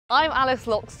I'm Alice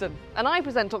Loxton, and I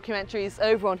present documentaries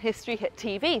over on History Hit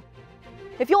TV.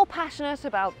 If you're passionate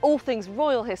about all things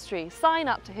royal history, sign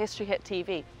up to History Hit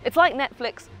TV. It's like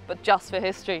Netflix, but just for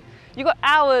history. You've got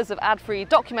hours of ad-free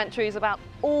documentaries about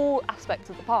all aspects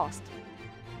of the past.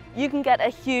 You can get a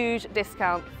huge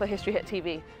discount for History Hit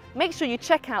TV. Make sure you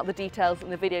check out the details in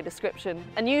the video description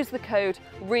and use the code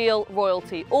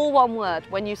REALROYALTY, all one word,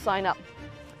 when you sign up.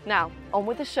 Now, on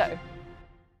with the show.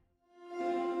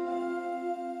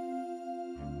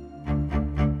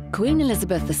 Queen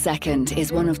Elizabeth II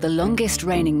is one of the longest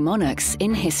reigning monarchs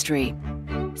in history.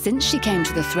 Since she came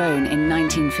to the throne in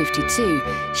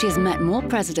 1952, she has met more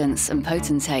presidents and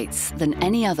potentates than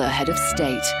any other head of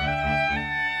state.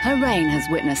 Her reign has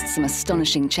witnessed some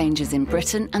astonishing changes in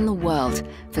Britain and the world.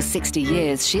 For 60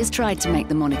 years, she has tried to make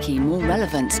the monarchy more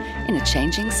relevant in a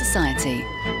changing society.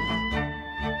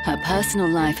 Her personal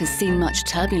life has seen much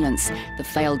turbulence. The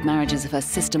failed marriages of her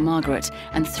sister Margaret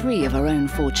and 3 of her own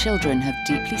 4 children have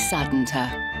deeply saddened her.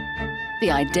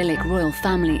 The idyllic royal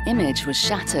family image was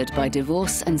shattered by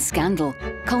divorce and scandal,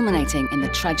 culminating in the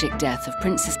tragic death of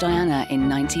Princess Diana in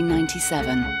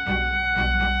 1997.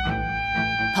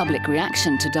 Public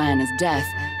reaction to Diana's death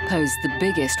posed the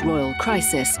biggest royal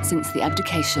crisis since the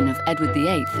abdication of Edward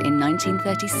VIII in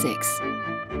 1936.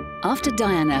 After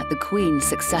Diana, the Queen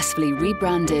successfully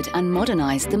rebranded and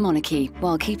modernised the monarchy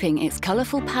while keeping its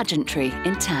colourful pageantry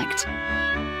intact.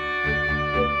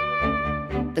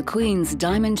 The Queen's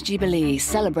Diamond Jubilee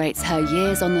celebrates her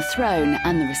years on the throne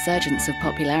and the resurgence of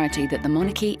popularity that the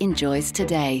monarchy enjoys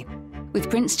today.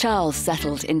 With Prince Charles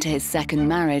settled into his second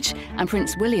marriage and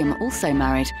Prince William also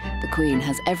married, the Queen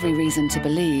has every reason to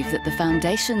believe that the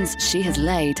foundations she has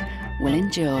laid will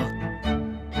endure.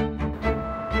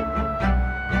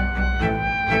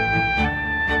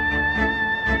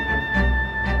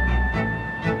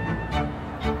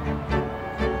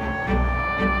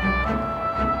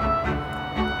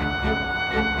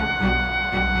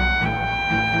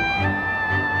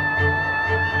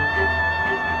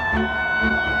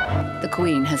 The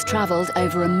Queen has travelled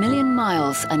over 1 million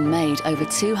miles and made over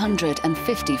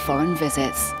 250 foreign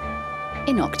visits.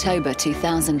 In October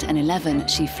 2011,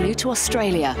 she flew to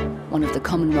Australia, one of the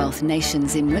Commonwealth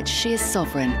nations in which she is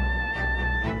sovereign.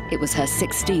 It was her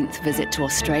 16th visit to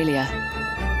Australia.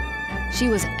 She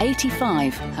was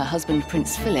 85, her husband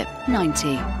Prince Philip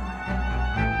 90.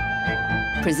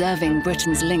 Preserving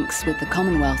Britain's links with the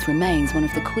Commonwealth remains one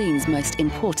of the Queen's most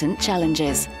important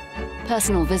challenges.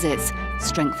 Personal visits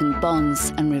strengthen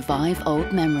bonds and revive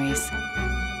old memories.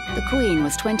 The Queen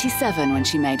was 27 when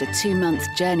she made a 2-month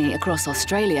journey across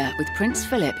Australia with Prince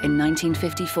Philip in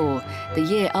 1954, the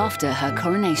year after her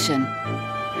coronation.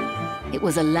 It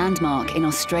was a landmark in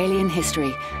Australian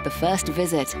history, the first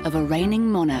visit of a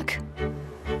reigning monarch.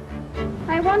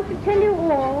 I want to tell you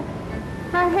all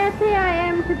how happy I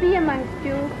am to be amongst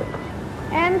you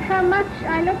and how much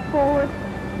I look forward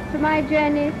to my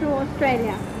journey through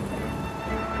Australia.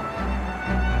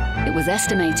 It was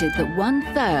estimated that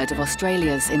 1/3 of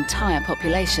Australia's entire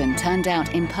population turned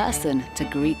out in person to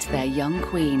greet their young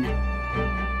Queen.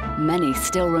 Many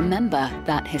still remember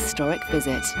that historic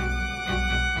visit.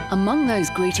 Among those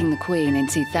greeting the Queen in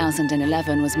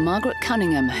 2011 was Margaret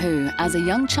Cunningham, who, as a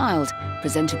young child,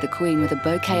 presented the Queen with a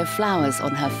bouquet of flowers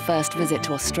on her first visit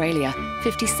to Australia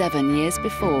 57 years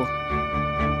before.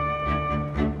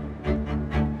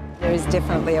 There is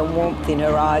definitely a warmth in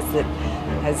her eyes that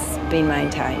has been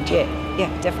maintained, yeah,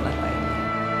 definitely.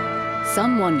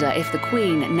 Some wonder if the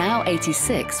Queen, now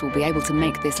 86, will be able to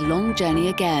make this long journey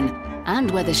again, and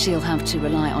whether she'll have to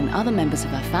rely on other members of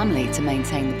her family to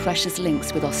maintain the precious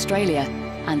links with Australia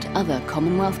and other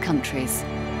Commonwealth countries.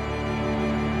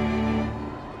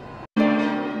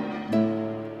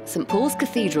 St Paul's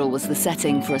Cathedral was the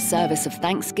setting for a service of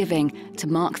thanksgiving to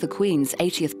mark the Queen's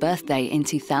 80th birthday in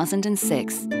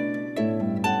 2006.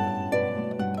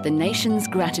 The nation's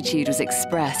gratitude was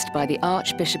expressed by the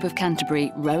Archbishop of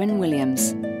Canterbury, Rowan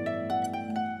Williams.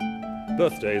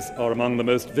 Birthdays are among the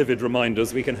most vivid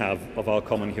reminders we can have of our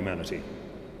common humanity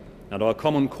and our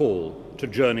common call to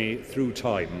journey through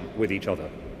time with each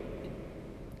other.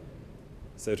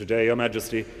 So today, Your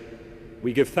Majesty,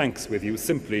 we give thanks with you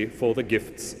simply for the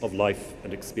gifts of life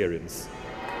and experience.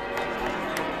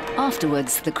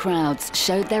 Afterwards, the crowds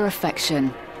showed their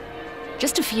affection.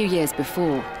 Just a few years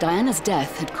before, Diana's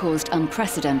death had caused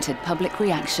unprecedented public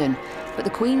reaction, but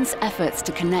the Queen's efforts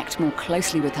to connect more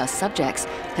closely with her subjects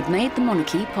had made the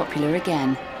monarchy popular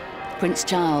again. Prince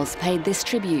Charles paid this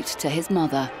tribute to his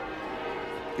mother.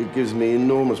 It gives me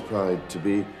enormous pride to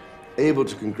be able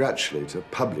to congratulate her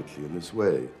publicly in this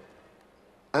way,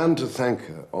 and to thank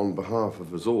her on behalf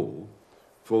of us all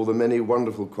for all the many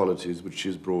wonderful qualities which she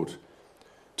has brought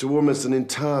to almost an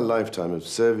entire lifetime of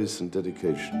service and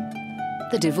dedication.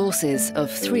 The divorces of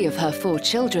 3 of her 4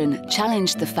 children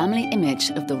challenged the family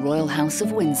image of the Royal House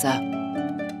of Windsor.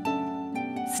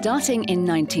 Starting in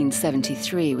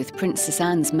 1973 with Princess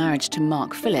Anne's marriage to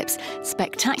Mark Phillips,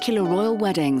 spectacular royal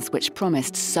weddings which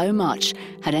promised so much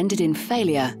had ended in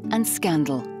failure and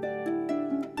scandal.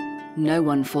 No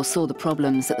one foresaw the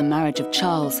problems that the marriage of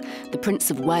Charles, the Prince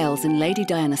of Wales, and Lady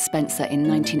Diana Spencer in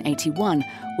 1981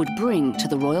 would bring to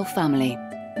the royal family.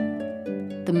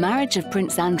 The marriage of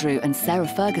Prince Andrew and Sarah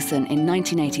Ferguson in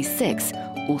 1986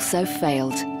 also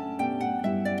failed.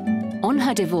 On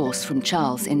her divorce from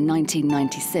Charles in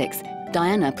 1996,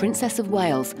 Diana, Princess of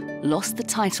Wales, lost the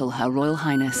title Her Royal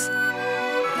Highness.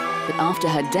 But after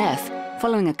her death,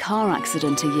 following a car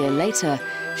accident a year later,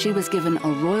 she was given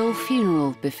a royal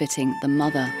funeral befitting the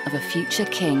mother of a future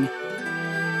king.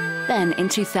 Then, in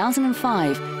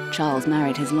 2005, Charles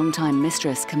married his longtime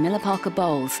mistress, Camilla Parker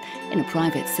Bowles, in a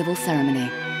private civil ceremony.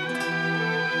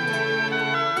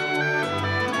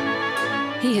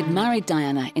 He had married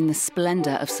Diana in the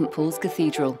splendour of St Paul's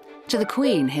Cathedral. To the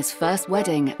Queen, his first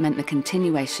wedding meant the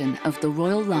continuation of the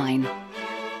royal line.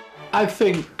 I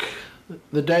think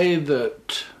the day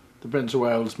that the Prince of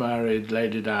Wales married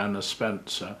Lady Diana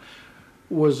Spencer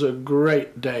was a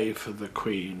great day for the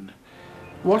Queen.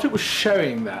 What it was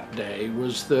showing that day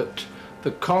was that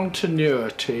the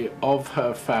continuity of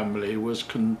her family was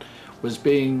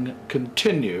being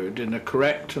continued in a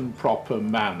correct and proper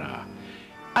manner.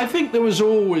 I think there was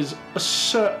always a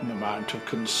certain amount of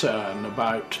concern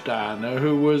about Diana,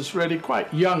 who was really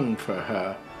quite young for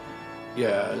her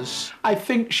years. I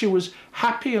think she was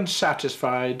happy and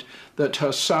satisfied that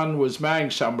her son was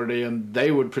marrying somebody and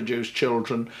they would produce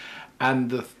children, and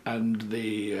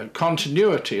the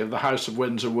continuity of the House of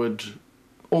Windsor would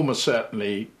almost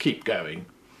certainly keep going.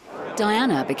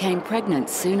 Diana became pregnant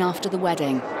soon after the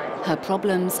wedding. Her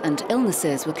problems and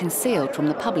illnesses were concealed from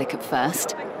the public at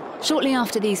first. Shortly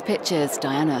after these pictures,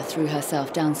 Diana threw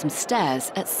herself down some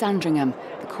stairs at Sandringham,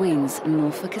 the Queen's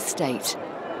Norfolk estate.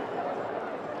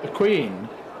 The Queen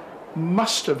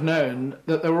must have known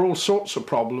that there were all sorts of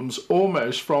problems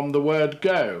almost from the word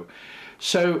go.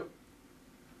 So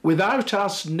without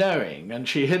us knowing, and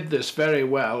she hid this very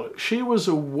well, she was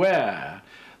aware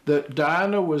that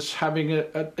Diana was having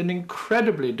an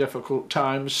incredibly difficult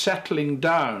time settling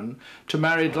down to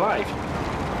married life.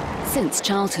 Since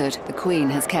childhood, the Queen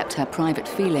has kept her private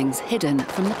feelings hidden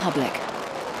from the public.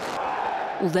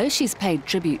 Although she's paid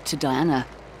tribute to Diana,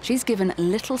 she's given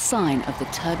little sign of the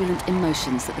turbulent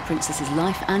emotions that the princess's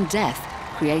life and death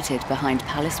created behind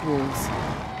palace walls.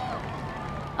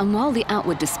 And while the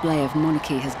outward display of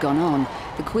monarchy has gone on,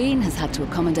 the Queen has had to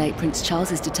accommodate Prince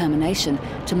Charles's determination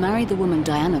to marry the woman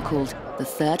Diana called the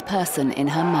third person in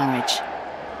her marriage.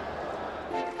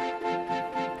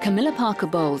 Camilla Parker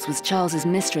Bowles was Charles's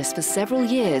mistress for several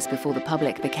years before the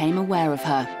public became aware of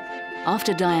her.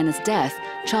 After Diana's death,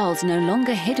 Charles no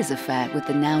longer hid his affair with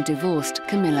the now divorced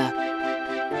Camilla.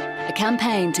 A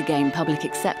campaign to gain public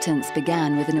acceptance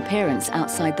began with an appearance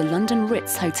outside the London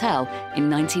Ritz Hotel in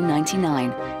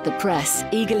 1999. The press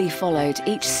eagerly followed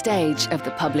each stage of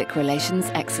the public relations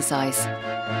exercise.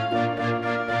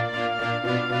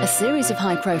 A series of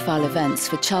high-profile events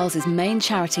for Charles's main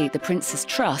charity, the Prince's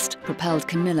Trust, propelled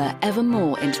Camilla ever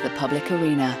more into the public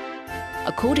arena.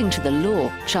 According to the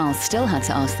law, Charles still had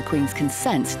to ask the Queen's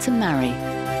consent to marry.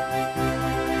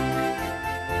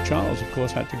 Charles, of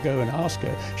course, had to go and ask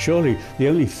her. Surely the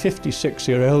only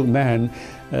 56-year-old man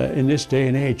in this day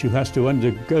and age who has to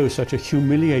undergo such a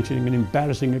humiliating and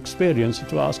embarrassing experience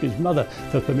to ask his mother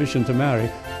for permission to marry.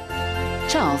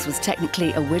 Charles was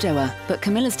technically a widower, but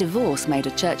Camilla's divorce made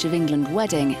a Church of England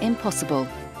wedding impossible.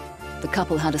 The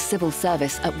couple had a civil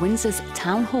service at Windsor's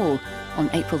Town Hall on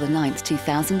April the 9th,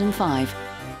 2005.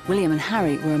 William and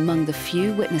Harry were among the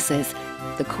few witnesses.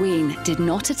 The Queen did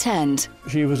not attend.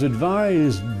 She was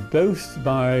advised both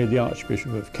by the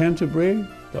Archbishop of Canterbury,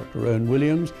 Dr. Owen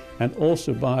Williams, and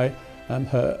also by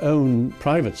her own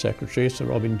private secretary, Sir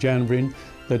Robin Janvrin,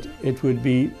 that it would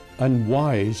be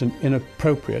unwise and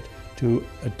inappropriate to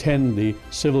attend the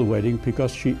civil wedding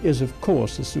because she is, of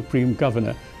course, the supreme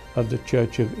governor of the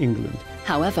Church of England.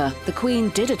 However, the Queen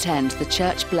did attend the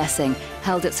church blessing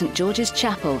held at St George's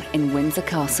Chapel in Windsor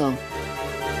Castle.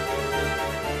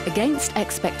 Against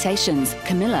expectations,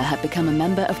 Camilla had become a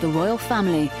member of the royal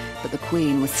family, but the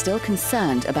Queen was still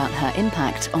concerned about her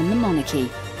impact on the monarchy.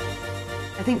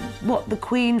 I think what the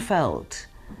Queen felt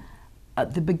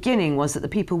at the beginning was that the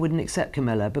people wouldn't accept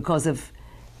Camilla because of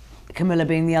Camilla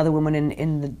being the other woman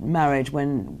in the marriage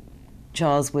when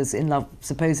Charles was in love,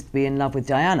 supposed to be in love with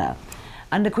Diana.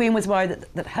 And the Queen was worried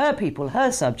that her people,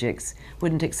 her subjects,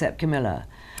 wouldn't accept Camilla.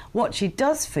 What she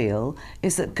does feel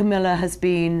is that Camilla has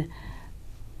been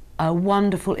a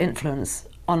wonderful influence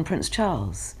on Prince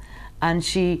Charles, and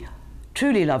she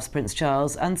truly loves Prince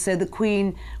Charles, and so the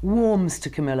Queen warms to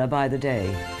Camilla by the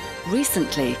day.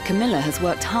 Recently, Camilla has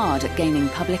worked hard at gaining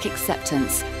public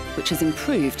acceptance, which has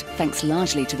improved thanks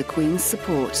largely to the Queen's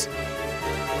support.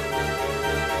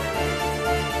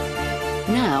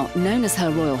 Now, known as Her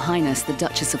Royal Highness the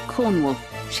Duchess of Cornwall,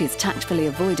 she has tactfully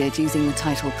avoided using the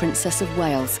title Princess of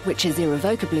Wales, which is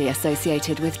irrevocably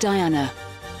associated with Diana.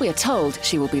 We are told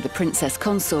she will be the Princess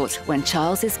Consort when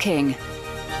Charles is king.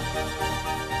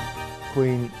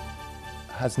 Queen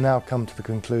has now come to the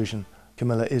conclusion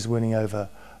Camilla is winning over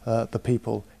the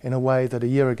people in a way that a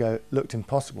year ago looked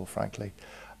impossible, frankly,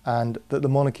 and that the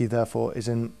monarchy therefore is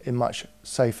in much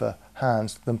safer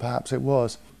hands than perhaps it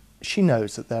was. She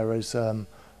knows that there is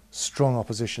strong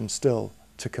opposition still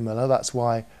to Camilla. That's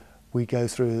why we go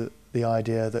through the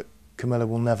idea that Camilla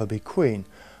will never be queen.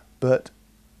 But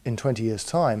in 20 years'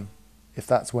 time, if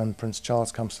that's when Prince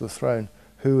Charles comes to the throne,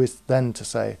 who is then to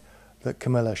say that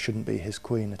Camilla shouldn't be his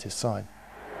queen at his side?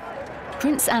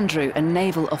 Prince Andrew, a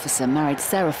naval officer, married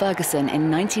Sarah Ferguson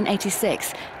in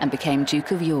 1986 and became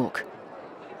Duke of York.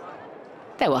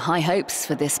 There were high hopes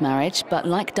for this marriage, but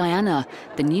like Diana,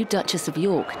 the new Duchess of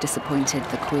York disappointed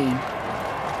the Queen.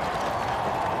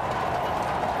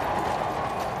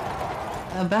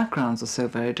 Her backgrounds are so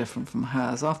very different from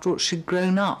hers. After all, she'd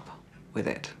grown up with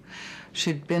it.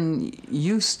 She'd been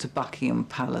used to Buckingham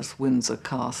Palace, Windsor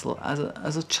Castle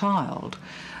as a child.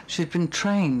 She'd been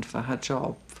trained for her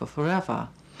job for forever.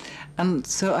 And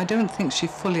so I don't think she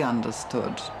fully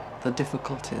understood the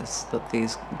difficulties that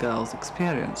these girls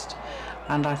experienced.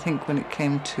 And I think when it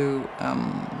came to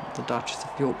the Duchess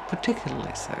of York,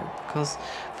 particularly so, because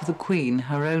for the Queen,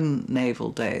 her own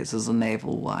naval days as a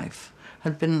naval wife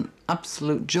had been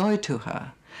absolute joy to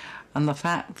her. And the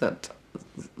fact that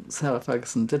Sarah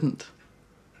Ferguson didn't,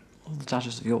 or the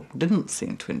Duchess of York didn't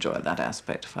seem to enjoy that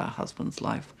aspect of her husband's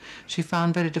life, she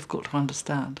found very difficult to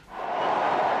understand.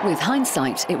 With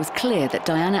hindsight, it was clear that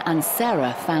Diana and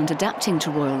Sarah found adapting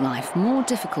to royal life more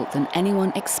difficult than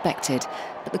anyone expected,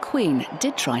 but the Queen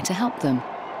did try to help them.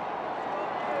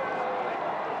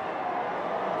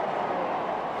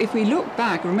 If we look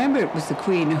back, remember it was the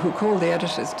Queen who called the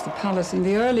editors to the palace in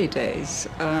the early days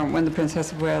when the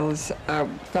Princess of Wales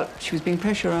felt she was being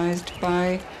pressurised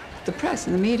by the press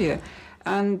and the media.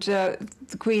 And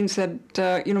the Queen said,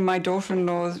 you know, my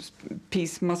daughter-in-law's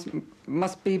peace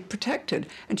must be protected.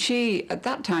 And she, at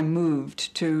that time,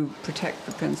 moved to protect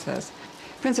the princess.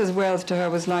 Princess of Wales to her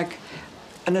was like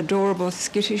an adorable,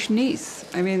 skittish niece.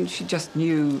 I mean, she just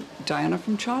knew Diana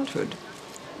from childhood.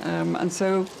 And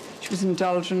so she was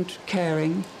indulgent,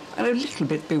 caring, and a little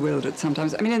bit bewildered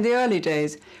sometimes. I mean, in the early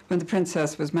days, when the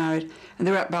princess was married, and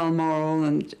they were at Balmoral,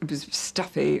 and it was a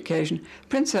stuffy occasion, the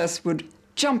princess would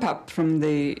jump up from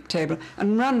the table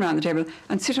and run round the table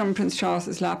and sit on Prince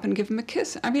Charles's lap and give him a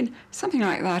kiss. I mean, something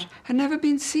like that had never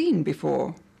been seen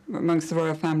before amongst the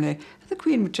royal family. The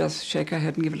Queen would just shake her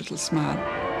head and give a little smile.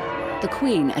 The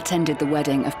Queen attended the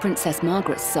wedding of Princess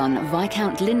Margaret's son,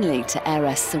 Viscount Linley, to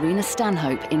heiress Serena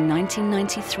Stanhope in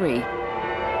 1993.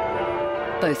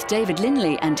 Both David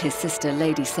Linley and his sister,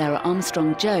 Lady Sarah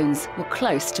Armstrong-Jones, were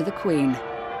close to the Queen.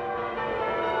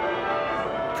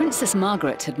 Princess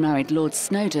Margaret had married Lord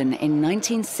Snowdon in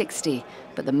 1960,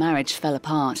 but the marriage fell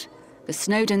apart. The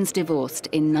Snowdons divorced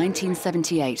in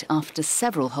 1978 after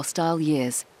several hostile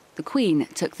years. The Queen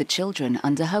took the children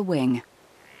under her wing.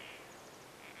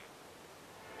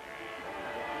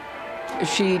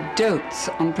 She dotes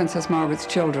on Princess Margaret's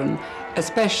children,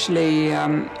 especially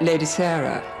Lady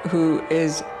Sarah, who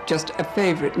is just a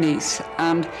favourite niece.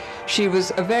 And she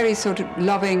was a very sort of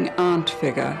loving aunt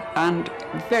figure and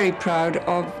very proud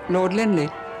of Lord Linley.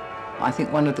 I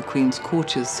think one of the Queen's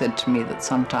courtiers said to me that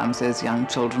sometimes those young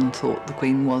children thought the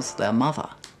Queen was their mother,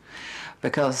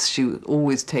 because she would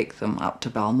always take them up to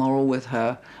Balmoral with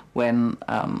her when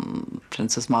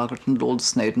Princess Margaret and Lord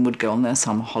Snowdon would go on their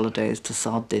summer holidays to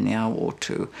Sardinia or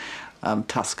to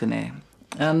Tuscany.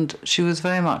 And she was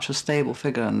very much a stable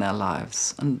figure in their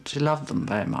lives, and she loved them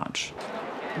very much.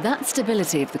 That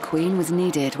stability of the Queen was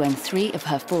needed when 3 of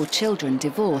her 4 children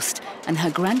divorced and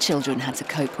her grandchildren had to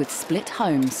cope with split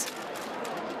homes.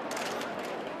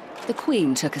 The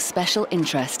Queen took a special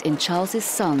interest in Charles's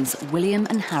sons, William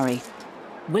and Harry.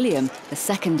 William, the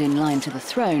second in line to the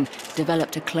throne,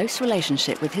 developed a close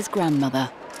relationship with his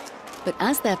grandmother. But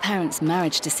as their parents'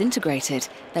 marriage disintegrated,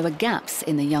 there were gaps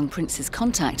in the young prince's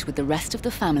contact with the rest of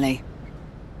the family.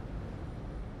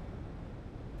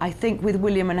 I think with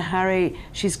William and Harry,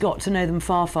 she's got to know them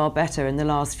far, far better in the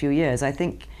last few years. I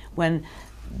think when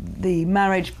the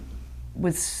marriage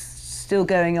was still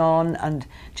going on and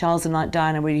Charles and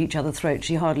Diana were at each other's throats,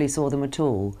 she hardly saw them at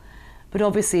all. But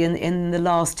obviously in the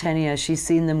last 10 years, she's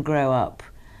seen them grow up.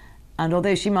 And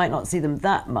although she might not see them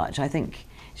that much, I think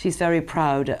she's very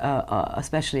proud,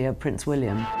 especially of Prince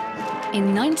William.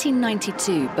 In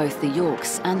 1992, both the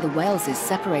Yorks and the Waleses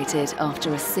separated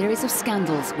after a series of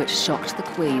scandals which shocked the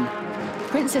Queen.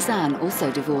 Princess Anne also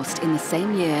divorced in the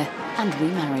same year and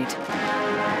remarried.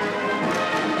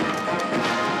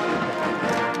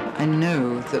 I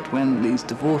know that when these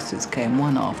divorces came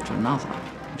one after another,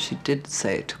 she did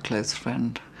say to a close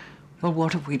friend, well,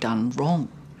 what have we done wrong?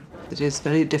 It is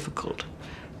very difficult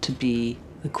to be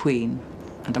the Queen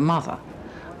and a mother.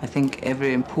 I think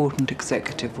every important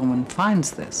executive woman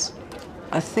finds this.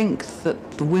 I think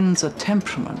that the Windsor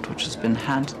temperament, which has been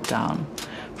handed down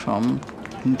from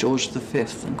King George V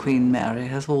and Queen Mary,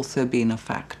 has also been a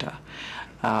factor.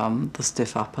 The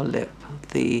stiff upper lip,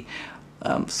 the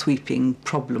sweeping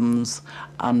problems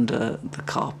under the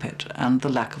carpet, and the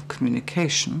lack of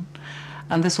communication.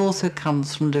 And this also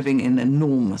comes from living in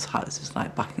enormous houses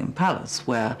like Buckingham Palace,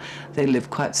 where they live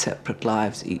quite separate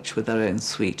lives, each with their own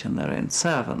suite and their own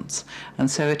servants. And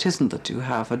so it isn't that you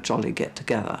have a jolly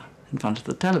get-together in front of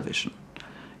the television.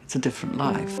 It's a different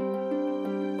life.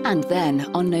 And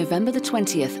then, on November the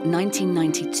 20th,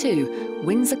 1992,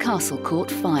 Windsor Castle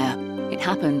caught fire. It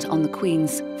happened on the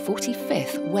Queen's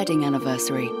 45th wedding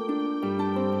anniversary.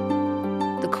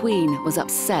 The Queen was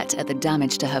upset at the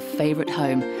damage to her favourite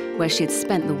home, where she had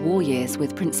spent the war years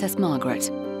with Princess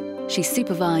Margaret. She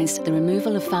supervised the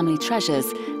removal of family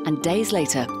treasures, and days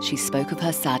later she spoke of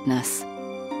her sadness.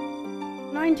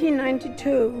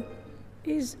 1992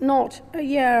 is not a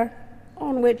year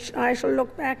on which I shall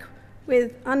look back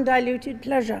with undiluted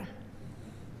pleasure.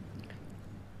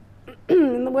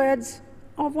 In the words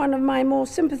of one of my more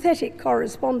sympathetic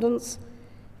correspondents,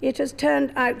 it has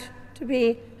turned out to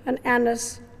be an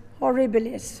annus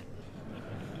horribilis.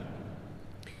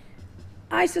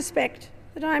 I suspect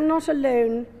that I'm not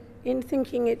alone in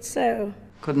thinking it so.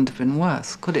 Couldn't have been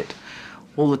worse, could it?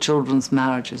 All the children's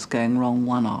marriages going wrong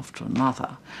one after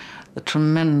another, the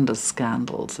tremendous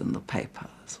scandals in the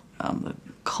papers, the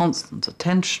constant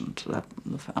attention to the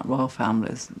royal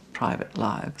family's private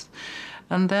lives,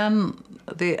 and then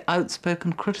the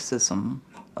outspoken criticism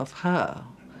of her,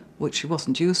 which she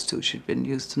wasn't used to. She'd been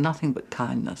used to nothing but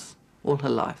kindness all her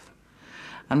life.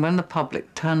 And when the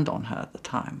public turned on her at the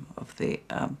time of the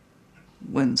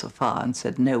Windsor fire and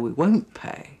said, no, we won't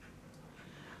pay,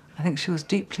 I think she was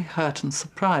deeply hurt and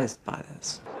surprised by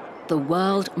this. The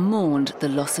world mourned the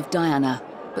loss of Diana,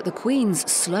 but the Queen's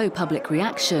slow public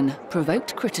reaction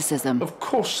provoked criticism. Of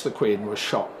course the Queen was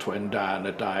shocked when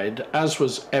Diana died, as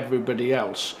was everybody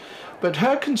else. But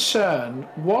her concern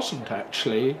wasn't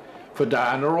actually for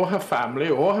Diana or her family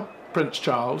or her Prince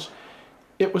Charles.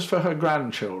 It was for her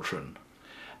grandchildren.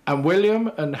 And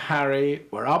William and Harry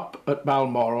were up at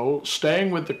Balmoral,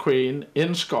 staying with the Queen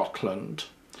in Scotland,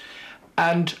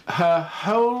 and her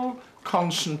whole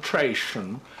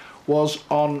concentration was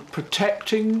on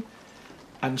protecting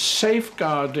and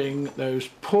safeguarding those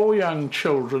poor young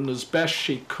children as best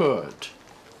she could.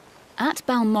 At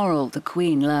Balmoral, the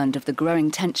Queen learned of the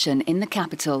growing tension in the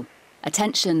capital, a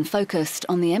tension focused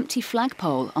on the empty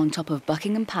flagpole on top of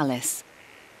Buckingham Palace.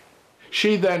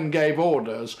 She then gave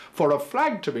orders for a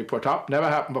flag to be put up, never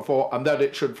happened before, and that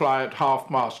it should fly at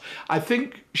half-mast. I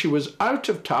think she was out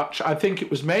of touch. I think it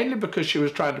was mainly because she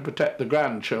was trying to protect the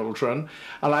grandchildren,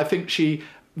 and I think she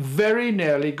very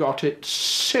nearly got it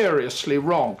seriously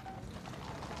wrong.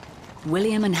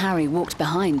 William and Harry walked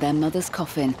behind their mother's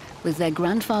coffin with their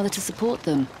grandfather to support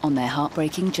them on their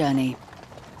heartbreaking journey.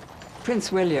 Prince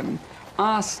William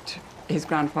asked his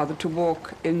grandfather to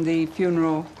walk in the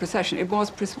funeral procession. It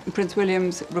was Prince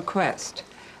William's request.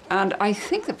 And I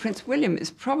think that Prince William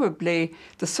is probably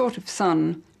the sort of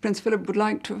son Prince Philip would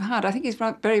like to have had. I think he's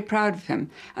very proud of him.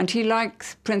 And he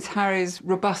likes Prince Harry's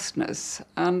robustness.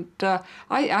 And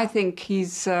I think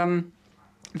he's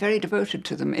very devoted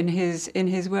to them in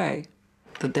his way.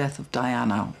 The death of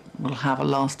Diana will have a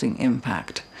lasting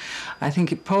impact. I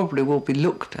think it probably will be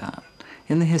looked at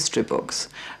in the history books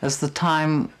as the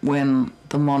time when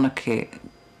the monarchy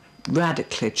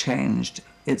radically changed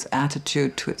its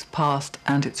attitude to its past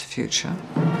and its future.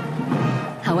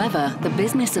 However, the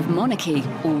business of monarchy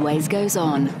always goes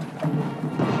on.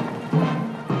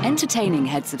 Entertaining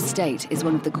heads of state is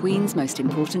one of the Queen's most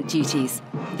important duties.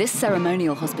 This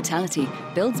ceremonial hospitality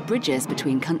builds bridges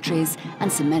between countries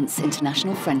and cements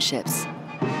international friendships.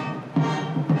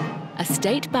 A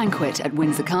state banquet at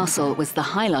Windsor Castle was the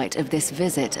highlight of this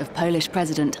visit of Polish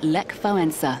President Lech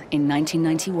Wałęsa in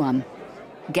 1991.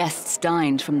 Guests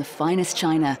dined from the finest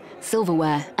china,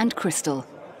 silverware and crystal.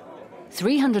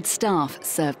 300 staff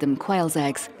served them quail's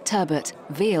eggs, turbot,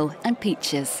 veal and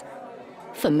peaches.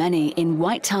 For many in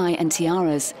white tie and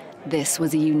tiaras, this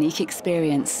was a unique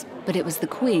experience, but it was the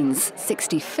Queen's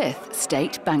 65th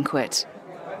state banquet.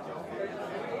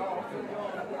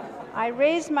 I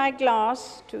raise my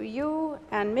glass to you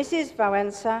and Mrs.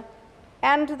 Wałęsa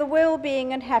and to the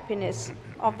well-being and happiness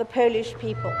of the Polish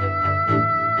people.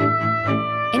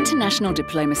 International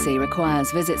diplomacy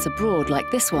requires visits abroad like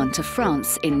this one to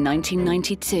France in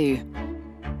 1992.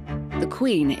 The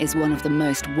Queen is one of the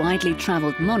most widely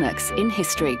travelled monarchs in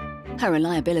history. Her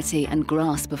reliability and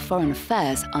grasp of foreign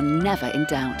affairs are never in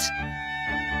doubt.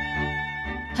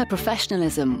 Her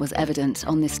professionalism was evident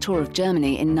on this tour of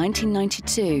Germany in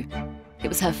 1992. It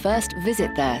was her first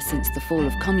visit there since the fall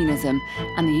of communism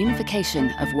and the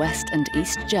unification of West and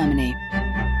East Germany.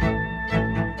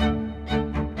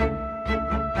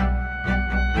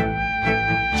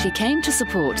 She came to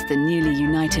support the newly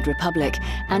united republic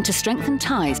and to strengthen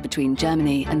ties between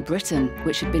Germany and Britain,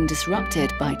 which had been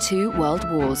disrupted by 2 world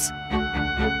wars.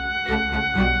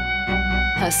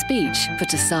 Her speech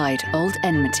put aside old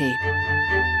enmity.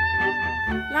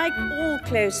 Like all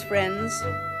close friends,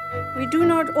 we do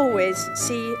not always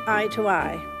see eye to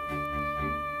eye.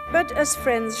 But as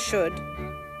friends should,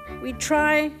 we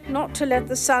try not to let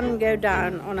the sun go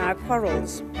down on our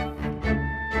quarrels.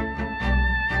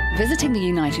 Visiting the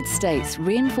United States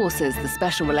reinforces the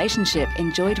special relationship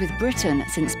enjoyed with Britain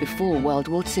since before World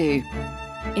War II.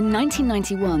 In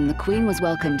 1991, the Queen was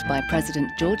welcomed by President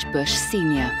George Bush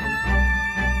Sr.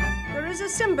 There is a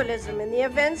symbolism in the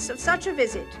events of such a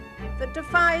visit that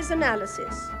defies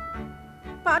analysis,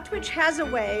 but which has a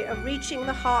way of reaching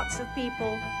the hearts of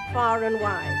people far and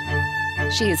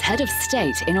wide. She is head of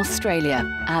state in Australia,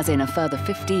 as in a further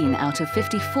 15 out of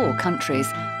 54 countries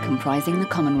comprising the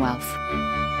Commonwealth.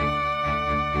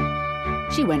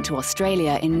 She went to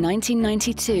Australia in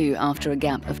 1992 after a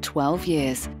gap of 12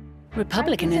 years.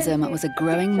 Republicanism was a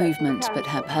growing movement, but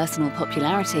her personal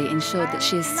popularity ensured that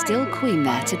she is still Queen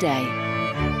there today.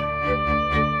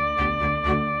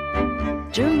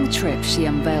 During the trip, she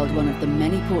unveiled one of the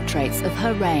many portraits of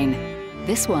her reign.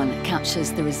 This one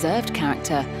captures the reserved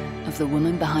character of the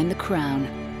woman behind the crown.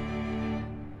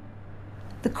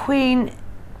 The Queen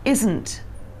isn't,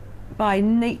 by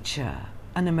nature,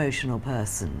 an emotional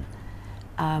person.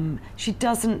 She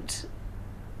doesn't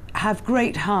have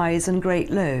great highs and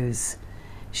great lows.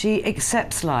 She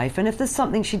accepts life, and if there's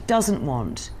something she doesn't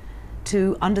want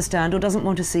to understand or doesn't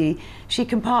want to see, she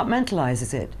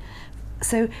compartmentalizes it.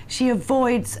 So she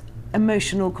avoids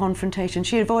emotional confrontation.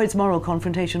 She avoids moral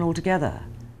confrontation altogether.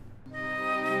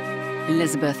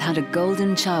 Elizabeth had a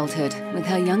golden childhood. With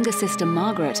her younger sister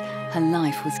Margaret, her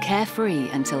life was carefree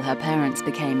until her parents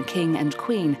became King and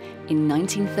Queen in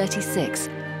 1936,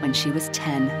 when she was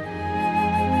 10.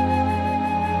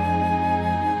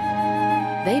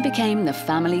 They became the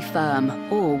family firm,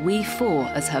 or We Four,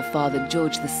 as her father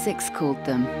George VI called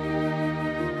them.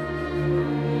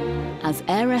 As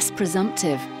heiress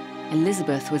presumptive,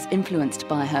 Elizabeth was influenced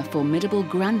by her formidable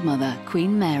grandmother,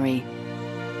 Queen Mary.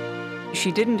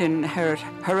 She didn't inherit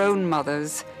her own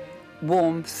mother's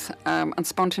warmth and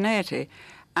spontaneity,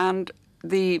 and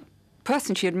the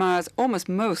person she admires almost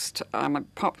most,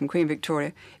 apart from Queen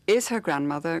Victoria, is her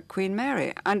grandmother, Queen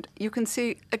Mary. And you can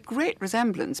see a great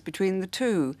resemblance between the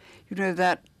two. You know,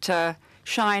 that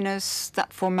shyness,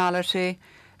 that formality,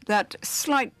 that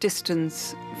slight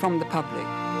distance from the public.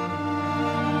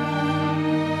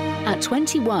 At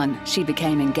 21, she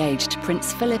became engaged to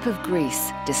Prince Philip of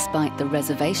Greece, despite the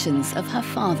reservations of her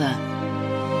father.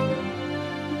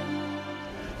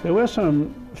 There were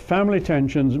some family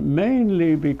tensions,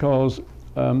 mainly because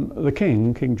the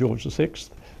King, King George VI,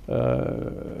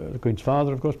 the Queen's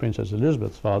father, of course, Princess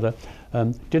Elizabeth's father,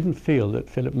 didn't feel that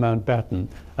Philip Mountbatten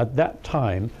at that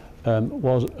time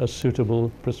was a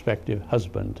suitable prospective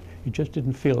husband. He just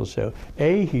didn't feel so.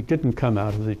 He didn't come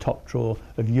out of the top drawer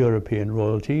of European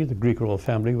royalty. The Greek royal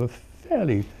family were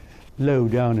fairly low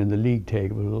down in the league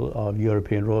table of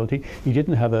European royalty. He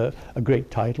didn't have a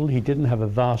great title. He didn't have a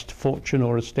vast fortune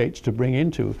or estates to bring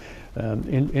into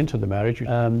the marriage.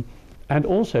 And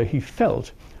also he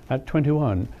felt at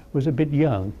 21 was a bit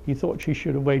young. He thought she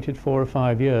should have waited 4 or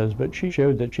 5 years, but she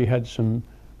showed that she had some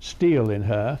steel in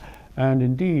her. And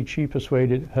indeed, she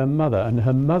persuaded her mother, and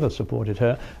her mother supported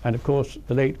her. And of course,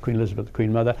 the late Queen Elizabeth, the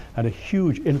Queen Mother, had a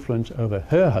huge influence over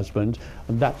her husband,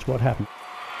 and that's what happened.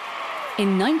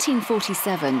 In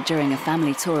 1947, during a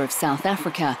family tour of South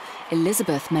Africa,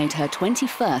 Elizabeth made her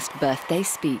 21st birthday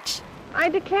speech. I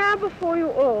declare before you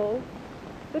all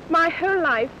that my whole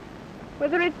life,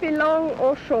 whether it be long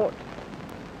or short,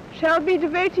 shall be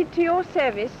devoted to your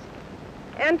service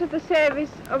and to the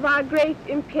service of our great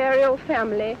imperial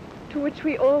family to which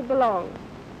we all belong.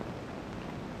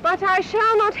 But I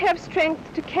shall not have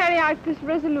strength to carry out this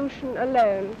resolution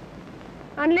alone,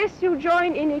 unless you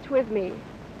join in it with me,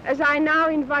 as I now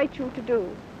invite you to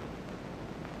do.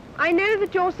 I know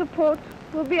that your support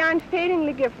will be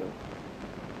unfailingly given.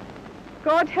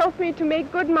 God help me to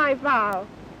make good my vow,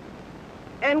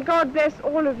 and God bless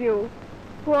all of you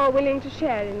who are willing to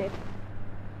share in it.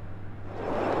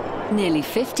 Nearly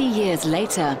 50 years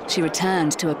later, she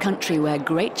returned to a country where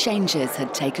great changes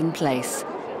had taken place.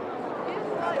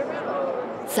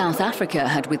 South Africa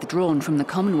had withdrawn from the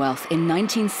Commonwealth in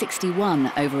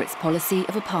 1961 over its policy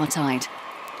of apartheid.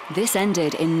 This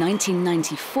ended in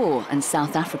 1994 and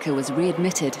South Africa was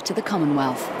readmitted to the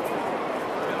Commonwealth.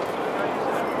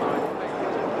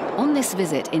 On this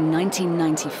visit in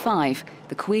 1995,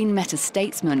 the Queen met a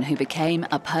statesman who became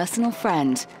a personal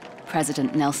friend,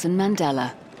 President Nelson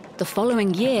Mandela. The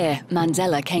following year,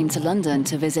 Mandela came to London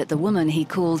to visit the woman he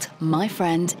called my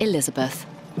friend Elizabeth.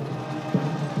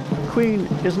 The Queen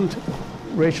isn't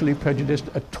racially prejudiced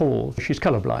at all. She's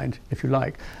colourblind, if you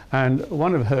like, and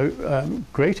one of her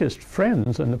greatest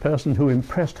friends and the person who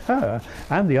impressed her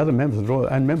and the other members of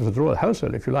the royal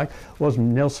household, if you like, was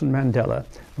Nelson Mandela.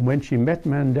 And when she met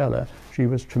Mandela, she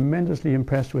was tremendously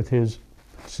impressed with his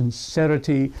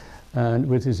sincerity and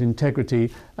with his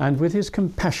integrity and with his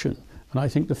compassion. And I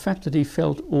think the fact that he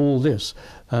felt all this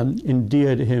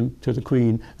endeared him to the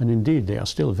Queen, and indeed they are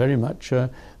still very much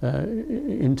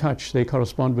in touch. They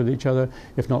correspond with each other,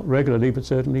 if not regularly, but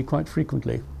certainly quite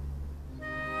frequently.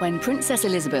 When Princess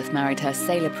Elizabeth married her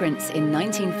sailor prince in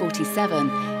 1947,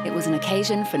 it was an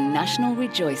occasion for national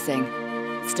rejoicing.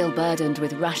 Still burdened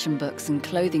with ration books and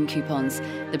clothing coupons,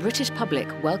 the British public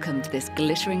welcomed this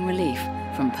glittering relief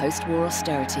from post-war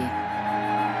austerity.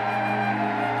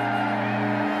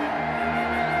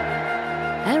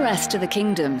 Heiress to the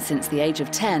kingdom since the age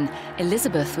of 10,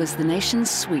 Elizabeth was the nation's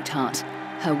sweetheart.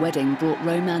 Her wedding brought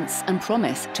romance and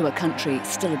promise to a country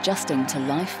still adjusting to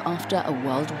life after a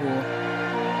world war.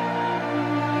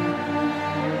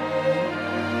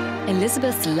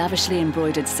 Elizabeth's lavishly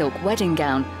embroidered silk wedding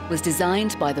gown was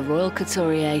designed by the royal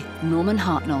couturier Norman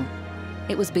Hartnell.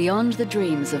 It was beyond the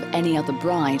dreams of any other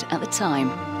bride at the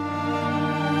time.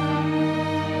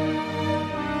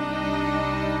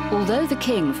 Although the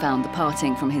king found the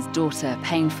parting from his daughter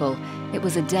painful, it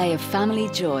was a day of family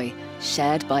joy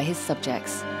shared by his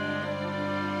subjects.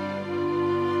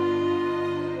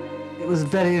 It was a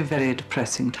very, very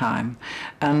depressing time,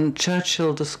 and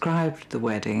Churchill described the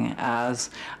wedding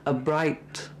as a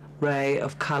bright ray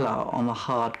of colour on the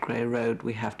hard grey road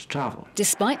we have to travel.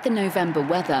 Despite the November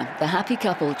weather, the happy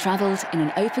couple travelled in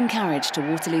an open carriage to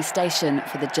Waterloo Station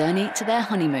for the journey to their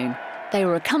honeymoon. They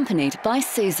were accompanied by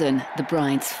Susan, the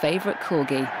bride's favourite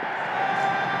corgi.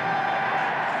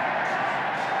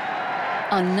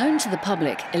 Unknown to the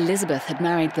public, Elizabeth had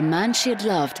married the man she had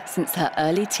loved since her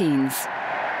early teens.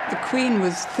 The Queen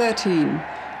was 13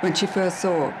 when she first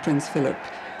saw Prince Philip,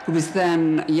 who was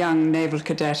then a young naval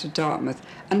cadet at Dartmouth,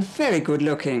 and very good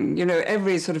looking. You know,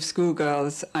 every sort of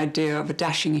schoolgirl's idea of a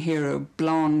dashing hero,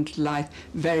 blonde, lithe,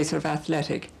 very sort of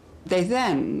athletic. They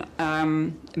then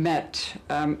met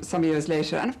some years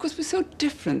later, and of course was so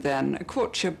different then. A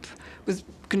courtship was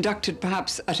conducted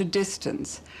perhaps at a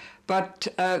distance, but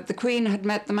the Queen had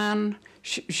met the man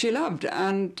she loved,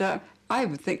 and I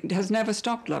would think has never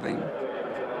stopped loving.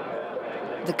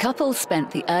 The couple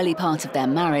spent the early part of their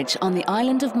marriage on the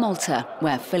island of Malta,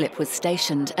 where Philip was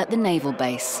stationed at the naval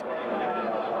base.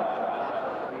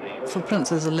 For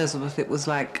Princess Elizabeth, it was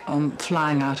like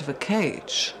flying out of a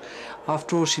cage.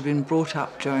 After all, she'd been brought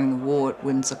up during the war at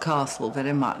Windsor Castle,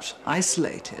 very much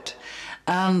isolated.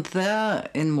 And there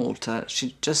in Malta,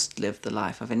 she just lived the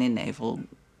life of any naval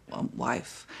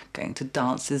wife, going to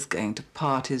dances, going to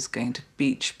parties, going to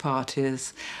beach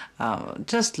parties,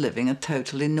 just living a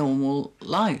totally normal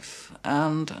life.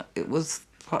 And it was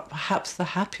perhaps the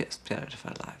happiest period of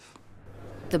her life.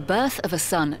 The birth of a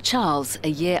son, Charles, a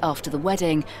year after the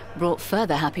wedding, brought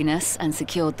further happiness and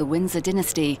secured the Windsor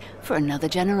dynasty for another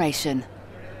generation.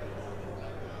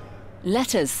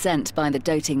 Letters sent by the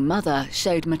doting mother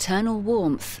showed maternal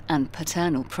warmth and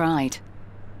paternal pride.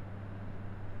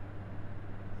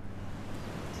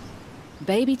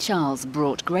 Baby Charles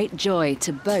brought great joy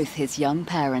to both his young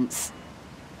parents.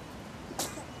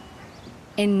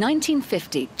 In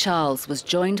 1950, Charles was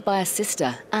joined by a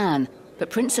sister, Anne, But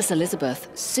Princess Elizabeth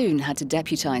soon had to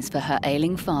deputise for her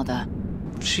ailing father.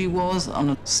 She was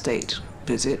on a state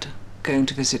visit, going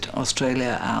to visit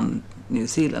Australia and New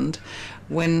Zealand,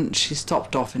 when she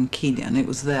stopped off in Kenya, and it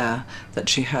was there that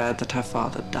she heard that her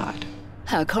father died.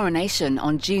 Her coronation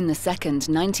on June 2nd,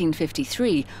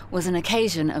 1953, was an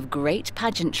occasion of great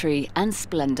pageantry and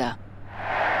splendour.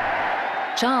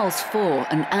 Charles IV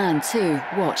and Anne too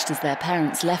watched as their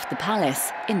parents left the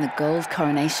palace in the gold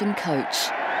coronation coach.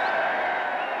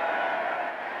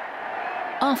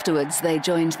 Afterwards, they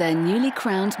joined their newly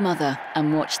crowned mother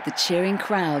and watched the cheering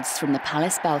crowds from the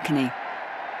palace balcony.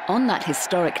 On that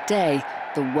historic day,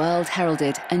 the world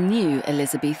heralded a new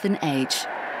Elizabethan age.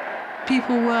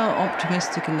 People were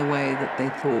optimistic in the way that they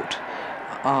thought,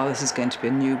 oh, this is going to be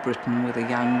a new Britain with a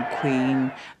young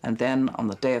queen. And then on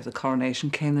the day of the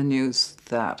coronation came the news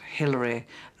that Hillary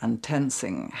and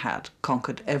Tenzing had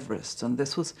conquered Everest, and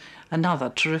this was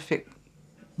another terrific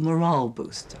morale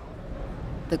booster.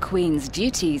 The Queen's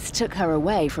duties took her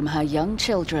away from her young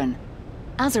children.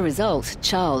 As a result,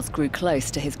 Charles grew close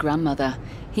to his grandmother.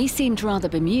 He seemed rather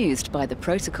bemused by the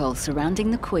protocol surrounding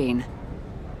the Queen.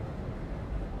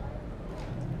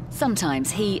 Sometimes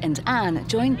he and Anne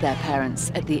joined their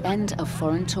parents at the end of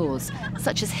foreign tours,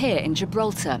 such as here in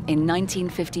Gibraltar in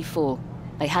 1954.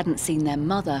 They hadn't seen their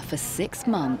mother for 6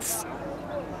 months.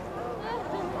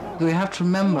 We have to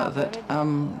remember that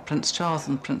Prince Charles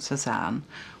and Princess Anne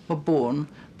were born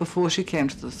before she came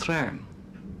to the throne,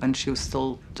 when she was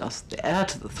still just the heir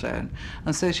to the throne,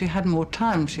 and so she had more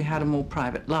time, she had a more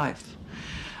private life.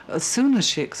 As soon as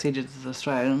she acceded to the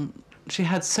throne, she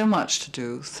had so much to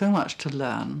do, so much to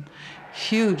learn,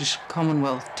 huge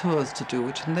Commonwealth tours to do,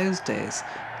 which in those days,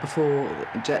 before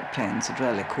jet planes had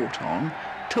really caught on,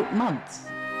 took months.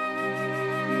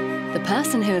 The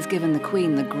person who has given the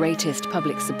Queen the greatest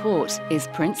public support is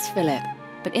Prince Philip,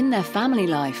 but in their family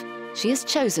life, she has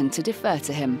chosen to defer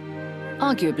to him.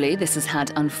 Arguably, this has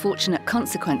had unfortunate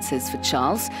consequences for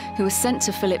Charles, who was sent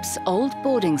to Philip's old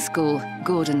boarding school,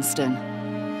 Gordonston.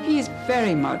 He is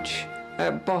very much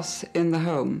a boss in the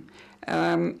home.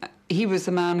 He was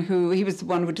the one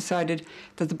who decided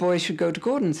that the boys should go to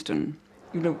Gordonston,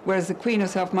 whereas the Queen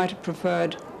herself might have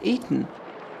preferred Eton.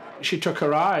 She took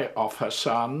her eye off her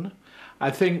son.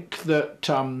 I think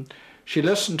that she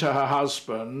listened to her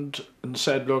husband and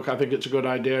said, look, I think it's a good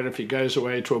idea if he goes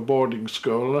away to a boarding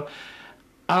school.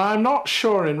 And I'm not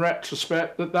sure in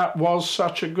retrospect that that was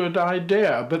such a good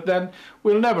idea, but then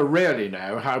we'll never really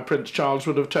know how Prince Charles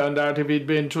would have turned out if he'd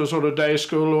been to a sort of day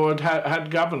school or had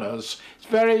governors. It's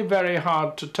very, very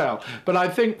hard to tell. But I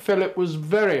think Philip was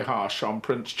very harsh on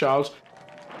Prince Charles.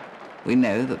 We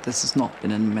know that this has not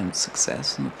been an immense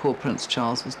success, and the poor Prince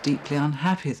Charles was deeply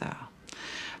unhappy there.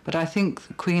 But I think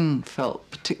the Queen felt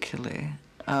particularly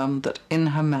that in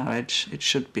her marriage it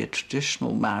should be a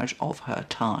traditional marriage of her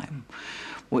time,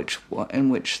 in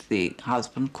which the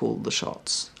husband called the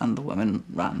shots and the women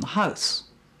ran the house.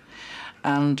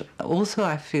 And also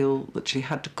I feel that she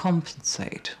had to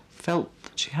compensate, felt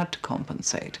that she had to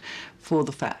compensate for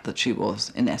the fact that she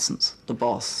was, in essence, the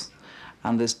boss,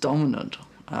 and this dominant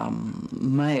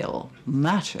male,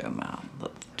 macho man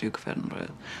that the Duke of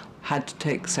Edinburgh had to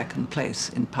take second place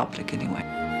in public anyway.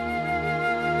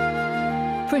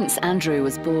 Prince Andrew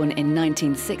was born in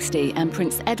 1960 and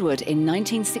Prince Edward in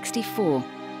 1964.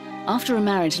 After a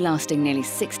marriage lasting nearly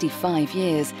 65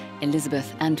 years,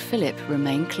 Elizabeth and Philip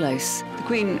remain close. The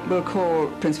Queen will call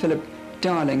Prince Philip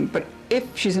darling, but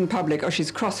if she's in public or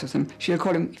she's cross with him, she'll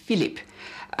call him Philip.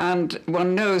 And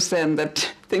one knows then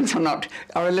that things are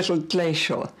a little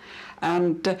glacial.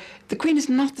 And the Queen is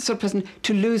not the sort of person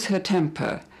to lose her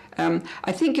temper.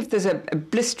 I think if there's a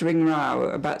blistering row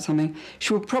about something,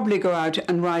 she will probably go out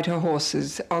and ride her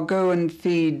horses or go and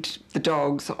feed the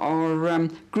dogs or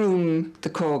groom the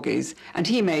corgis, and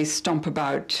he may stomp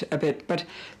about a bit. But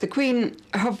the Queen,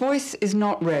 her voice is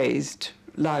not raised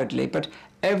loudly, but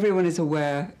everyone is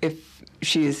aware if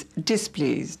she is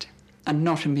displeased and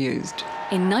not amused.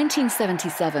 In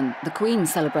 1977, the Queen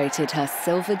celebrated her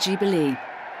Silver Jubilee.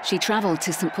 She travelled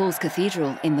to St Paul's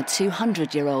Cathedral in the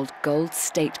 200-year-old gold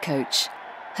state coach.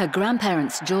 Her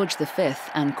grandparents George V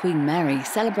and Queen Mary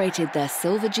celebrated their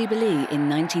Silver Jubilee in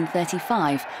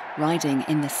 1935, riding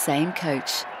in the same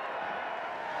coach.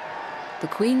 The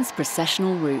Queen's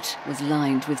processional route was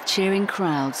lined with cheering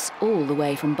crowds all the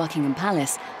way from Buckingham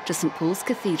Palace to St Paul's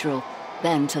Cathedral,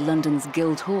 then to London's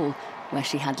Guildhall, where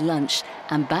she had lunch,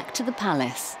 and back to the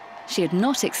palace. She had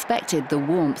not expected the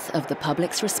warmth of the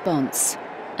public's response.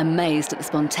 Amazed at the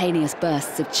spontaneous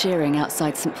bursts of cheering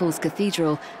outside St Paul's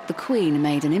Cathedral, the Queen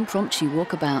made an impromptu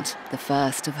walkabout, the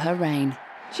first of her reign.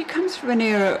 She comes from an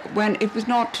era when it was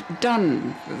not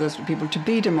done for those people to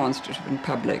be demonstrative in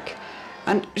public.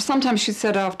 And sometimes she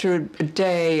said after a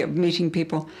day of meeting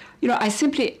people, you know, I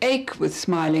simply ache with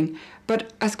smiling,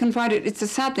 but as confided, it's a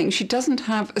sad thing. She doesn't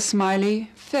have a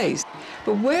smiley face.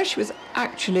 But where she was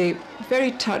actually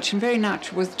very touched and very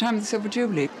natural was the time of the Silver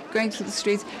Jubilee, going through the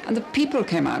streets, and the people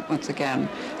came out once again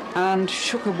and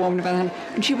shook her warmly by the hand,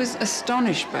 and she was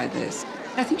astonished by this.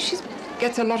 I think she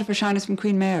gets a lot of her shyness from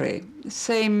Queen Mary, the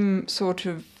same sort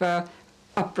of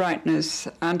uprightness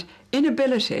and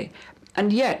inability,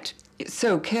 and yet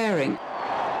so caring.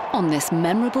 On this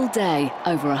memorable day,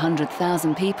 over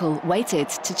 100,000 people waited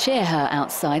to cheer her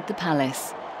outside the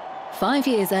palace. 5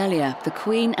 years earlier, the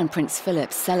Queen and Prince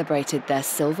Philip celebrated their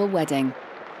silver wedding.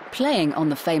 Playing on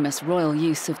the famous royal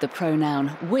use of the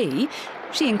pronoun we,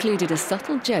 she included a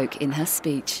subtle joke in her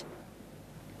speech.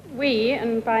 We,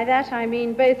 and by that I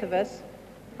mean both of us,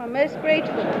 are most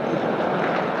grateful.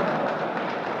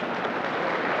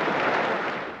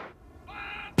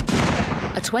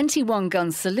 A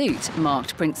 21-gun salute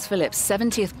marked Prince Philip's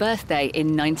 70th birthday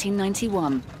in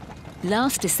 1991.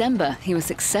 Last December, he was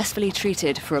successfully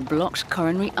treated for a blocked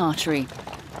coronary artery.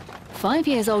 5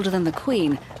 years older than the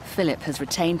Queen, Philip has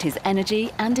retained his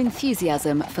energy and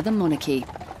enthusiasm for the monarchy.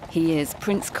 He is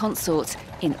Prince Consort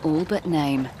in all but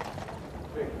name.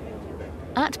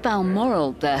 At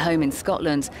Balmoral, their home in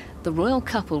Scotland, the royal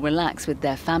couple relax with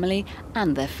their family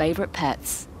and their favourite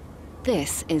pets.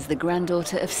 This is the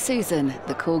granddaughter of Susan,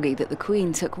 the corgi that the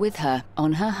Queen took with her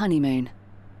on her honeymoon.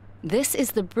 This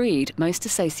is the breed most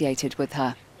associated with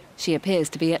her. She appears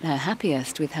to be at her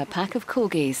happiest with her pack of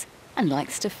corgis and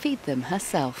likes to feed them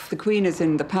herself. The Queen is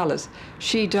in the palace.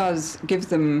 She does give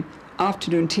them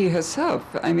afternoon tea herself.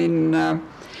 I mean,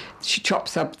 she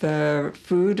chops up their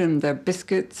food and their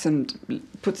biscuits and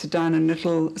puts it down in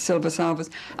little silver salvers.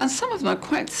 And some of them are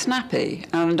quite snappy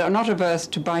and are not averse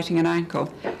to biting an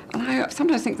ankle. And I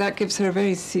sometimes think that gives her a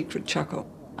very secret chuckle.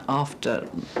 After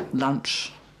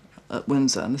lunch at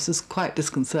Windsor, and this is quite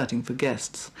disconcerting for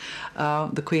guests,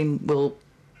 the Queen will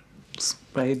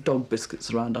spray dog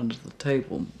biscuits around under the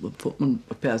table. The footman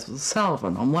appears with a salver,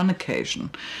 and on one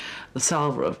occasion, the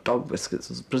salver of dog biscuits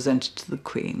was presented to the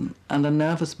Queen, and a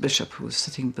nervous bishop who was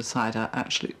sitting beside her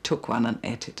actually took one and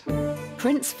ate it.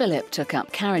 Prince Philip took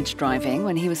up carriage driving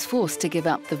when he was forced to give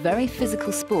up the very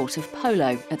physical sport of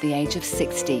polo at the age of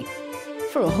 60.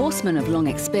 For a horseman of long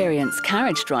experience,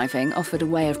 carriage driving offered a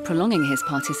way of prolonging his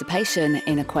participation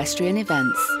in equestrian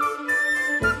events.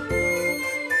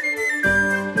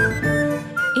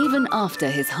 Even after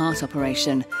his heart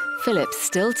operation, Philip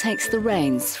still takes the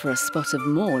reins for a spot of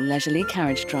more leisurely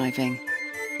carriage driving.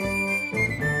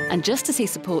 And just as he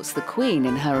supports the Queen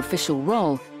in her official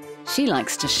role, she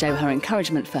likes to show her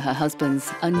encouragement for her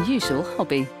husband's unusual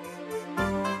hobby.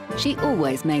 She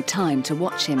always made time to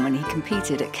watch him when he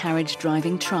competed at carriage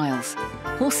driving trials.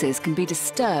 Horses can be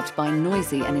disturbed by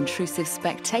noisy and intrusive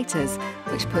spectators,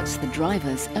 which puts the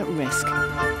drivers at risk.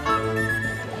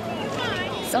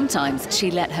 Sometimes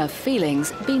she let her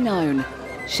feelings be known,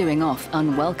 shooing off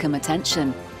unwelcome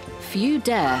attention. Few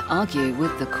dare argue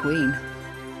with the Queen.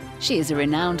 She is a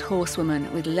renowned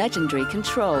horsewoman with legendary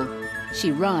control.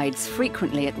 She rides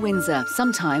frequently at Windsor,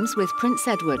 sometimes with Prince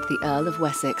Edward, the Earl of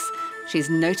Wessex. She's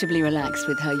notably relaxed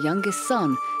with her youngest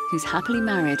son, who's happily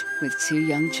married with 2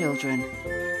 young children.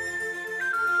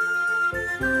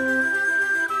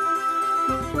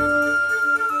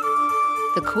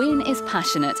 The Queen is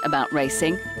passionate about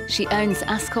racing. She owns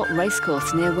Ascot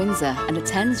Racecourse near Windsor and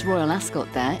attends Royal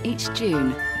Ascot there each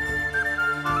June.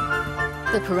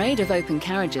 The parade of open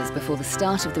carriages before the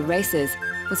start of the races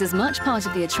was as much part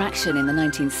of the attraction in the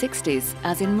 1960s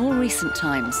as in more recent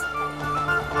times.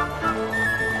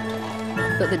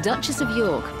 But the Duchess of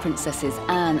York, Princesses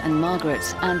Anne and Margaret,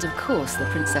 and of course the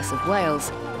Princess of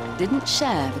Wales, didn't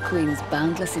share the Queen's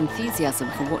boundless enthusiasm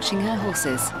for watching her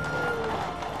horses.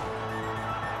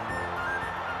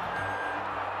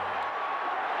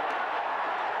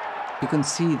 You can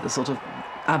see the sort of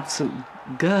absolute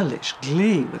girlish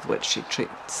glee with which she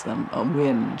treats them. A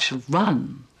win, she'll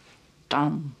run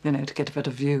down, you know, to get a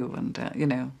better view, and, you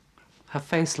know, her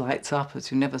face lights up as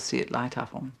you never see it light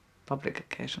up on public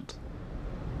occasions.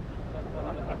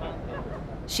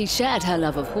 She shared her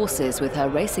love of horses with her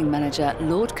racing manager,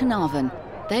 Lord Carnarvon.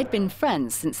 They'd been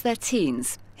friends since their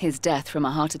teens. His death from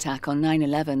a heart attack on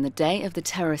 9/11, the day of the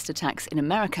terrorist attacks in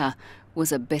America,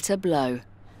 was a bitter blow.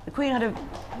 The Queen had a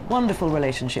wonderful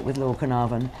relationship with Lord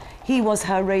Carnarvon. He was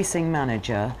her racing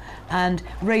manager, and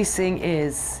racing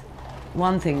is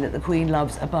one thing that the Queen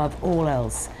loves above all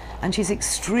else. And she's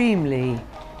extremely,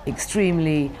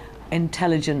 extremely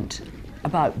intelligent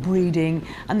about breeding.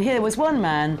 And here was one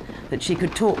man that she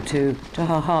could talk to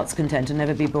her heart's content and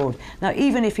never be bored. Now,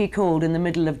 even if he called in the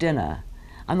middle of dinner,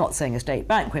 I'm not saying a state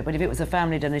banquet, but if it was a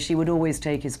family dinner, she would always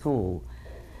take his call.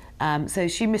 So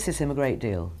she misses him a great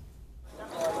deal.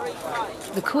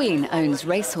 The Queen owns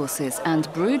racehorses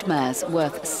and brood mares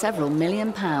worth several £1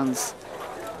 million.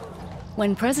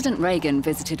 When President Reagan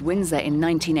visited Windsor in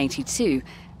 1982,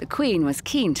 the Queen was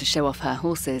keen to show off her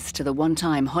horses to the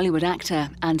one-time Hollywood actor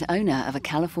and owner of a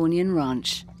Californian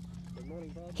ranch.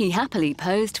 He happily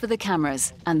posed for the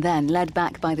cameras and then led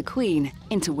back by the Queen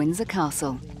into Windsor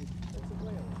Castle.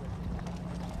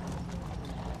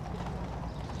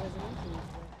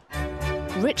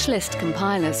 Rich List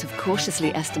compilers have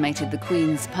cautiously estimated the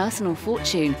Queen's personal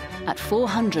fortune at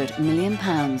 £400 million.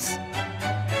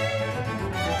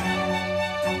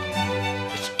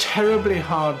 It's terribly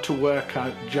hard to work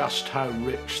out just how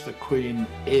rich the Queen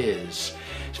is.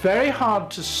 It's very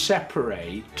hard to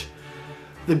separate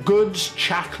the goods,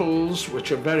 chattels,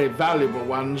 which are very valuable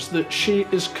ones, that she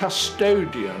is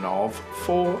custodian of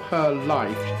for her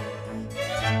life.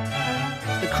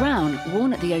 The crown,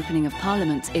 worn at the opening of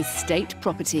Parliament, is state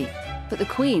property, but the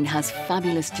Queen has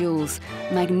fabulous jewels,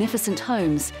 magnificent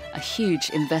homes, a huge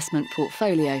investment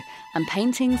portfolio, and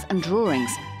paintings and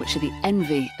drawings which are the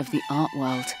envy of the art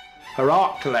world. Her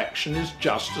art collection is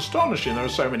just astonishing. There are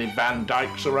so many Van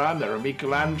Dycks around, there are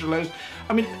Michelangelos.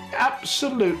 I mean,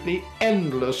 absolutely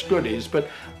endless goodies, but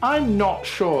I'm not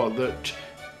sure that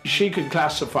she could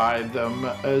classify them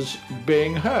as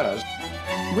being hers.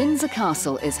 Windsor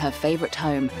Castle is her favourite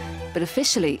home, but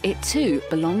officially it too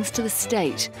belongs to the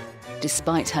state.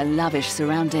 Despite her lavish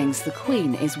surroundings, the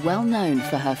Queen is well known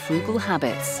for her frugal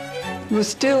habits. You will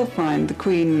still find the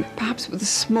Queen perhaps with a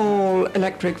small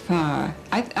electric fire.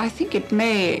 I think it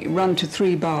may run to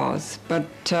 3 bars, but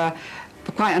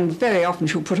and very often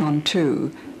she'll put on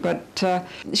 2. But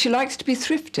she likes to be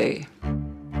thrifty.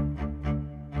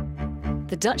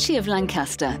 The Duchy of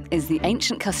Lancaster is the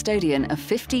ancient custodian of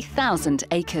 50,000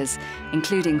 acres,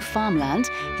 including farmland,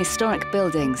 historic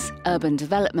buildings, urban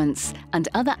developments, and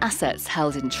other assets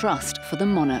held in trust for the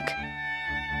monarch.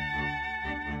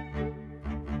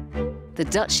 The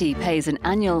Duchy pays an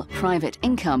annual private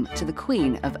income to the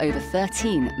Queen of over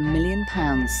 £13 million.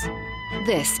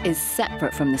 This is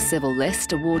separate from the civil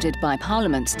list awarded by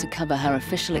Parliament to cover her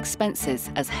official expenses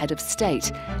as head of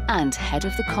state and head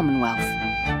of the Commonwealth.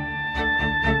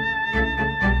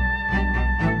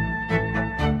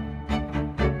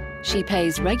 She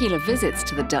pays regular visits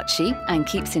to the Duchy and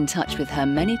keeps in touch with her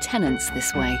many tenants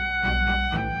this way.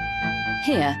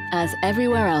 Here, as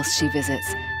everywhere else she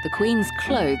visits, the Queen's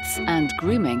clothes and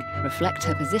grooming reflect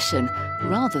her position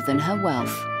rather than her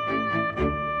wealth.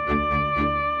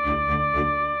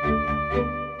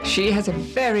 She has a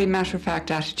very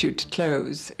matter-of-fact attitude to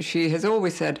clothes. She has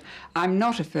always said, I'm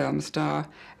not a film star.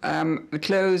 The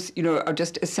clothes, are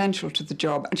just essential to the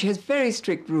job. And she has very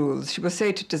strict rules. She will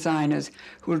say to designers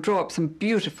who will draw up some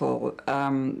beautiful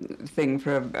thing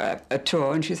for a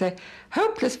tour, and she'll say,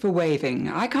 hopeless for waving.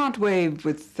 I can't wave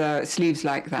with sleeves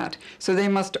like that. So they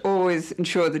must always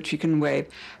ensure that she can wave.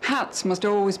 Hats must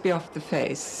always be off the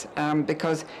face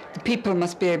because the people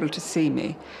must be able to see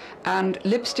me. And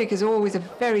lipstick is always a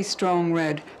very strong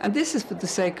red, and this is for the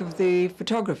sake of the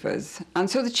photographers, and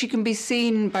so that she can be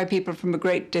seen by people from a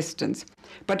great distance.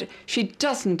 But she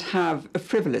doesn't have a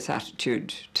frivolous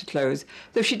attitude to clothes,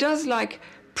 though she does like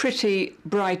pretty,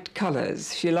 bright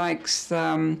colours. She likes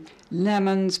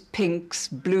lemons, pinks,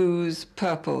 blues,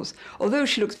 purples, although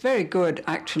she looks very good,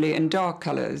 actually, in dark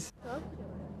colours.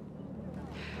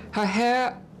 Her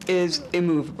hair is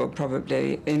immovable,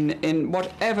 probably, in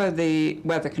whatever the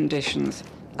weather conditions.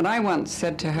 And I once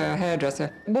said to her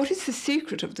hairdresser, what is the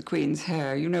secret of the Queen's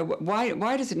hair?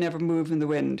 Why does it never move in the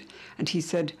wind? And he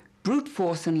said, brute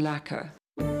force and lacquer.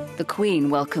 The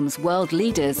Queen welcomes world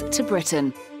leaders to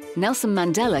Britain. Nelson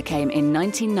Mandela came in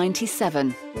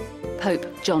 1997. Pope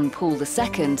John Paul II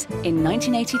in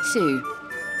 1982.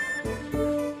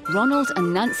 Ronald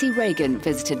and Nancy Reagan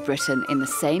visited Britain in the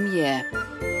same year.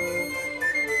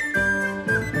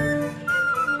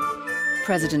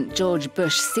 President George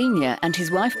Bush Sr. and his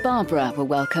wife Barbara were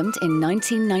welcomed in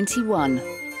 1991.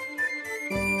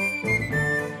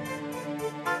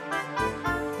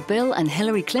 Bill and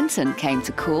Hillary Clinton came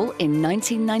to call in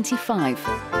 1995.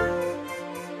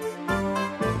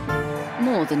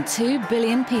 More than 2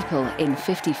 billion people in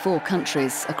 54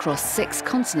 countries across 6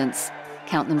 continents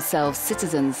count themselves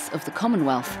citizens of the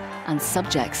Commonwealth and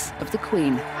subjects of the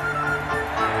Queen.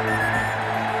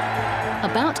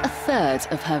 About a third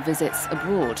of her visits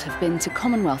abroad have been to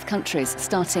Commonwealth countries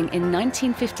starting in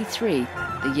 1953,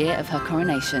 the year of her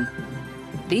coronation.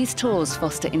 These tours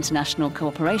foster international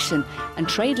cooperation and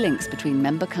trade links between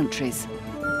member countries.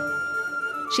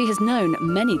 She has known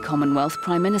many Commonwealth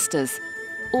Prime Ministers,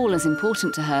 all as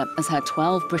important to her as her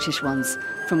 12 British ones,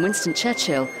 from Winston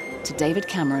Churchill to David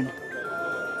Cameron.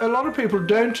 A lot of people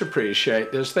don't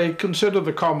appreciate this. They consider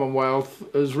the Commonwealth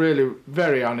as really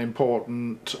very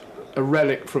unimportant, a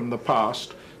relic from the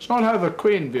past. It's not how the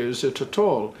Queen views it at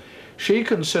all. She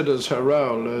considers her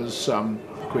role as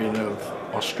Queen of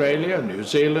Australia, New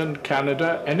Zealand,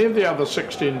 Canada, any of the other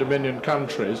 16 Dominion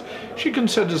countries. She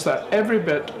considers that every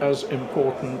bit as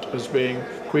important as being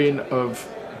Queen of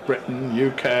Britain,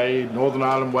 UK, Northern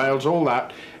Ireland, Wales, all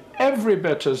that. Every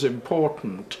bit as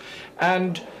important.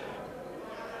 And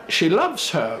she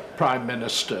loves her Prime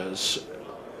Ministers.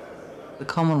 The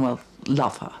Commonwealth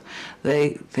love her.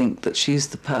 They think that she's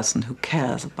the person who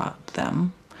cares about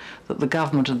them, that the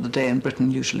government of the day in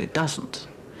Britain usually doesn't.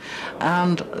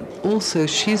 And also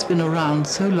she's been around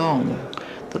so long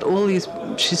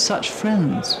that she's such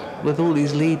friends with all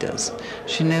these leaders.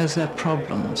 She knows their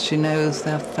problems, she knows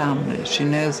their families, she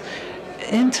knows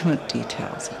intimate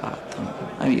details about them.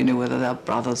 I mean, you know, whether their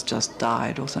brothers just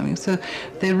died or something. So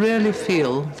they really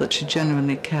feel that she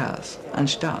genuinely cares, and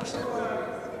she does.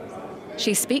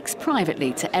 She speaks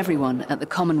privately to everyone at the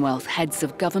Commonwealth Heads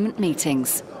of Government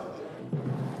meetings.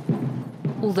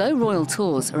 Although royal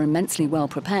tours are immensely well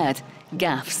prepared,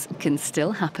 gaffes can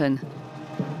still happen.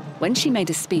 When she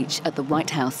made a speech at the White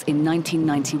House in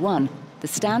 1991, the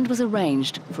stand was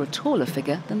arranged for a taller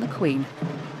figure than the Queen.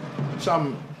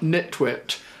 Some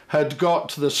nitwit had got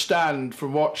to the stand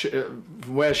from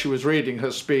where she was reading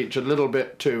her speech a little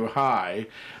bit too high,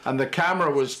 and the camera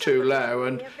was too low,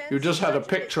 and you just had a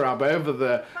picture up over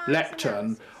the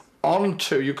lectern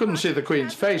you couldn't see the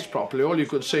Queen's face properly, all you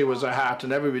could see was a hat,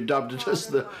 and everybody dubbed it as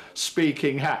the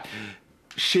speaking hat.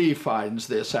 She finds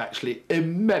this actually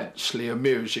immensely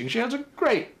amusing. She has a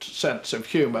great sense of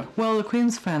humour. Well, the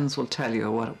Queen's friends will tell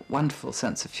you what a wonderful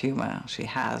sense of humour she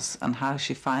has, and how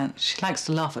she likes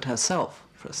to laugh at herself,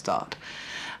 for a start.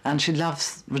 And she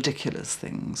loves ridiculous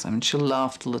things. I mean, she'll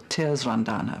laugh till the tears run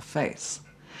down her face.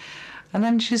 And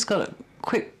then she's got a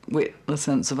quick wit, a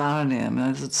sense of irony. I mean,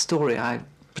 there's a story I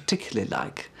particularly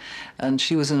like. And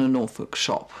she was in a Norfolk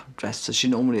shop, dressed as she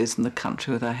normally is in the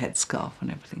country with her headscarf and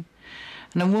everything.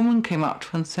 And a woman came up to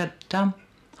her and said, I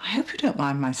hope you don't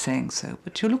mind my saying so,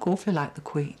 but you look awfully like the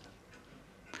Queen.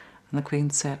 And the Queen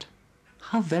said,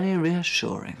 how very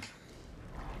reassuring.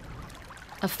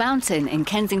 A fountain in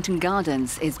Kensington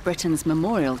Gardens is Britain's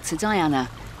memorial to Diana.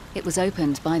 It was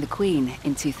opened by the Queen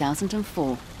in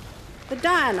 2004. The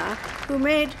Diana who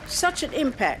made such an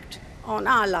impact on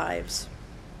our lives.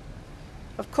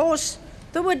 Of course,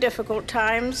 there were difficult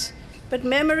times, but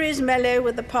memories mellow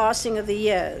with the passing of the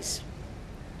years.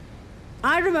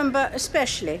 I remember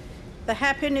especially the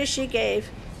happiness she gave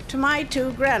to my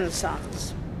 2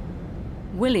 grandsons.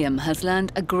 William has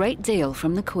learned a great deal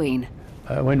from the Queen.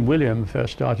 When William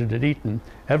first started at Eton,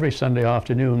 every Sunday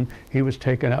afternoon he was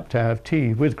taken up to have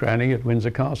tea with Granny at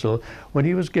Windsor Castle, when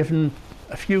he was given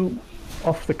a few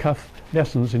off-the-cuff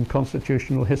lessons in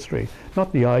constitutional history.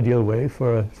 Not the ideal way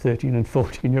for a 13 and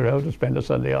 14-year-old to spend a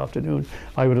Sunday afternoon,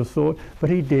 I would have thought, but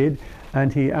he did,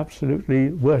 and he absolutely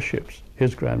worships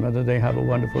his grandmother. They have a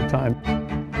wonderful time.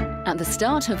 At the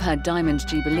start of her Diamond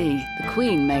Jubilee, the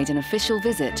Queen made an official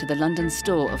visit to the London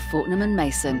store of Fortnum and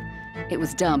Mason. It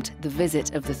was dubbed the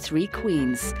Visit of the Three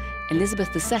Queens,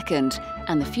 Elizabeth II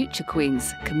and the future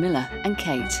Queens, Camilla and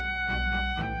Kate.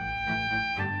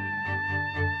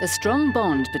 The strong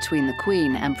bond between the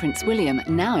Queen and Prince William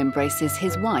now embraces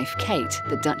his wife, Kate,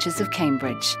 the Duchess of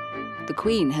Cambridge. The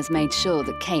Queen has made sure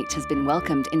that Kate has been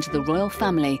welcomed into the royal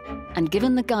family and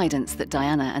given the guidance that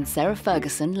Diana and Sarah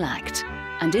Ferguson lacked.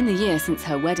 And in the year since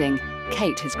her wedding,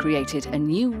 Kate has created a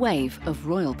new wave of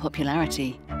royal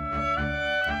popularity.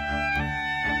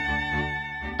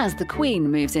 As the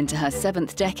Queen moves into her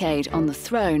 7th decade on the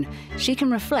throne, she can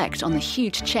reflect on the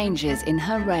huge changes in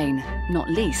her reign, not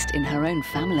least in her own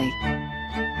family.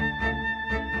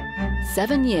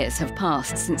 7 years have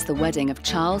passed since the wedding of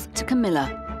Charles to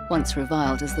Camilla, once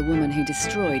reviled as the woman who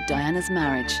destroyed Diana's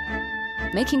marriage.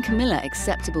 Making Camilla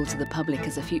acceptable to the public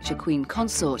as a future Queen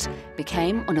consort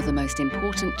became one of the most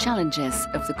important challenges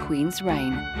of the Queen's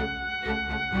reign.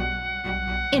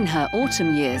 In her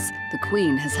autumn years, the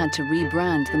Queen has had to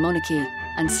rebrand the monarchy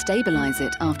and stabilise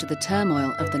it after the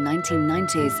turmoil of the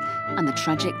 1990s and the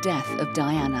tragic death of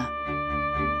Diana.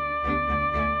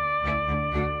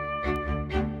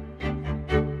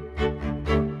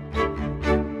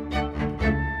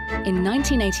 In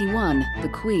 1981, the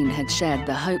Queen had shared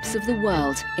the hopes of the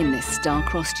world in this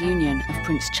star-crossed union of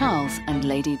Prince Charles and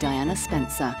Lady Diana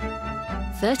Spencer.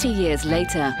 30 years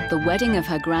later, the wedding of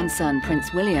her grandson,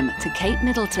 Prince William, to Kate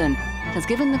Middleton has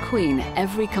given the Queen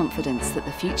every confidence that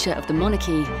the future of the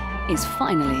monarchy is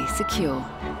finally secure.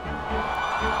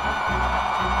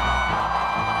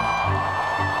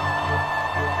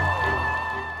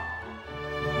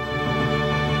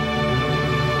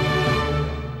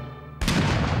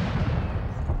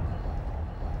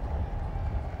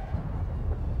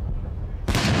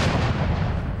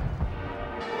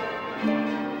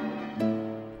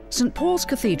 St. Paul's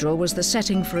Cathedral was the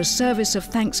setting for a service of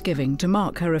thanksgiving to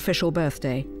mark her official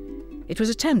birthday. It was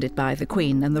attended by the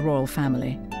Queen and the royal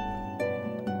family.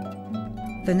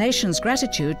 The nation's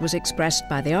gratitude was expressed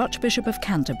by the Archbishop of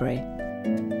Canterbury.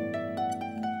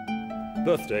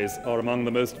 Birthdays are among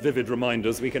the most vivid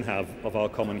reminders we can have of our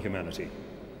common humanity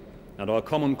and our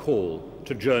common call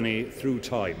to journey through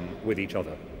time with each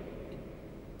other.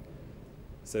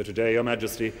 So today, Your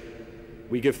Majesty,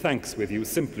 we give thanks with you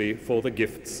simply for the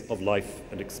gifts of life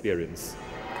and experience.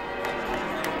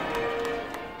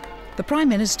 The Prime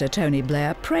Minister, Tony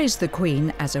Blair, praised the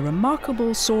Queen as a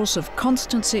remarkable source of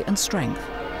constancy and strength,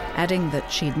 adding that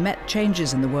she'd met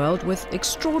changes in the world with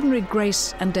extraordinary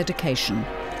grace and dedication.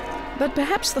 But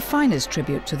perhaps the finest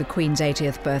tribute to the Queen's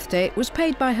 80th birthday was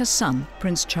paid by her son,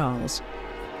 Prince Charles.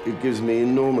 It gives me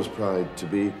enormous pride to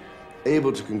be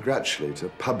able to congratulate her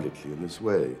publicly in this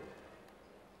way,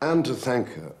 and to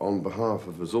thank her on behalf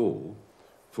of us all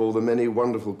for the many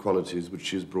wonderful qualities which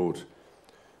she has brought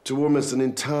to almost an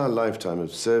entire lifetime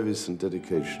of service and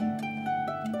dedication.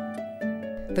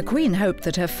 The Queen hoped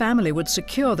that her family would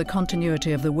secure the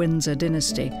continuity of the Windsor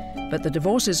dynasty, but the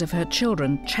divorces of her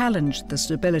children challenged the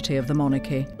stability of the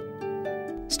monarchy.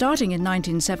 Starting in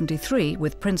 1973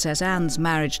 with Princess Anne's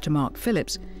marriage to Mark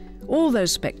Phillips, all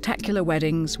those spectacular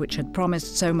weddings which had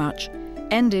promised so much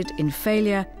ended in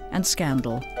failure and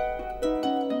scandal.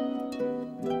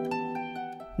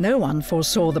 No one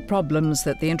foresaw the problems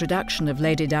that the introduction of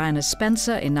Lady Diana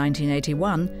Spencer in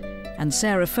 1981 and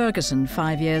Sarah Ferguson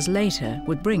 5 years later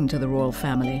would bring to the royal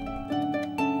family.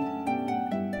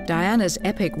 Diana's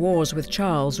epic wars with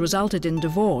Charles resulted in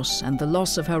divorce and the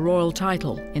loss of her royal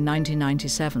title in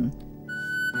 1997.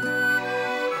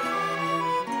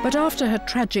 But after her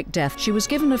tragic death, she was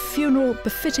given a funeral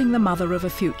befitting the mother of a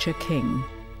future king.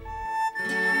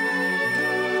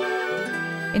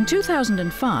 In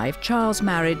 2005, Charles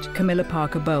married Camilla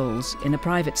Parker Bowles in a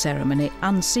private ceremony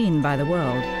unseen by the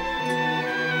world.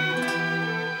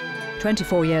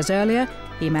 24 years earlier,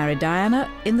 he married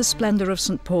Diana in the splendour of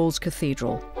St. Paul's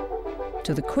Cathedral.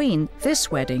 To the Queen,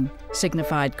 this wedding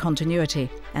signified continuity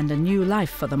and a new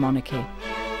life for the monarchy.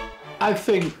 I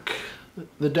think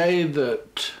the day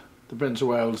that the Prince of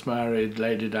Wales married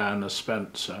Lady Diana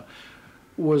Spencer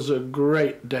was a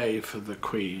great day for the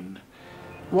Queen.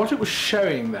 What it was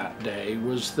showing that day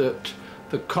was that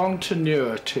the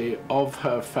continuity of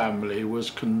her family was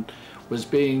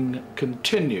being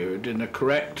continued in a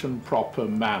correct and proper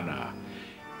manner.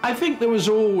 I think there was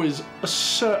always a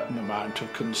certain amount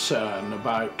of concern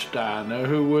about Diana,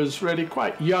 who was really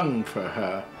quite young for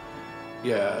her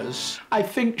years. I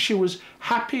think she was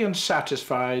happy and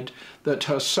satisfied that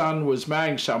her son was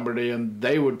marrying somebody and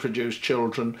they would produce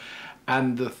children,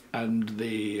 and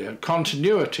the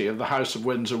continuity of the House of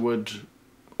Windsor would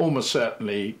almost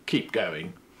certainly keep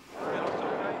going.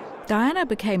 Diana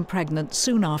became pregnant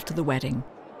soon after the wedding.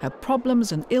 Her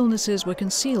problems and illnesses were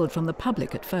concealed from the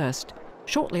public at first.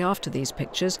 Shortly after these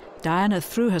pictures, Diana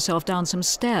threw herself down some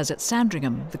stairs at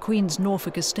Sandringham, the Queen's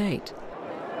Norfolk estate.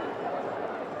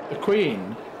 The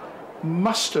Queen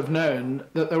must have known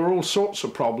that there were all sorts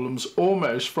of problems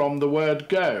almost from the word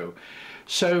go.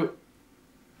 So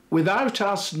without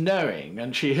us knowing,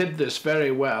 and she hid this very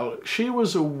well, she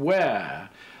was aware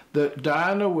that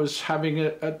Diana was having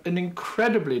an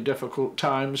incredibly difficult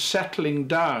time settling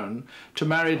down to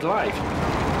married life.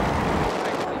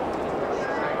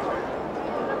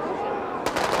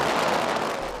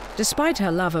 Despite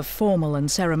her love of formal and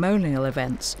ceremonial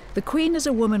events, the Queen is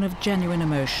a woman of genuine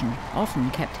emotion, often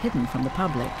kept hidden from the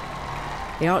public.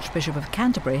 The Archbishop of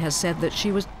Canterbury has said that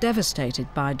she was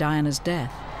devastated by Diana's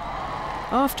death.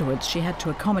 Afterwards, she had to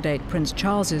accommodate Prince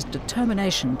Charles's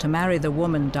determination to marry the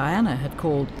woman Diana had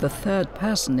called the third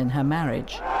person in her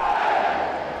marriage.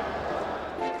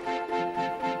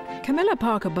 Camilla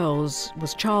Parker Bowles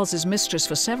was Charles's mistress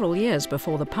for several years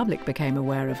before the public became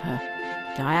aware of her.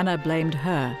 Diana blamed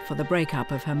her for the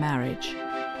breakup of her marriage.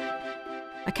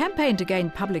 A campaign to gain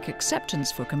public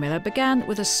acceptance for Camilla began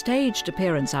with a staged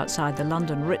appearance outside the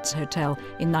London Ritz Hotel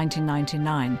in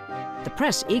 1999. The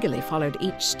press eagerly followed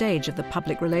each stage of the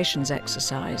public relations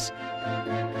exercise.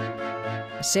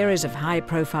 A series of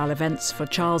high-profile events for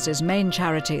Charles's main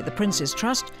charity, the Prince's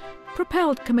Trust,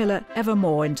 propelled Camilla ever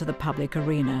more into the public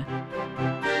arena.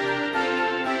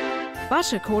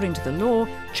 But according to the law,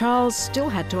 Charles still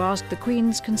had to ask the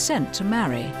Queen's consent to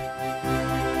marry.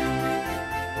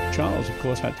 Charles, of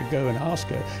course, had to go and ask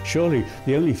her. Surely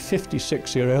the only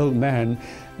 56-year-old man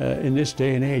in this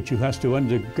day and age who has to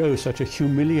undergo such a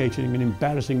humiliating and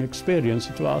embarrassing experience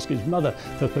to ask his mother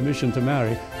for permission to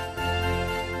marry.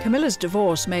 Camilla's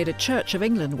divorce made a Church of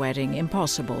England wedding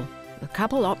impossible. The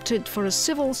couple opted for a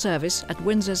civil service at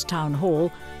Windsor's Town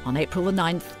Hall on April the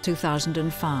 9th,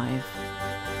 2005.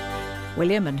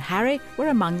 William and Harry were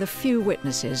among the few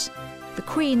witnesses. The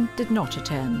Queen did not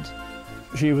attend.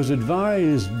 She was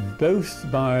advised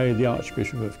both by the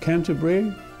Archbishop of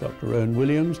Canterbury, Dr. Huw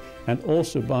Williams, and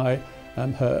also by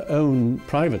her own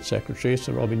private secretary,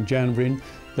 Sir Robin Janvrin,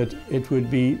 that it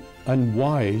would be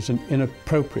unwise and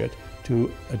inappropriate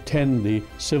to attend the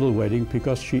civil wedding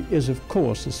because she is, of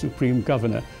course, the Supreme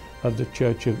Governor of the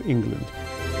Church of England.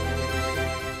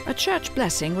 A church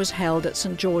blessing was held at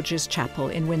St George's Chapel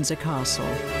in Windsor Castle.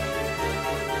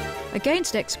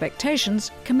 Against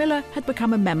expectations, Camilla had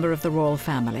become a member of the royal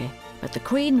family, but the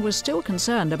Queen was still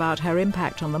concerned about her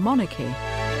impact on the monarchy.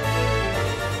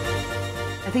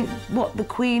 I think what the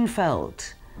Queen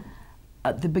felt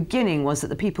at the beginning was that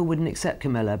the people wouldn't accept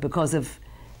Camilla because of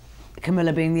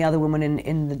Camilla being the other woman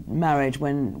in the marriage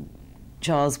when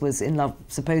Charles was in love,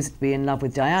 supposed to be in love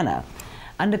with Diana.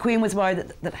 And the Queen was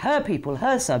worried that her people,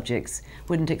 her subjects,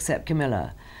 wouldn't accept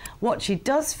Camilla. What she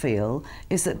does feel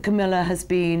is that Camilla has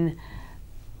been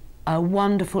a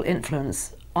wonderful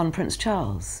influence on Prince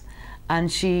Charles.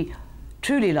 And she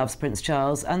truly loves Prince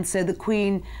Charles, and so the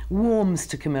Queen warms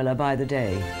to Camilla by the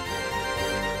day.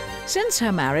 Since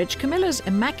her marriage, Camilla's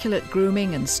immaculate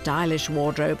grooming and stylish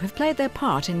wardrobe have played their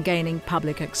part in gaining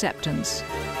public acceptance.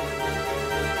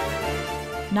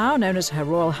 Now known as Her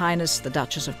Royal Highness the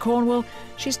Duchess of Cornwall,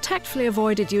 she's tactfully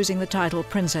avoided using the title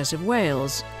Princess of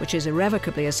Wales, which is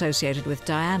irrevocably associated with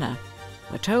Diana.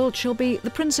 We're told she'll be the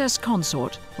Princess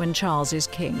Consort when Charles is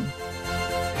king.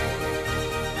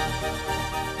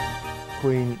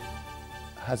 Queen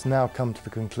has now come to the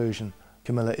conclusion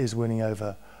Camilla is winning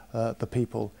over the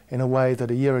people in a way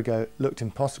that a year ago looked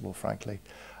impossible, frankly,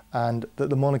 and that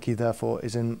the monarchy therefore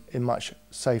is in much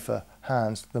safer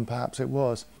hands than perhaps it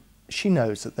was. She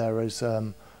knows that there is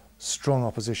strong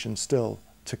opposition still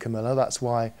to Camilla. That's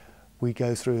why we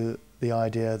go through the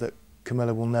idea that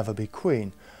Camilla will never be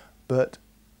queen. But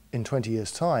in 20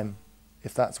 years' time,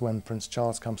 if that's when Prince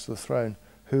Charles comes to the throne,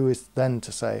 who is then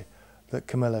to say that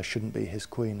Camilla shouldn't be his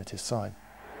queen at his side?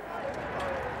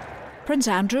 Prince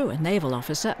Andrew, a naval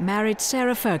officer, married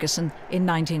Sarah Ferguson in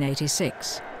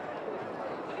 1986.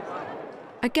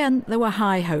 Again, there were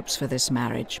high hopes for this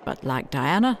marriage, but like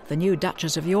Diana, the new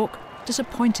Duchess of York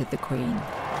disappointed the Queen.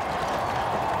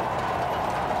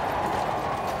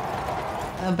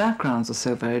 Their backgrounds are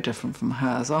so very different from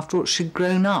hers. After all, she'd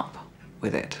grown up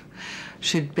with it.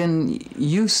 She'd been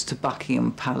used to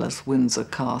Buckingham Palace, Windsor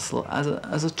Castle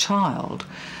as a child.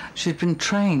 She'd been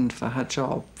trained for her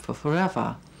job for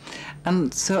forever.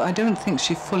 And so I don't think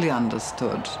she fully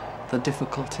understood the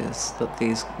difficulties that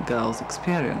these girls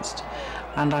experienced.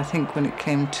 And I think when it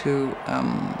came to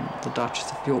the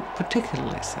Duchess of York,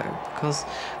 particularly so, because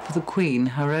for the Queen,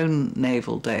 her own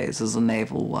naval days as a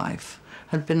naval wife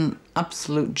had been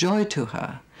absolute joy to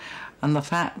her. And the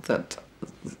fact that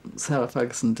Sarah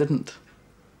Ferguson didn't,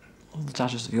 or the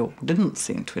Duchess of York didn't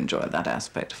seem to enjoy that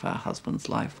aspect of her husband's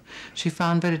life, she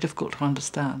found very difficult to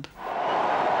understand.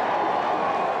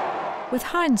 With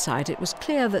hindsight, it was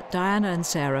clear that Diana and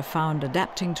Sarah found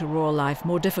adapting to royal life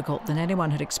more difficult than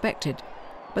anyone had expected.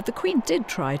 But the Queen did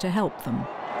try to help them.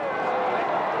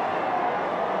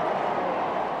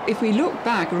 If we look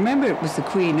back, remember it was the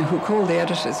Queen who called the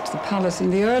editors to the palace in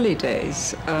the early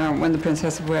days when the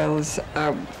Princess of Wales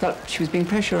felt she was being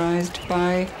pressurised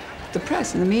by the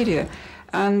press and the media.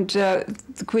 And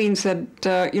the Queen said,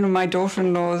 you know, my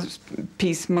daughter-in-law's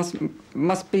peace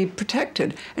must be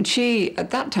protected. And she,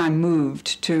 at that time,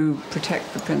 moved to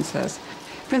protect the princess.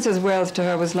 Princess of Wales to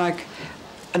her was like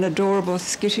an adorable,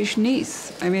 skittish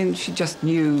niece. I mean, she just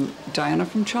knew Diana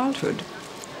from childhood.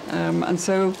 And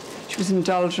so she was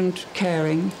indulgent,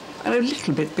 caring, and a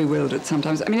little bit bewildered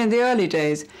sometimes. I mean, in the early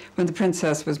days, when the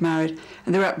princess was married,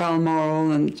 and they were at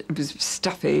Balmoral, and it was a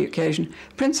stuffy occasion,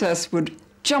 the princess would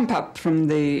jump up from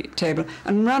the table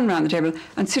and run round the table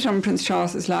and sit on Prince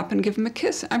Charles's lap and give him a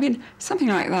kiss. I mean, something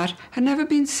like that had never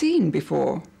been seen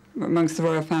before amongst the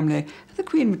royal family. The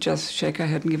Queen would just shake her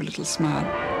head and give a little smile.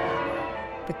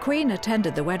 The Queen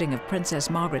attended the wedding of Princess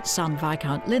Margaret's son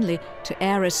Viscount Linley to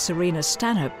heiress Serena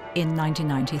Stanhope in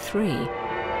 1993.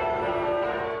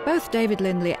 Both David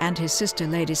Linley and his sister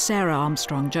Lady Sarah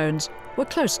Armstrong-Jones were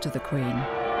close to the Queen.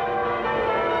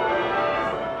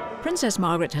 Princess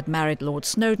Margaret had married Lord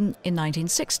Snowdon in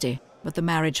 1960, but the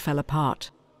marriage fell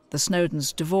apart. The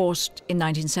Snowdons divorced in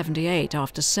 1978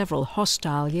 after several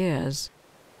hostile years.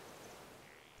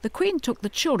 The Queen took the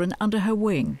children under her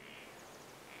wing.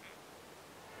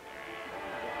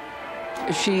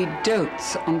 She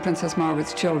dotes on Princess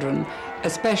Margaret's children,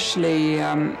 especially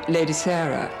Lady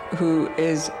Sarah, who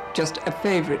is just a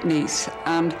favourite niece,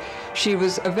 and she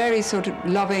was a very sort of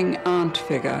loving aunt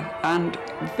figure and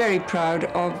very proud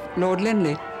of Lord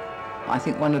Linley. I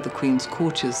think one of the Queen's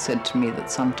courtiers said to me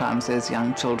that sometimes those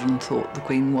young children thought the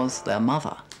Queen was their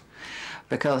mother,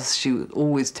 because she would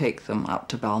always take them up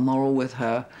to Balmoral with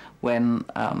her when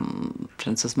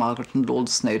Princess Margaret and Lord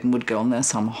Snowdon would go on their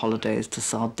summer holidays to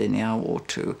Sardinia or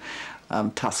to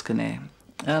Tuscany.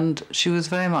 And she was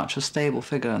very much a stable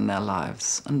figure in their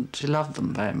lives, and she loved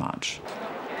them very much.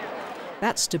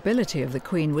 That stability of the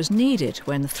Queen was needed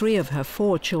when 3 of her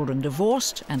 4 children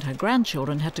divorced and her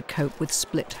grandchildren had to cope with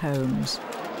split homes.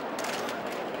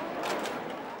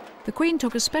 The Queen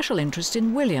took a special interest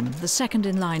in William, the second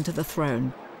in line to the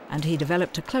throne, and he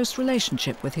developed a close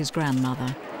relationship with his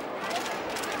grandmother.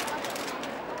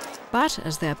 But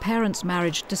as their parents'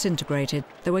 marriage disintegrated,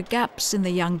 there were gaps in the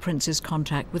young prince's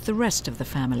contact with the rest of the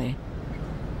family.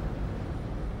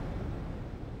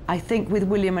 I think with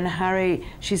William and Harry,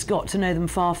 she's got to know them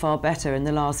far, far better in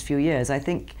the last few years. I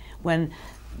think when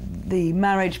the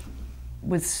marriage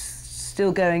was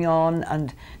still going on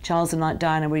and Charles and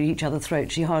Diana were at each other's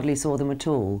throats, she hardly saw them at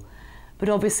all. But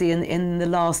obviously in the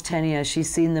last 10 years, she's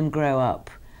seen them grow up.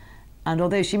 And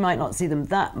although she might not see them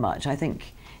that much, I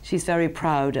think she's very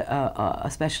proud,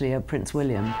 especially of Prince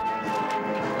William.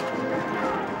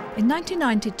 In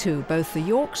 1992, both the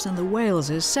Yorks and the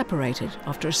Waleses separated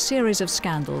after a series of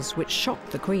scandals which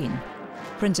shocked the Queen.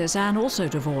 Princess Anne also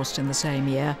divorced in the same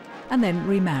year and then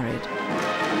remarried.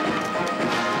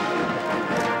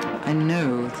 I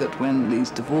know that when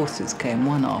these divorces came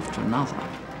one after another,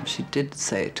 she did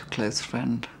say to a close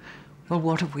friend, "Well,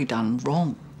 what have we done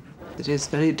wrong?" It is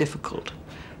very difficult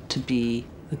to be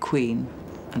the Queen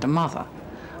and a mother.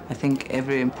 I think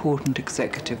every important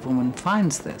executive woman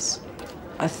finds this.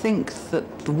 I think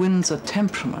that the Windsor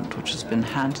temperament, which has been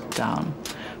handed down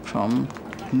from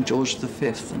King George V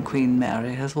and Queen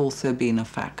Mary, has also been a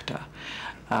factor.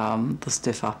 The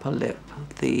stiff upper lip,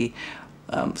 the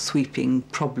sweeping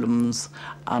problems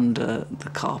under the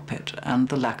carpet, and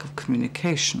the lack of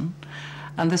communication.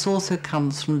 And this also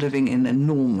comes from living in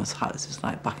enormous houses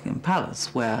like Buckingham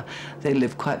Palace, where they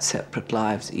live quite separate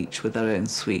lives, each with their own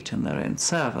suite and their own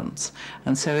servants.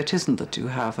 And so it isn't that you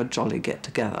have a jolly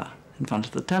get-together in front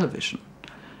of the television.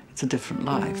 It's a different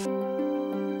life.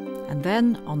 And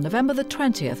then, on November the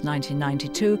 20th,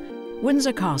 1992,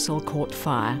 Windsor Castle caught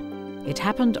fire. It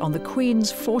happened on the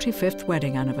Queen's 45th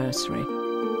wedding anniversary.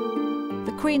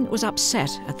 The Queen was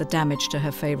upset at the damage to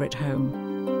her favourite home.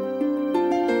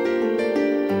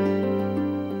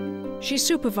 She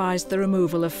supervised the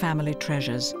removal of family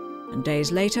treasures, and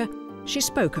days later, she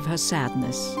spoke of her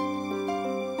sadness.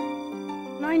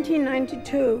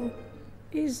 1992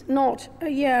 is not a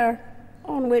year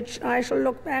on which I shall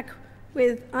look back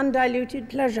with undiluted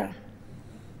pleasure.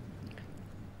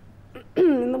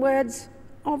 In the words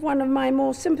of one of my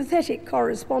more sympathetic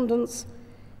correspondents,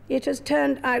 it has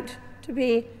turned out to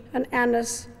be an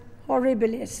annus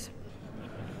horribilis.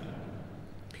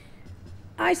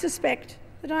 I suspect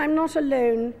that I'm not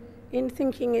alone in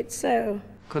thinking it so.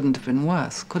 Couldn't have been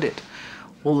worse, could it?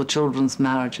 All the children's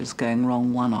marriages going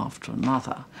wrong one after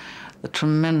another, the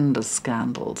tremendous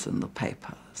scandals in the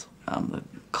papers, the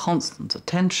constant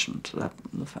attention to the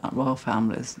royal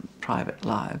family's private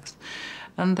lives,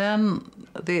 and then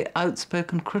the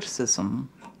outspoken criticism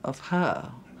of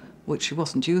her, which she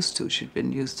wasn't used to. She'd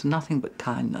been used to nothing but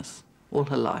kindness all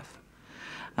her life.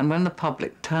 And when the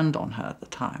public turned on her at the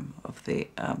time of the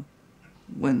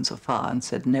Windsor fire and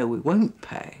said, "No, we won't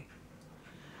pay,"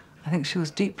 I think she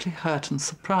was deeply hurt and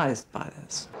surprised by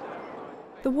this.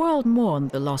 The world mourned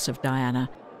the loss of Diana,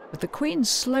 but the Queen's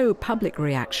slow public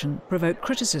reaction provoked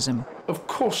criticism. Of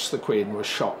course the Queen was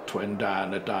shocked when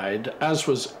Diana died, as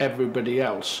was everybody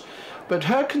else. But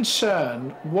her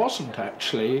concern wasn't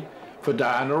actually for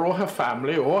Diana or her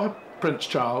family or her Prince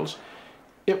Charles.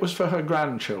 It was for her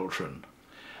grandchildren.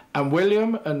 And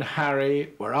William and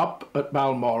Harry were up at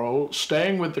Balmoral,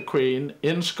 staying with the Queen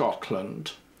in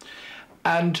Scotland,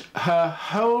 and her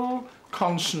whole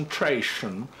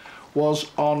concentration was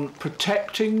on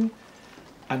protecting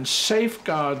and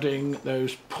safeguarding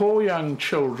those poor young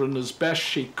children as best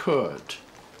she could.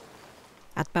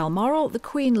 At Balmoral, the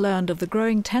Queen learned of the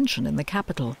growing tension in the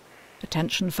capital. The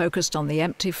tension focused on the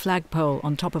empty flagpole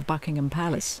on top of Buckingham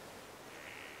Palace.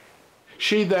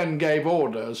 She then gave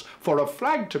orders for a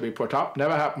flag to be put up,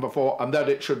 never happened before, and that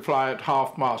it should fly at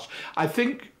half-mast. I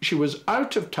think she was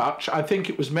out of touch. I think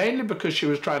it was mainly because she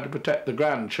was trying to protect the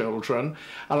grandchildren,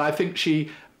 and I think she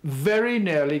very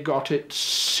nearly got it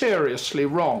seriously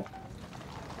wrong.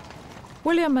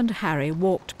 William and Harry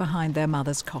walked behind their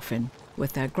mother's coffin,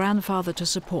 with their grandfather to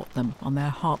support them on their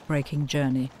heartbreaking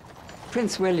journey.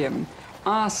 Prince William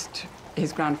asked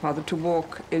his grandfather to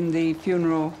walk in the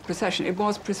funeral procession. It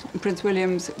was Prince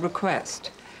William's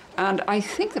request. And I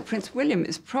think that Prince William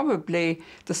is probably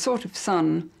the sort of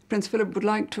son Prince Philip would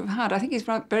like to have had. I think he's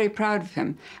very proud of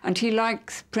him. And he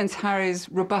likes Prince Harry's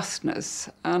robustness.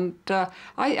 And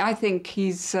I think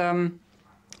he's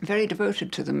very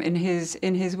devoted to them in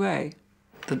his way.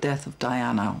 The death of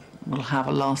Diana will have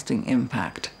a lasting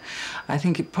impact. I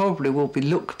think it probably will be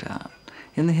looked at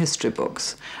in the history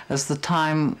books as the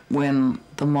time when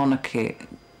the monarchy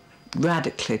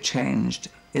radically changed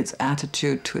its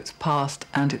attitude to its past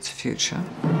and its future.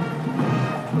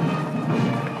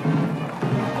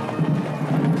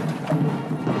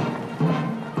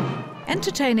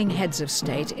 Entertaining heads of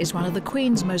state is one of the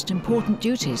Queen's most important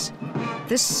duties.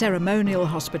 This ceremonial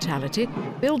hospitality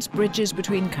builds bridges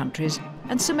between countries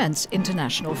and cements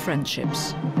international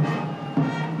friendships.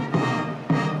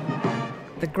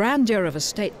 The grandeur of a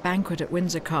state banquet at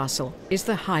Windsor Castle is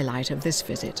the highlight of this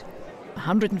visit.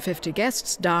 150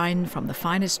 guests dine from the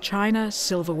finest china,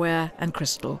 silverware and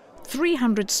crystal.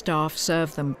 300 staff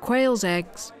serve them quail's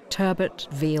eggs, turbot,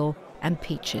 veal and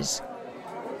peaches.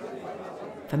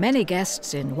 For many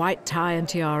guests in white tie and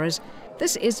tiaras,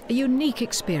 this is a unique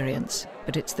experience,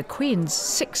 but it's the Queen's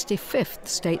 65th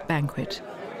state banquet.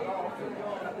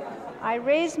 I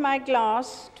raise my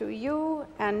glass to you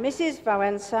and Mrs.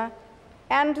 Wałęsa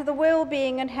and to the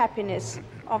well-being and happiness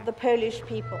of the Polish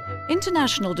people.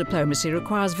 International diplomacy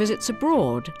requires visits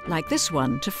abroad, like this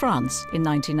one to France in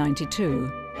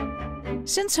 1992.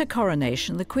 Since her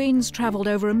coronation, the Queen's travelled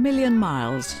over 1 million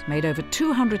miles, made over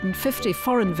 250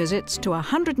 foreign visits to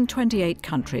 128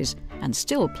 countries, and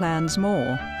still plans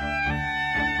more.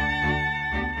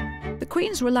 The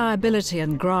Queen's reliability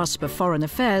and grasp of foreign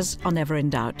affairs are never in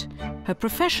doubt. Her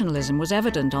professionalism was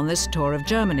evident on this tour of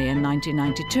Germany in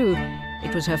 1992.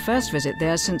 It was her first visit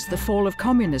there since the fall of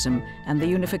communism and the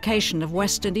unification of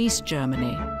West and East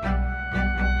Germany.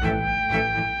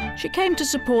 She came to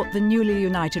support the newly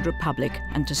united republic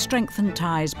and to strengthen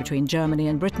ties between Germany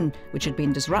and Britain, which had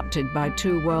been disrupted by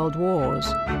 2 world wars.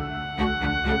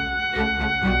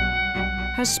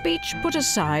 Her speech put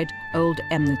aside old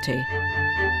enmity.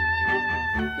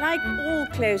 Like all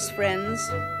close friends,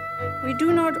 we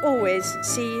do not always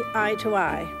see eye to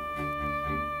eye.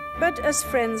 But as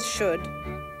friends should,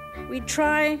 we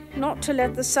try not to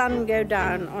let the sun go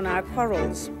down on our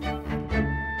quarrels.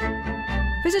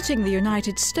 Visiting the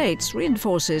United States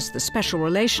reinforces the special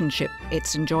relationship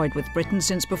it's enjoyed with Britain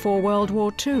since before World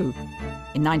War II.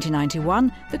 In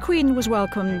 1991, the Queen was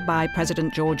welcomed by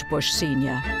President George Bush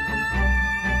Sr.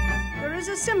 There is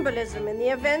a symbolism in the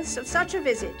events of such a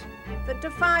visit that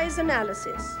defies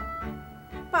analysis,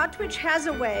 but which has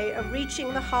a way of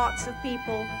reaching the hearts of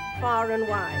people far and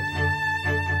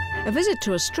wide. A visit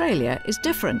to Australia is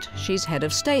different. She's head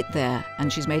of state there,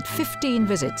 and she's made 15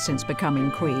 visits since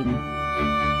becoming Queen.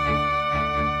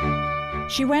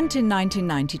 She went in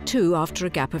 1992 after a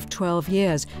gap of 12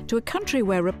 years to a country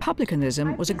where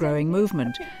republicanism was a growing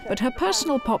movement, but her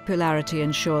personal popularity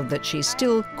ensured that she's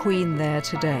still Queen there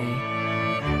today.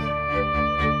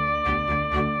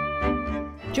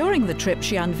 During the trip,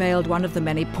 she unveiled one of the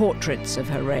many portraits of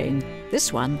her reign.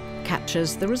 This one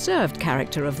captures the reserved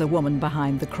character of the woman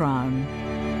behind the crown.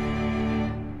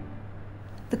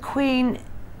 The Queen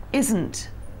isn't,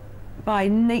 by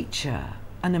nature,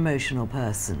 an emotional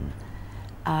person.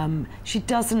 She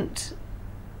doesn't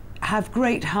have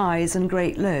great highs and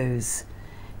great lows.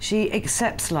 She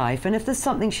accepts life, and if there's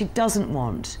something she doesn't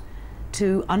want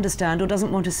to understand or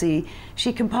doesn't want to see,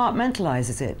 she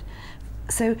compartmentalizes it.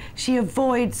 So she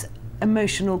avoids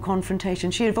emotional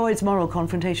confrontation. She avoids moral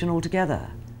confrontation altogether.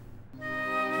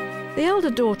 The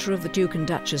elder daughter of the Duke and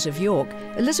Duchess of York,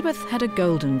 Elizabeth had a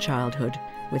golden childhood.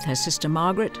 With her sister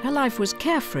Margaret, her life was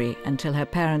carefree until her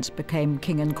parents became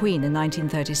King and Queen in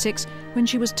 1936, when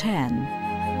she was 10.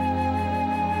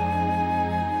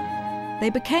 They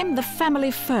became the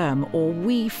family firm, or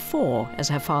We Four, as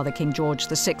her father King George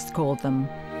VI called them.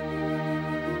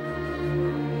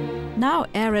 Now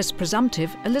heiress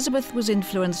presumptive, Elizabeth was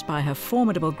influenced by her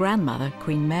formidable grandmother,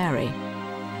 Queen Mary.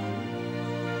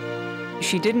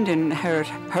 She didn't inherit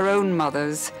her own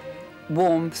mother's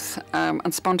warmth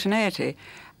and spontaneity,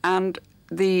 and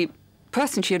the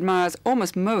person she admires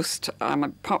almost most,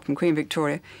 apart from Queen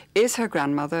Victoria, is her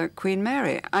grandmother, Queen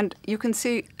Mary. And you can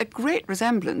see a great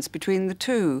resemblance between the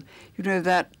two. You know,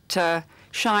 that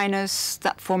shyness,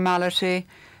 that formality,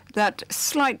 that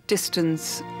slight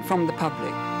distance from the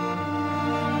public.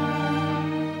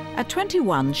 At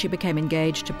 21, she became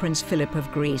engaged to Prince Philip of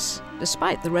Greece,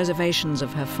 despite the reservations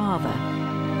of her father.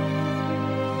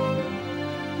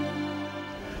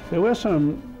 There were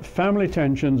some family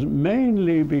tensions,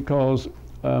 mainly because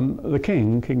the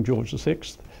king, King George VI,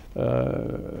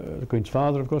 the Queen's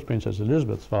father, of course, Princess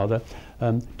Elizabeth's father,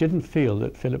 didn't feel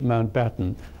that Philip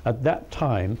Mountbatten at that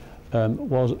time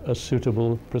was a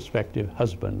suitable prospective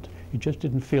husband. He just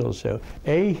didn't feel so.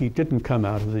 A, he didn't come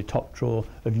out of the top drawer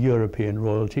of European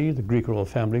royalty. The Greek royal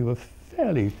family were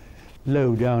fairly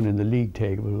low down in the league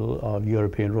table of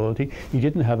European royalty. He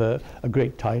didn't have a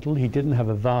great title. He didn't have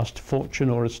a vast fortune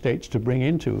or estates to bring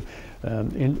into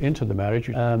the marriage.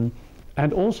 And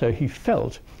also he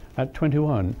felt at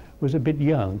 21 was a bit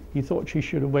young. He thought she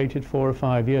should have waited 4 or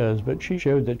 5 years, but she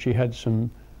showed that she had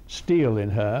some steel in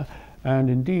her.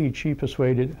 And indeed, she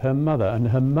persuaded her mother, and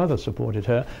her mother supported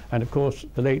her. And of course,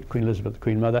 the late Queen Elizabeth, the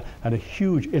Queen Mother, had a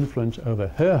huge influence over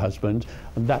her husband,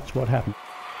 and that's what happened.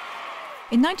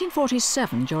 In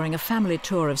 1947, during a family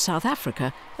tour of South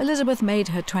Africa, Elizabeth made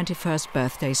her 21st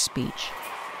birthday speech.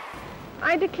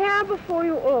 I declare before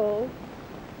you all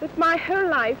that my whole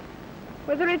life,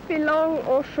 whether it be long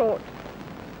or short,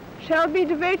 shall be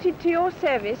devoted to your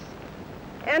service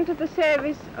and to the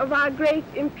service of our great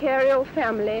imperial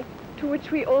family, to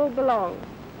which we all belong.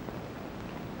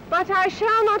 But I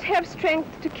shall not have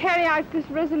strength to carry out this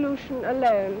resolution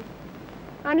alone,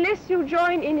 unless you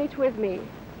join in it with me,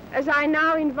 as I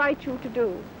now invite you to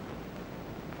do.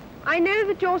 I know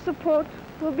that your support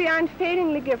will be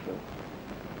unfailingly given.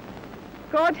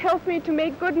 God help me to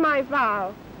make good my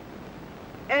vow,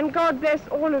 and God bless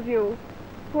all of you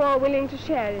who are willing to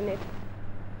share in it.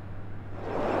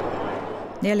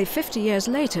 Nearly 50 years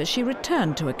later, she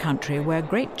returned to a country where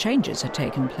great changes had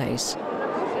taken place.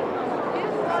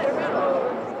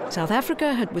 South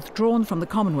Africa had withdrawn from the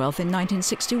Commonwealth in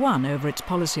 1961 over its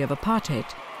policy of apartheid.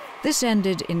 This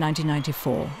ended in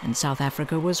 1994, and South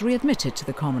Africa was readmitted to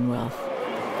the Commonwealth.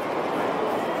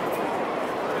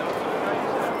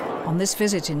 On this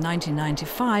visit in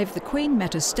 1995, the Queen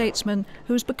met a statesman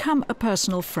who's become a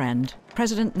personal friend,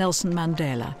 President Nelson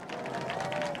Mandela.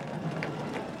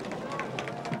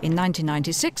 In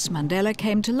 1996, Mandela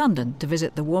came to London to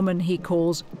visit the woman he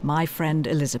calls my friend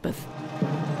Elizabeth.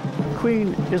 The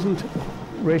Queen isn't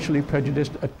racially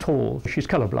prejudiced at all. She's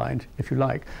colourblind, if you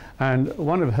like. And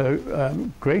one of her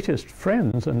greatest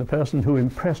friends, and the person who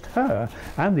impressed her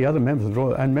and the other members of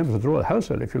the royal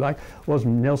household, if you like, was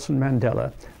Nelson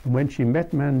Mandela. And when she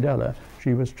met Mandela,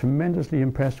 she was tremendously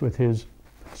impressed with his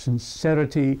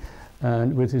sincerity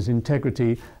and with his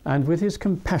integrity and with his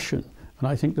compassion. And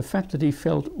I think the fact that he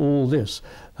felt all this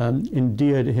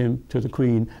endeared him to the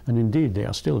Queen, and indeed they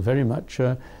are still very much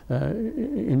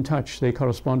in touch. They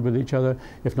correspond with each other,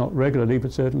 if not regularly,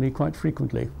 but certainly quite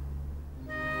frequently.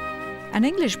 An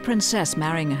English princess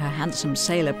marrying her handsome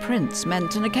sailor prince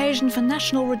meant an occasion for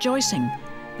national rejoicing.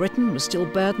 Britain was still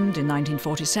burdened in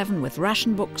 1947 with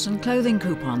ration books and clothing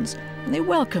coupons, and they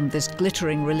welcomed this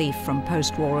glittering relief from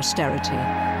post-war austerity.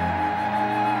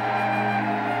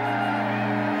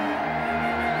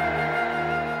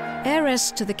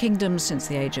 Heiress to the kingdom since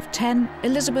the age of 10,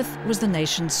 Elizabeth was the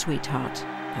nation's sweetheart.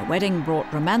 Her wedding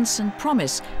brought romance and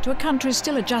promise to a country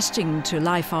still adjusting to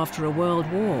life after a world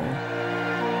war.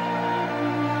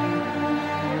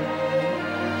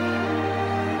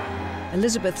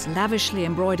 Elizabeth's lavishly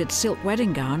embroidered silk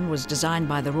wedding gown was designed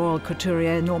by the royal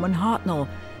couturier Norman Hartnell.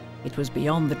 It was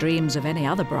beyond the dreams of any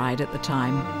other bride at the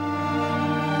time.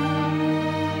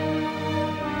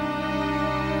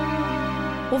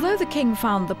 Although the king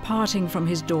found the parting from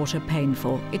his daughter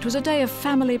painful, it was a day of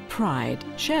family pride,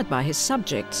 shared by his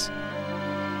subjects.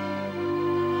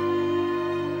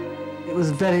 It was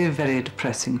a very, very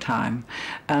depressing time,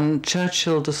 and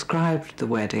Churchill described the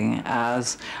wedding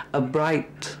as a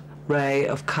bright ray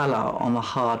of colour on the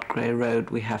hard grey road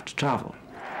we have to travel.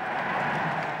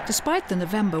 Despite the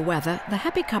November weather, the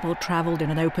happy couple travelled in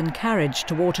an open carriage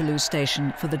to Waterloo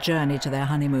Station for the journey to their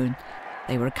honeymoon.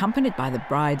 They were accompanied by the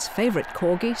bride's favourite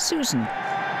corgi, Susan.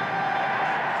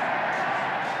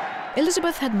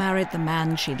 Elizabeth had married the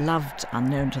man she'd loved,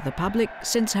 unknown to the public,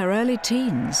 since her early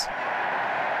teens.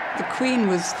 The Queen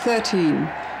was 13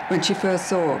 when she first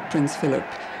saw Prince Philip,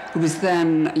 who was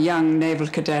then a young naval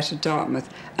cadet at Dartmouth,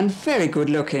 and very good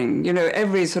looking. You know,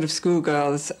 every sort of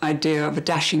schoolgirl's idea of a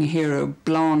dashing hero,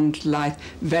 blonde, lithe,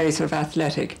 very sort of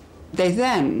athletic. They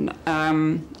then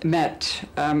met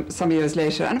some years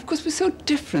later, and of course was so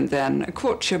different then. A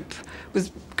courtship was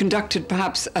conducted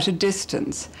perhaps at a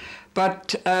distance,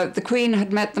 but the Queen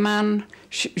had met the man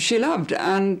she loved,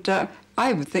 and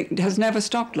I would think has never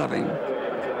stopped loving.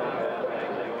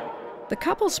 The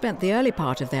couple spent the early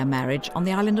part of their marriage on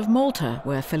the island of Malta,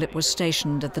 where Philip was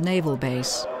stationed at the naval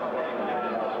base.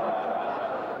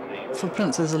 For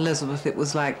Princess Elizabeth, it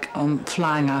was like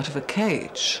flying out of a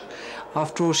cage.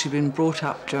 After all, she'd been brought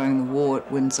up during the war at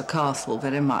Windsor Castle,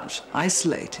 very much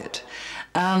isolated.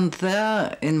 And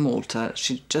there in Malta,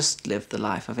 she just lived the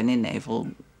life of any naval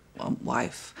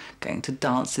wife, going to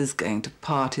dances, going to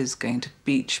parties, going to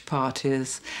beach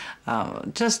parties,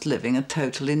 just living a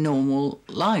totally normal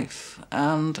life.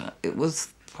 And it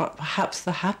was perhaps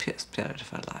the happiest period of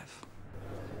her life.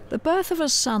 The birth of a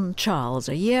son, Charles,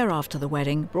 a year after the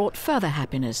wedding, brought further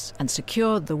happiness and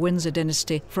secured the Windsor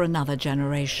dynasty for another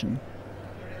generation.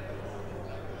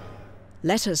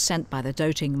 Letters sent by the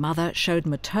doting mother showed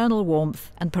maternal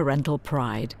warmth and parental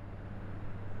pride.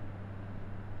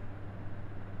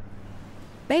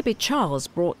 Baby Charles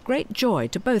brought great joy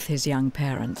to both his young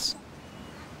parents.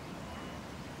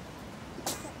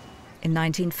 In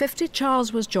 1950,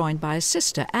 Charles was joined by his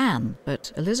sister, Anne,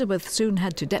 but Elizabeth soon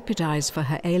had to deputise for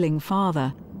her ailing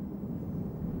father.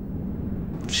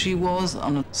 She was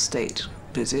on a state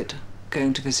visit,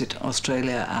 going to visit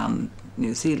Australia and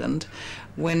New Zealand,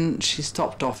 when she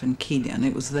stopped off in Kenya, and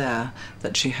it was there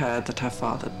that she heard that her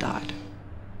father died.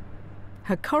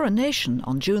 Her coronation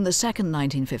on June the 2nd,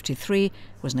 1953,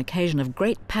 was an occasion of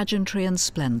great pageantry and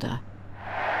splendour.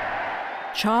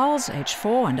 Charles, aged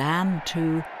 4, and Anne,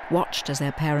 2, watched as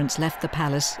their parents left the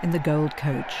palace in the gold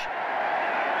coach.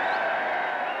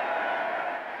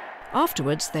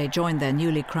 Afterwards, they joined their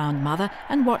newly crowned mother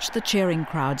and watched the cheering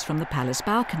crowds from the palace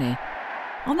balcony.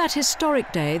 On that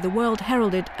historic day, the world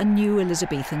heralded a new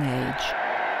Elizabethan age.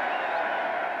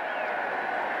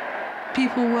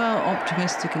 People were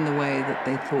optimistic in the way that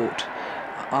they thought,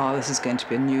 this is going to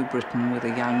be a new Britain with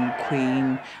a young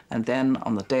queen. And then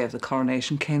on the day of the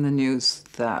coronation came the news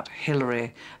that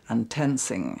Hillary and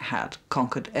Tenzing had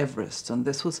conquered Everest, and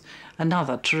this was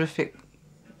another terrific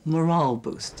morale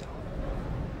booster.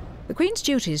 The Queen's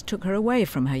duties took her away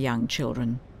from her young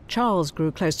children. Charles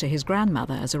grew close to his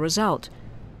grandmother as a result.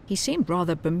 He seemed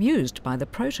rather bemused by the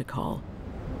protocol.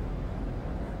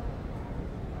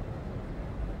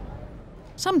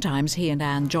 Sometimes he and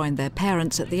Anne joined their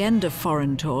parents at the end of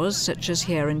foreign tours, such as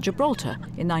here in Gibraltar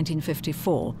in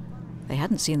 1954. They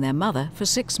hadn't seen their mother for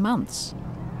 6 months.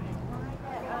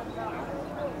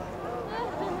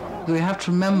 We have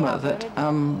to remember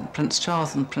that Prince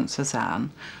Charles and Princess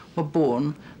Anne were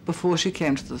born before she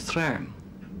came to the throne,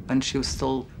 when she was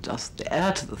still just the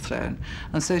heir to the throne,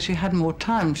 and so she had more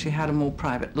time, she had a more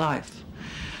private life.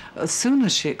 As soon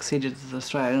as she acceded to the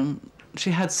throne,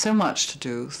 she had so much to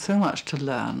do, so much to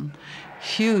learn,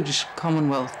 huge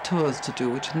Commonwealth tours to do,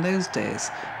 which in those days,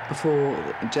 before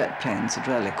jet planes had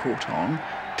really caught on,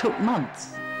 took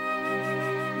months.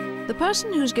 The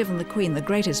person who's given the Queen the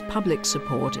greatest public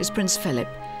support is Prince Philip,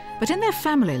 but in their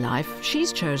family life,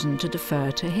 she's chosen to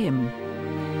defer to him.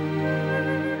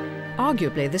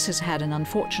 Arguably, this has had an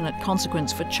unfortunate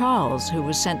consequence for Charles, who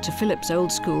was sent to Philip's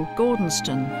old school,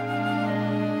 Gordonston.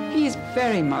 He's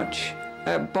very much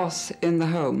a boss in the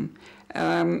home.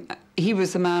 He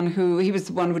was the one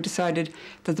who decided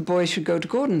that the boys should go to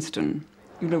Gordonston,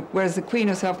 whereas the Queen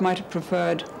herself might have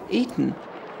preferred Eton.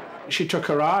 She took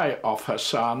her eye off her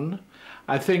son.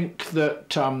 I think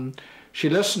that she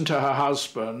listened to her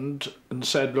husband and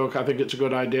said, look, I think it's a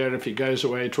good idea if he goes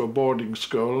away to a boarding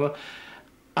school.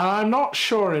 And I'm not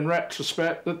sure in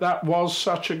retrospect that that was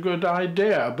such a good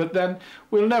idea, but then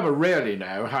we'll never really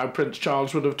know how Prince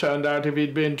Charles would have turned out if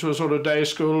he'd been to a sort of day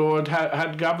school or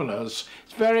had governors.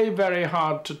 It's very, very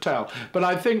hard to tell. But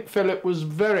I think Philip was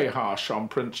very harsh on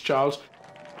Prince Charles.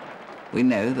 We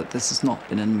know that this has not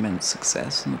been an immense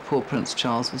success, and the poor Prince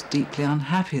Charles was deeply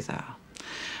unhappy there.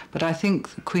 But I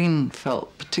think the Queen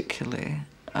felt particularly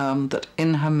that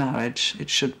in her marriage it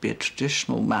should be a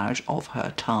traditional marriage of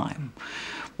her time,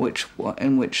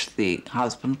 in which the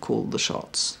husband called the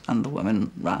shots and the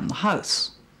women ran the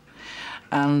house.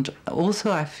 And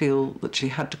also I feel that she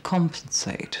had to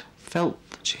compensate, felt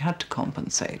that she had to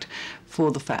compensate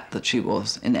for the fact that she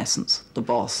was, in essence, the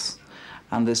boss,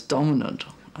 and this dominant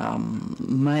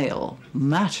male,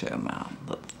 macho man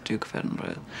that the Duke of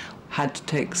Edinburgh had to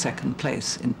take second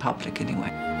place in public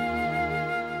anyway.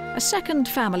 A second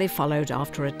family followed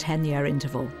after a 10-year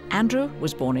interval. Andrew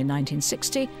was born in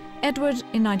 1960, Edward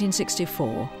in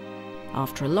 1964.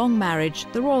 After a long marriage,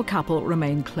 the royal couple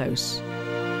remained close.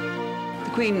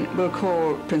 The Queen will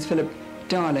call Prince Philip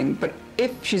darling, but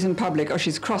if she's in public or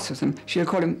she's cross with him, she'll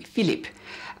call him Philippe.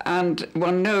 And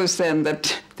one knows then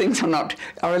that things are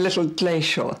a little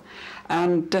glacial.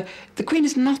 And the Queen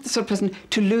is not the sort of person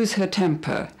to lose her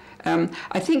temper.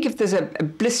 I think if there's a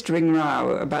blistering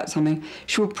row about something,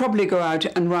 she will probably go out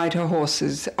and ride her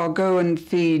horses or go and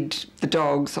feed the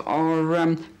dogs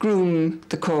or groom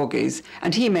the corgis,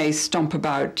 and he may stomp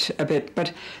about a bit.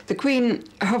 But the Queen,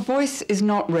 her voice is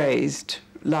not raised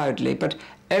loudly, but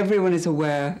everyone is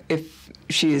aware if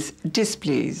she is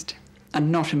displeased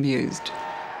and not amused.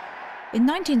 In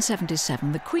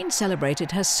 1977, the Queen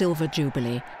celebrated her Silver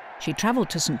Jubilee. She travelled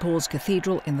to St Paul's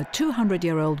Cathedral in the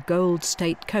 200-year-old gold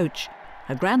state coach.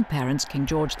 Her grandparents, King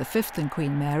George V and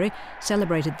Queen Mary,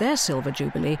 celebrated their Silver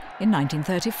Jubilee in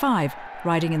 1935,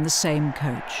 riding in the same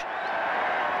coach.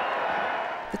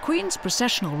 The Queen's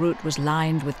processional route was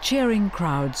lined with cheering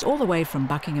crowds all the way from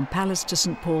Buckingham Palace to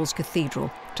St Paul's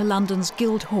Cathedral to London's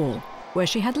Guildhall, where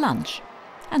she had lunch,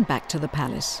 and back to the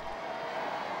palace.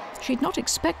 She'd not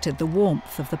expected the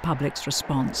warmth of the public's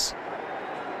response.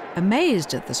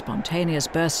 Amazed at the spontaneous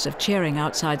bursts of cheering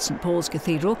outside St Paul's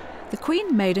Cathedral, the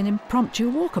Queen made an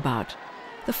impromptu walkabout,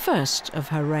 the first of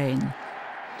her reign.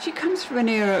 She comes from an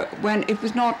era when it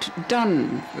was not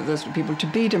done for those people to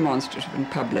be demonstrative in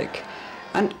public.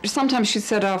 And sometimes she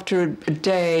said after a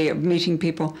day of meeting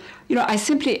people, you know, I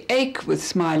simply ache with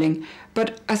smiling,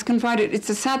 but as confided, it's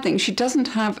a sad thing. She doesn't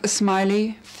have a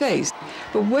smiley face.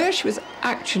 But where she was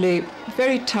actually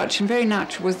very touched and very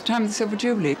natural was the time of the Silver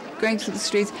Jubilee, going through the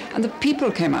streets, and the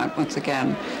people came out once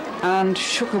again and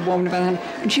shook her warmly by the hand,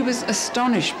 and she was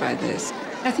astonished by this.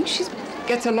 I think she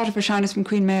gets a lot of her shyness from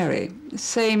Queen Mary, the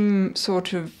same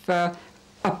sort of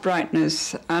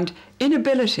uprightness and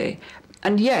inability,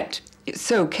 and yet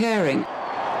so caring.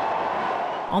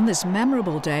 On this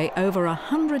memorable day, over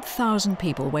 100,000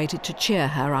 people waited to cheer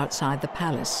her outside the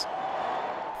palace.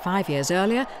 5 years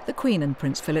earlier, the Queen and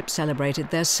Prince Philip celebrated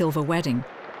their silver wedding.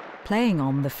 Playing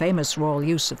on the famous royal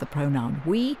use of the pronoun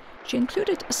we, she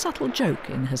included a subtle joke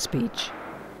in her speech.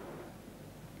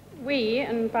 We,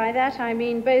 and by that I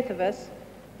mean both of us,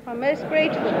 are most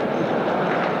grateful.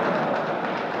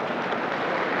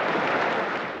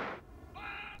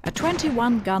 A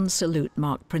 21-gun salute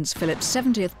marked Prince Philip's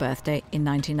 70th birthday in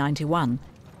 1991.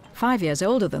 5 years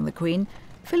older than the Queen,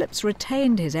 Philip's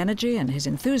retained his energy and his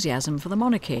enthusiasm for the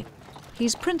monarchy.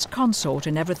 He's Prince Consort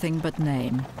in everything but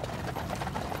name.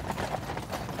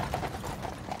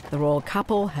 The royal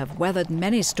couple have weathered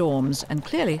many storms and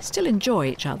clearly still enjoy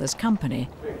each other's company.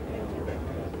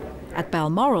 At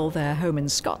Balmoral, their home in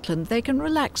Scotland, they can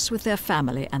relax with their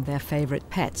family and their favourite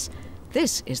pets.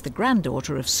 This is the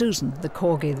granddaughter of Susan, the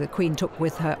corgi the Queen took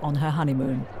with her on her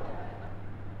honeymoon.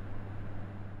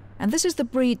 And this is the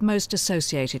breed most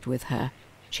associated with her.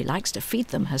 She likes to feed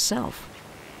them herself.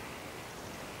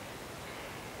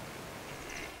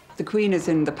 The Queen is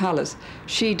in the palace.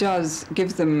 She does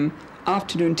give them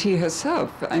afternoon tea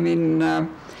herself. I mean,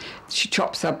 she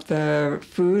chops up their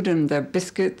food and their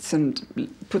biscuits and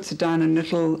puts it down in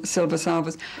little silver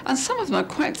salvers. And some of them are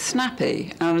quite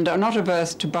snappy and are not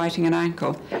averse to biting an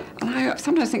ankle. And I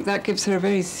sometimes think that gives her a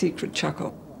very secret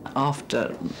chuckle.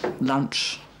 After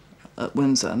lunch at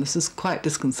Windsor, and this is quite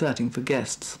disconcerting for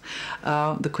guests,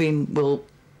 the Queen will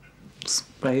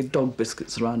spray dog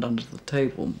biscuits around under the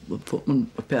table. The footman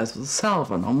appears with a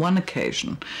salver, and on one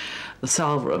occasion the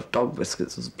salver of dog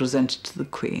biscuits was presented to the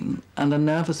Queen, and a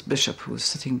nervous bishop who was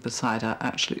sitting beside her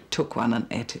actually took one and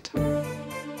ate it.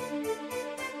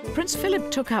 Prince Philip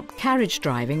took up carriage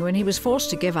driving when he was forced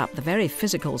to give up the very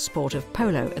physical sport of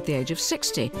polo at the age of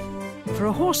 60. For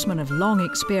a horseman of long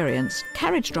experience,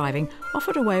 carriage driving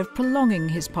offered a way of prolonging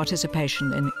his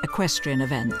participation in equestrian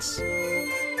events.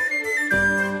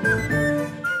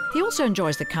 He also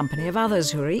enjoys the company of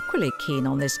others who are equally keen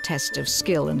on this test of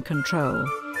skill and control.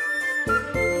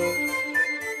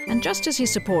 And just as he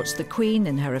supports the Queen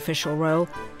in her official role,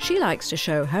 she likes to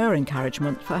show her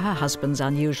encouragement for her husband's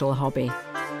unusual hobby.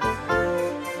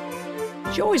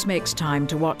 She always makes time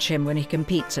to watch him when he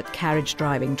competes at carriage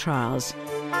driving trials.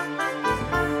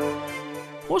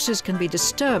 Horses can be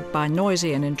disturbed by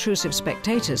noisy and intrusive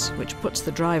spectators, which puts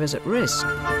the drivers at risk.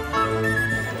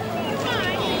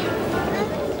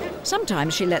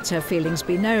 Sometimes she lets her feelings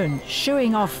be known,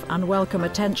 shooing off unwelcome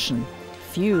attention.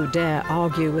 Few dare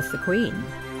argue with the Queen.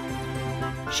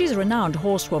 She's a renowned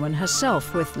horsewoman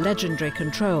herself with legendary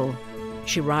control.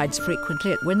 She rides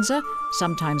frequently at Windsor,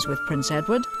 sometimes with Prince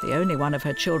Edward, the only one of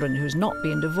her children who's not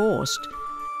been divorced.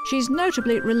 She's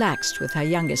notably relaxed with her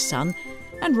youngest son,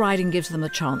 and riding gives them the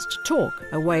chance to talk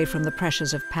away from the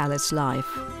pressures of palace life.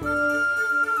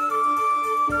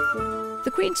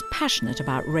 The Queen's passionate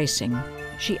about racing.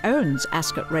 She owns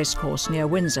Ascot Racecourse near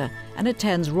Windsor and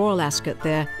attends Royal Ascot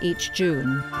there each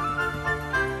June.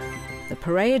 The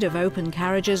parade of open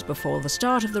carriages before the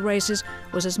start of the races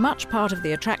was as much part of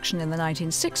the attraction in the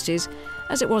 1960s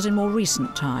as it was in more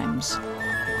recent times.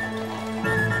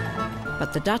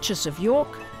 But the Duchess of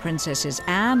York, Princesses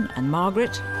Anne and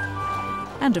Margaret,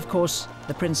 and of course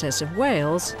the Princess of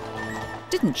Wales,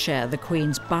 didn't share the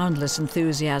Queen's boundless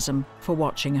enthusiasm for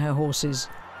watching her horses.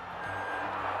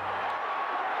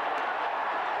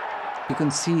 You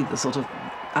can see the sort of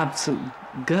absolute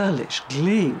girlish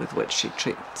glee with which she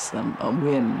treats them. A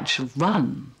win, she'll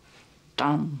run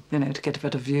down, you know, to get a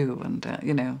better view, and,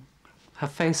 you know, her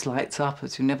face lights up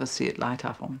as you never see it light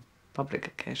up on public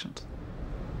occasions.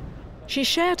 She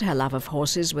shared her love of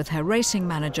horses with her racing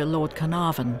manager, Lord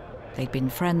Carnarvon. They'd been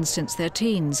friends since their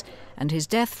teens, and his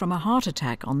death from a heart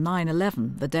attack on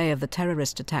 9/11, the day of the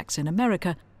terrorist attacks in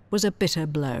America, was a bitter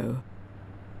blow.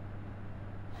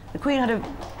 The Queen had a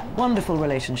wonderful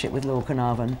relationship with Lord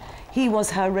Carnarvon. He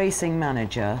was her racing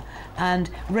manager, and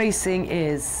racing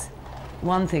is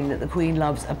one thing that the Queen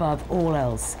loves above all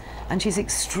else. And she's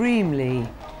extremely,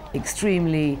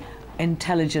 extremely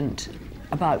intelligent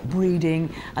about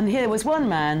breeding. And here was one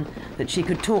man that she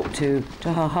could talk to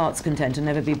her heart's content and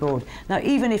never be bored. Now,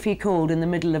 even if he called in the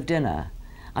middle of dinner,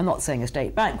 I'm not saying a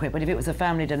state banquet, but if it was a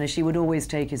family dinner, she would always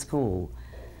take his call.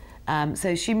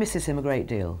 So she misses him a great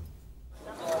deal.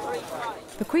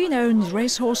 The Queen owns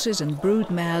racehorses and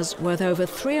brood mares worth over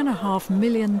 £3.5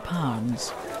 million.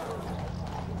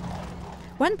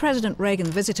 When President Reagan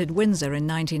visited Windsor in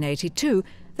 1982,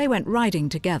 they went riding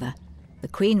together. The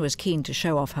Queen was keen to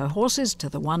show off her horses to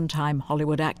the one-time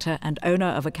Hollywood actor and owner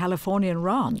of a Californian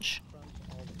ranch.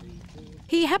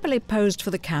 He happily posed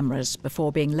for the cameras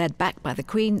before being led back by the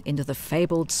Queen into the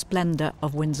fabled splendour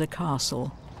of Windsor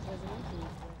Castle.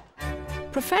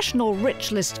 Professional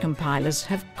rich list compilers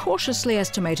have cautiously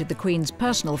estimated the Queen's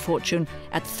personal fortune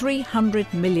at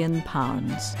 £300 million.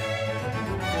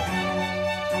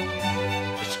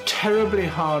 It's terribly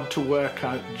hard to work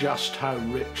out just how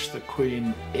rich the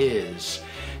Queen is.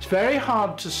 It's very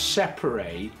hard to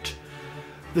separate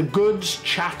the goods,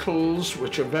 chattels,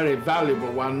 which are very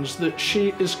valuable ones, that she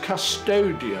is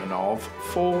custodian of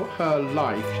for her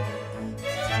life.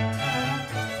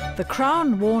 The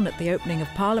crown worn at the opening of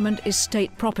Parliament is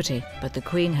state property, but the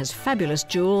Queen has fabulous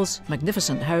jewels,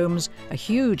 magnificent homes, a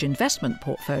huge investment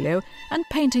portfolio, and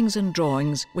paintings and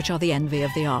drawings which are the envy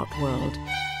of the art world.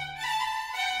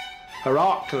 Her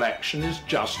art collection is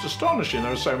just astonishing.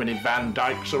 There are so many Van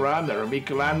Dycks around, there are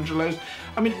Michelangelos.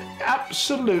 I mean,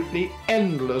 absolutely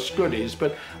endless goodies,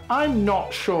 but I'm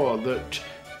not sure that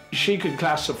she could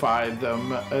classify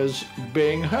them as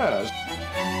being hers.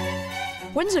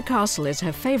 Windsor Castle is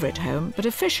her favourite home, but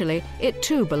officially it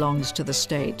too belongs to the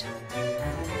state.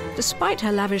 Despite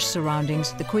her lavish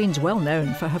surroundings, the Queen's well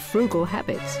known for her frugal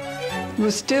habits. You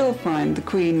will still find the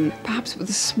Queen perhaps with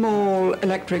a small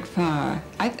electric fire.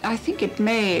 I think it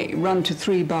may run to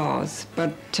 3 bars,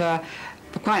 but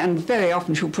and very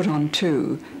often she'll put on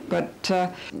 2. But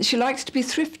she likes to be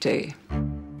thrifty.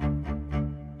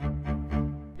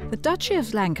 The Duchy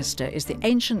of Lancaster is the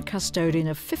ancient custodian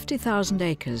of 50,000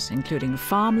 acres, including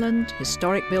farmland,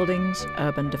 historic buildings,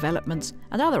 urban developments,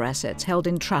 and other assets held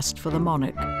in trust for the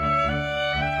monarch.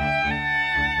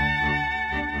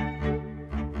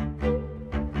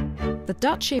 The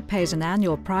Duchy pays an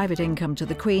annual private income to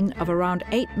the Queen of around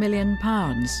 £8 million.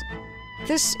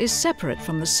 This is separate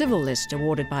from the civil list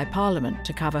awarded by Parliament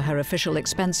to cover her official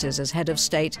expenses as head of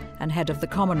state and head of the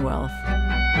Commonwealth.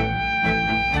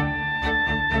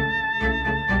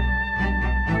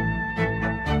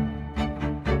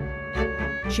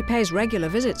 She pays regular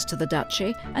visits to the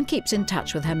Duchy and keeps in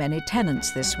touch with her many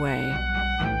tenants this way.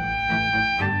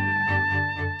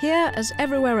 Here, as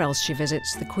everywhere else she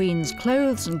visits, the Queen's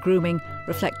clothes and grooming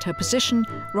reflect her position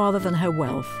rather than her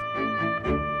wealth.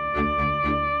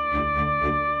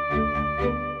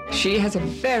 She has a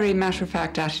very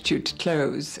matter-of-fact attitude to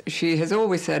clothes. She has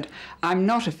always said, I'm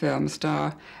not a film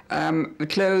star. The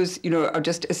clothes, are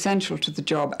just essential to the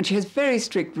job. And she has very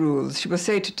strict rules. She will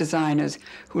say to designers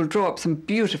who will draw up some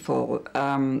beautiful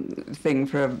thing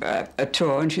for a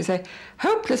tour, and she'll say,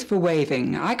 hopeless for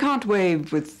waving. I can't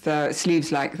wave with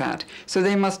sleeves like that. So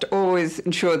they must always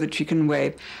ensure that she can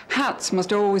wave. Hats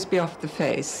must always be off the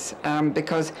face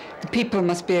because the people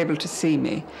must be able to see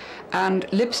me. And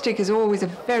lipstick is always a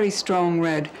very strong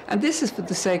red, and this is for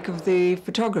the sake of the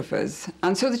photographers,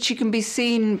 and so that she can be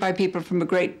seen by people from a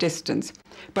great distance.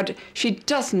 But she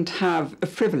doesn't have a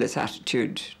frivolous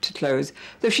attitude to clothes,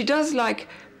 though she does like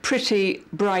pretty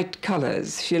bright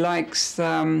colours. She likes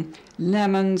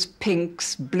lemons,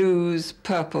 pinks, blues,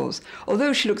 purples,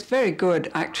 although she looks very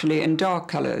good actually in dark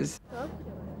colours.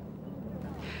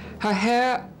 Her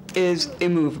hair is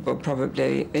immovable,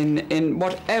 probably, in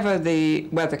whatever the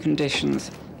weather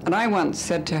conditions. And I once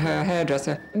said to her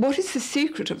hairdresser, "What is the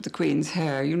secret of the Queen's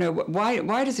hair? You know,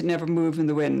 why does it never move in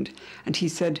the wind?" And he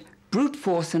said, "Brute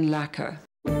force and lacquer."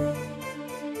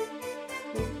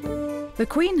 The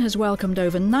Queen has welcomed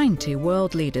over 90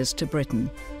 world leaders to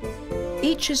Britain.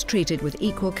 Each is treated with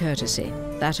equal courtesy,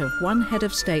 that of one head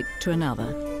of state to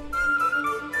another.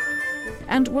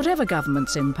 And whatever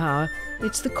government's in power,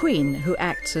 it's the Queen who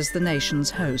acts as the nation's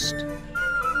host.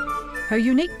 Her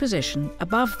unique position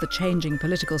above the changing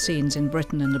political scenes in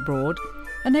Britain and abroad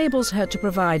enables her to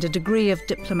provide a degree of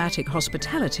diplomatic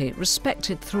hospitality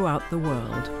respected throughout the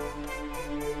world.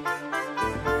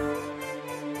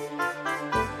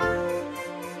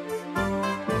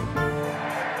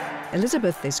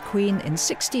 Elizabeth is Queen in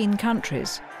 16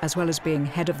 countries, as well as being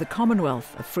head of the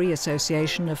Commonwealth, a free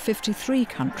association of 53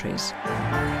 countries.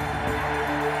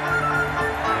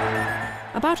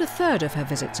 About a third of her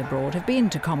visits abroad have been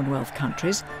to Commonwealth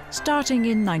countries, starting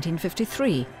in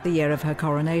 1953, the year of her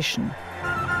coronation.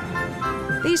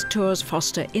 These tours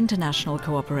foster international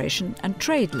cooperation and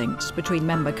trade links between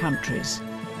member countries.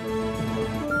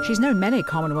 She's known many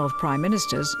Commonwealth Prime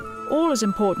Ministers, all as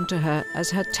important to her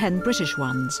as her 10 British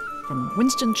ones, from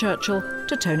Winston Churchill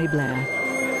to Tony Blair.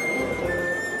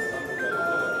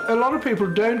 A lot of people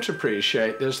don't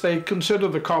appreciate this. They consider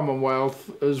the Commonwealth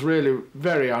as really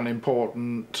very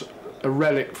unimportant, a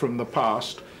relic from the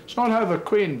past. It's not how the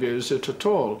Queen views it at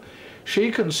all.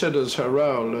 She considers her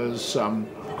role as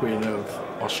Queen of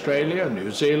Australia,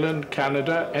 New Zealand,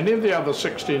 Canada, any of the other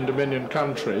 16 Dominion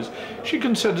countries. She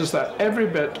considers that every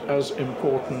bit as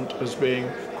important as being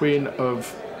Queen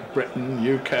of Britain,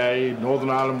 UK, Northern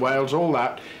Ireland, Wales, all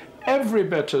that. Every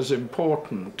bit as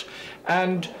important.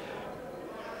 And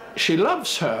she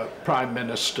loves her prime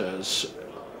ministers.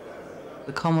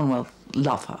 The Commonwealth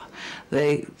love her.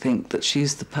 They think that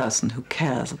she's the person who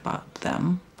cares about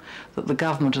them, that the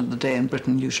government of the day in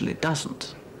Britain usually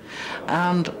doesn't.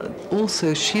 And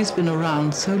also she's been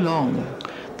around so long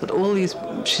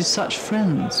that she's such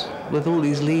friends with all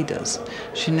these leaders.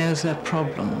 She knows their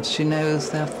problems, she knows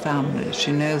their families,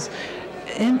 she knows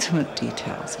intimate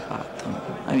details about them.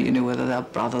 I mean, you know, whether their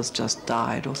brothers just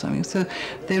died or something. So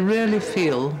they really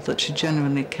feel that she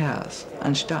genuinely cares,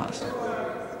 and she does.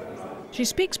 She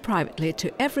speaks privately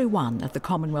to every one at the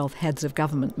Commonwealth Heads of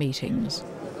Government meetings.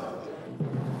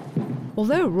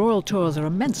 Although royal tours are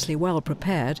immensely well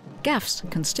prepared, gaffes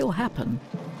can still happen.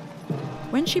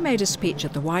 When she made a speech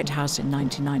at the White House in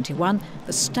 1991,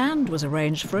 the stand was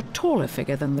arranged for a taller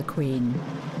figure than the Queen.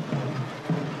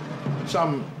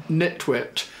 Some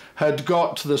nitwit had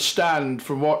got the stand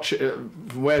from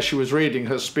where she was reading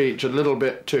her speech a little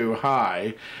bit too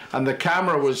high, and the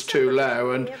camera was too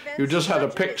low, and you just had a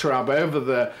picture up over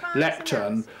the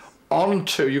lectern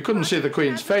onto, you couldn't see the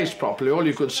Queen's face properly, all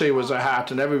you could see was a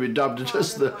hat, and everybody dubbed it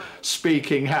as the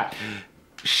speaking hat.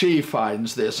 She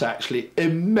finds this actually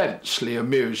immensely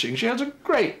amusing. She has a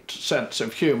great sense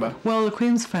of humour. Well, the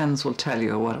Queen's friends will tell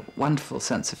you what a wonderful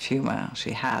sense of humour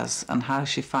she has, and how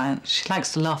she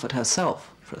likes to laugh at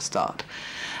herself, for a start.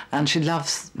 And she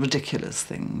loves ridiculous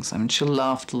things. I mean, she'll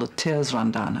laugh till the tears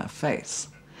run down her face.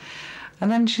 And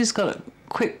then she's got a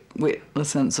quick wit, a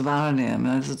sense of irony. I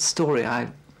mean, there's a story I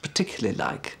particularly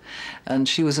like. And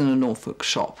she was in a Norfolk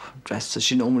shop, dressed as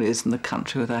she normally is in the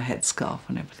country with her headscarf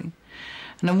and everything.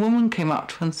 And a woman came up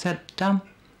to her and said, I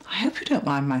hope you don't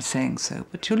mind my saying so,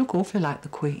 but you look awfully like the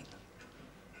Queen.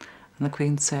 And the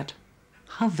Queen said,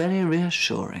 how very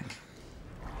reassuring.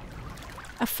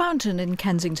 A fountain in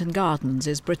Kensington Gardens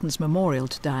is Britain's memorial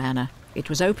to Diana. It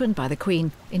was opened by the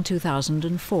Queen in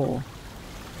 2004.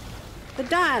 The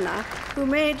Diana who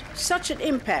made such an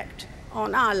impact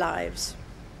on our lives.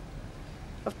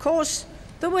 Of course,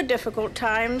 there were difficult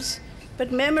times,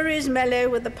 but memories mellow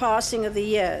with the passing of the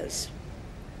years.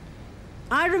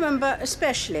 I remember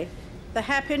especially the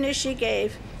happiness she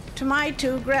gave to my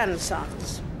 2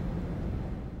 grandsons.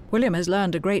 William has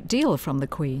learned a great deal from the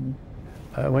Queen.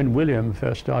 When William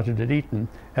first started at Eton,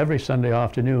 every Sunday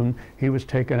afternoon he was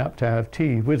taken up to have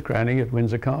tea with Granny at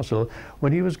Windsor Castle,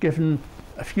 when he was given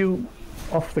a few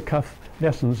off-the-cuff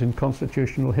lessons in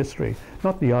constitutional history.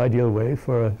 Not the ideal way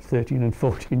for a 13 and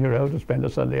 14-year-old to spend a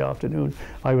Sunday afternoon,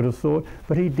 I would have thought,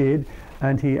 but he did,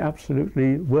 and he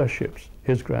absolutely worships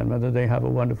his grandmother. They have a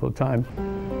wonderful time.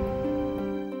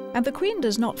 And the Queen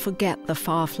does not forget the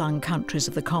far-flung countries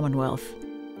of the Commonwealth.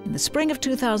 In the spring of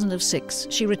 2006,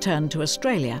 she returned to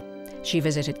Australia. She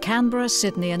visited Canberra,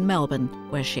 Sydney and Melbourne,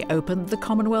 where she opened the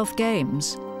Commonwealth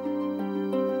Games.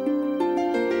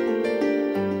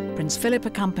 Prince Philip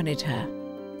accompanied her.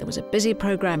 There was a busy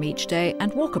programme each day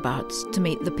and walkabouts to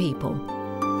meet the people.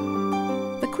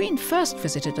 The Queen first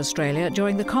visited Australia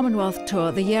during the Commonwealth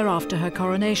tour the year after her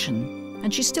coronation,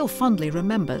 and she still fondly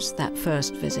remembers that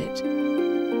first visit.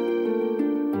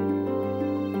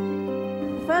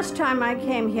 The first time I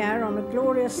came here on a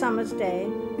glorious summer's day,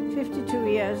 52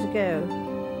 years ago,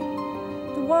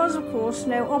 there was, of course,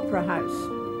 no opera house.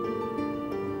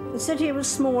 The city was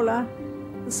smaller,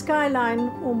 the skyline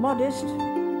more modest.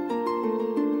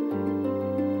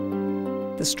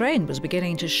 The strain was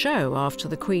beginning to show after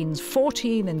the Queen's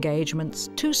 14 engagements,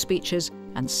 2 speeches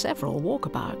and several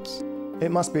walkabouts.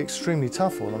 It must be extremely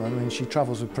tough for them. I mean, she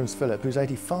travels with Prince Philip, who's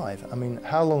 85. I mean,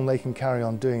 how long they can carry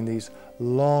on doing these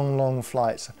long, long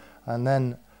flights and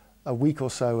then a week or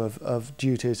so of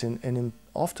duties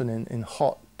often in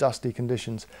hot, dusty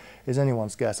conditions is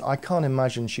anyone's guess. I can't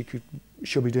imagine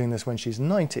she'll be doing this when she's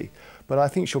 90, but I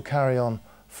think she'll carry on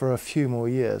for a few more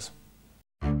years.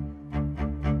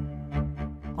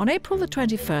 On April the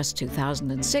 21st,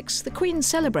 2006, the Queen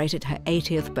celebrated her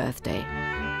 80th birthday.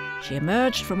 She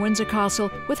emerged from Windsor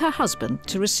Castle with her husband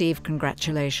to receive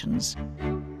congratulations.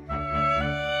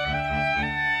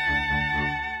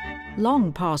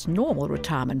 Long past normal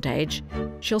retirement age,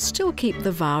 she'll still keep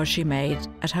the vow she made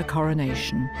at her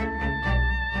coronation.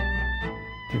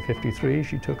 In 1953,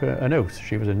 she took an oath.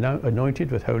 She was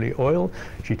anointed with holy oil.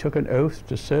 She took an oath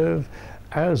to serve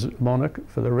as monarch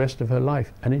for the rest of her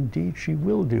life, and indeed she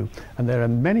will do. And there are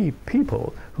many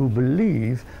people who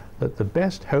believe that the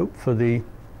best hope for the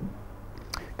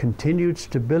continued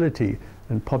stability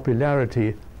and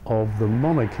popularity of the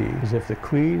monarchy is if the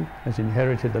Queen has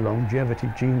inherited the longevity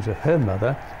genes of her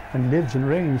mother and lives and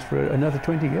reigns for another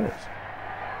 20 years.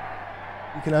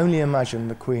 You can only imagine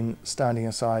the Queen standing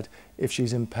aside if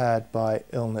she's impaired by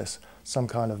illness, some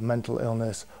kind of mental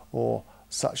illness or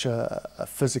such a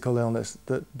physical illness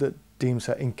that deems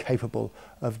her incapable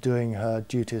of doing her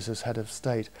duties as head of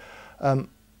state.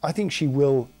 I think she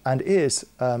will and is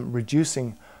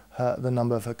reducing the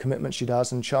number of her commitments she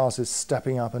does, and Charles is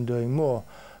stepping up and doing more.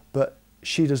 But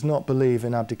she does not believe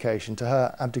in abdication. To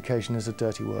her, abdication is a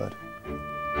dirty word.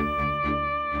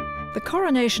 The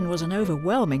coronation was an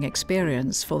overwhelming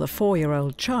experience for the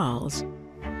 4-year-old Charles.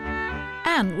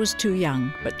 Anne was too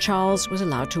young, but Charles was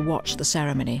allowed to watch the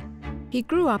ceremony. He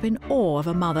grew up in awe of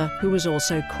a mother who was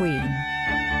also Queen.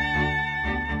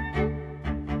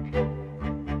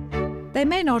 They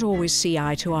may not always see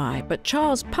eye to eye, but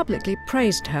Charles publicly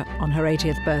praised her on her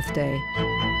 80th birthday.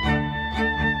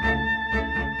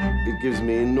 It gives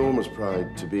me enormous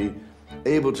pride to be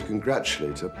able to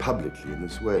congratulate her publicly in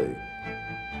this way,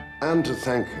 and to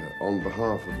thank her on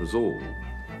behalf of us all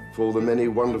for the many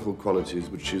wonderful qualities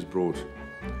which she has brought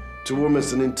to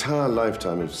almost an entire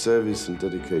lifetime of service and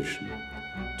dedication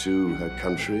to her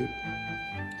country,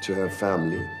 to her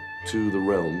family, to the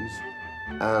realms,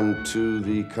 and to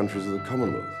the countries of the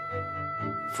Commonwealth.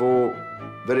 For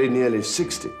very nearly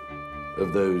 60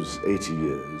 of those 80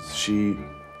 years, she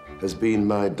has been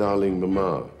my darling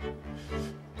mamma.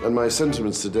 And my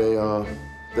sentiments today are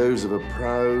those of a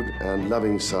proud and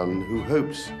loving son who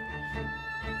hopes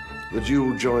that you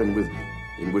will join with me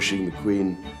in wishing the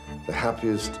Queen the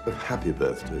happiest of happy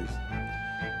birthdays,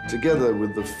 together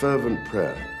with the fervent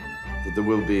prayer that there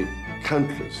will be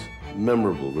countless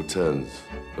memorable returns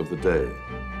of the day.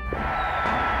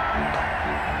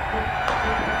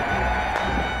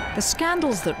 The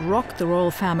scandals that rocked the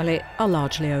royal family are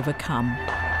largely overcome.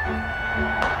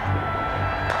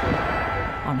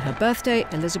 On her birthday,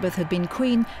 Elizabeth had been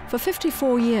Queen for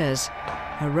 54 years.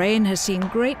 Her reign has seen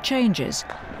great changes,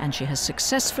 and she has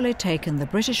successfully taken the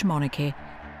British monarchy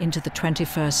into the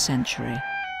 21st century.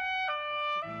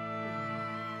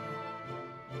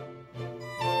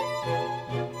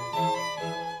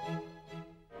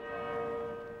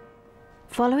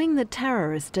 Following the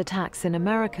terrorist attacks in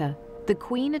America, the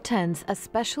Queen attends a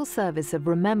special service of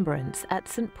remembrance at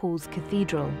St. Paul's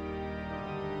Cathedral.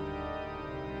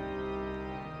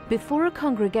 Before a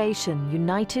congregation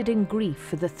united in grief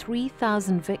for the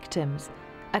 3,000 victims,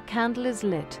 a candle is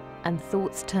lit and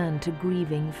thoughts turn to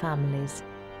grieving families.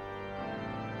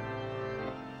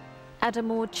 At a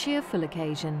more cheerful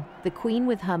occasion, the Queen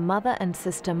with her mother and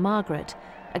sister Margaret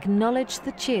acknowledged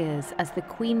the cheers as the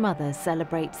Queen Mother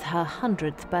celebrates her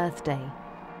 100th birthday.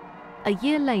 A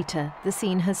year later, the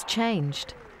scene has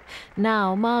changed.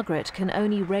 Now Margaret can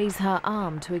only raise her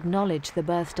arm to acknowledge the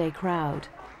birthday crowd.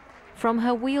 From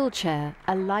her wheelchair,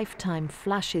 a lifetime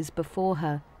flashes before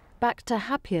her, back to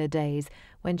happier days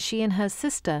when she and her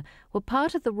sister were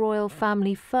part of the royal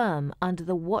family firm under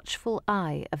the watchful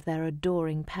eye of their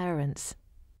adoring parents.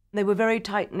 They were very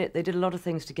tight-knit, they did a lot of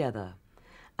things together.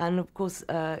 And of course,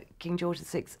 King George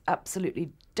VI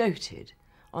absolutely doted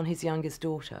on his youngest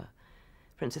daughter,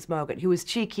 Princess Margaret, who was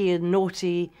cheeky and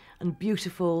naughty and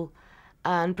beautiful,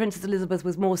 and Princess Elizabeth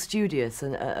was more studious,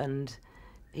 and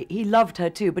he loved her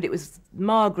too, but it was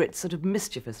Margaret's sort of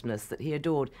mischievousness that he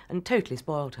adored and totally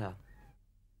spoiled her.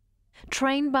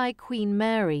 Trained by Queen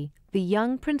Mary, the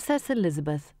young Princess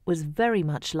Elizabeth was very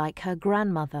much like her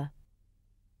grandmother.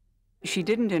 She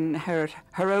didn't inherit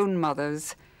her own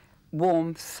mother's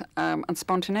warmth and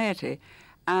spontaneity,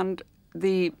 and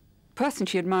the person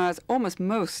she admires almost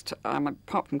most,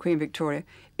 apart from Queen Victoria,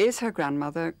 is her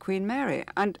grandmother, Queen Mary.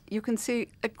 And you can see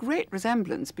a great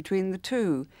resemblance between the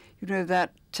two. You know,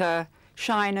 that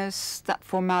shyness, that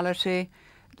formality,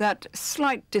 that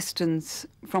slight distance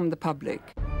from the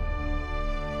public.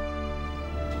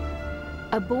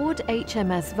 Aboard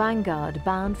HMS Vanguard,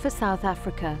 bound for South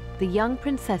Africa, the young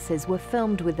princesses were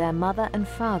filmed with their mother and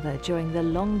father during the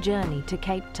long journey to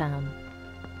Cape Town.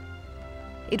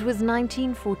 It was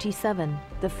 1947,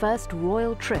 the first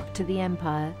royal trip to the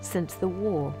Empire since the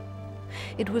war.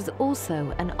 It was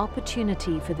also an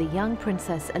opportunity for the young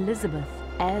Princess Elizabeth,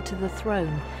 heir to the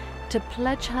throne, to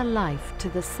pledge her life to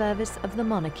the service of the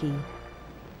monarchy.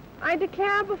 I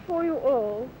declare before you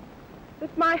all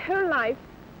that my whole life,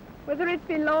 whether it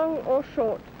be long or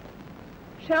short,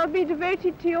 shall be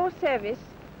devoted to your service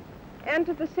and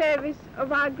to the service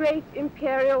of our great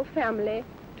imperial family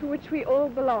to which we all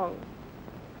belong.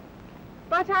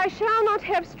 But I shall not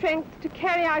have strength to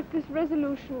carry out this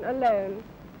resolution alone,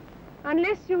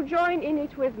 unless you join in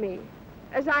it with me,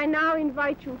 as I now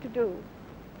invite you to do.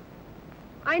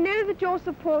 I know that your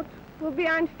support will be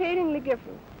unfailingly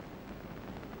given.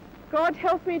 God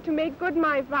help me to make good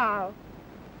my vow,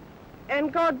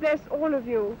 and God bless all of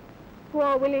you who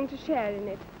are willing to share in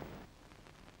it.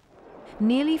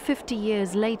 Nearly 50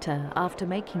 years later, after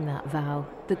making that vow,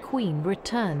 the Queen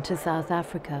returned to South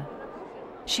Africa.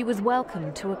 She was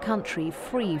welcomed to a country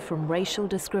free from racial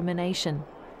discrimination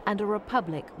and a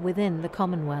republic within the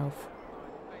Commonwealth.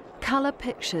 Colour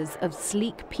pictures of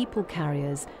sleek people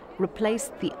carriers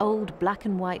replaced the old black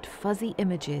and white fuzzy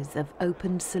images of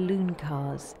opened saloon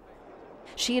cars.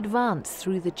 She advanced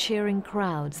through the cheering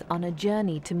crowds on a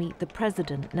journey to meet the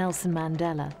President, Nelson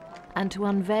Mandela, and to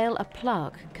unveil a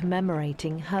plaque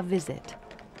commemorating her visit.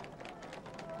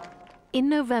 In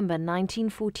November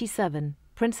 1947,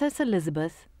 Princess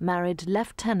Elizabeth married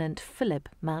Lieutenant Philip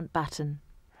Mountbatten.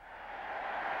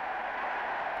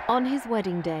 On his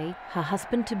wedding day, her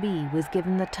husband-to-be was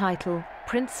given the title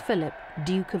Prince Philip,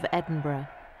 Duke of Edinburgh.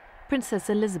 Princess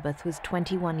Elizabeth was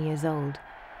 21 years old.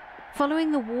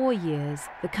 Following the war years,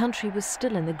 the country was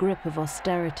still in the grip of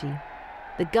austerity.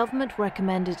 The government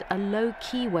recommended a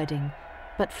low-key wedding,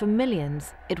 but for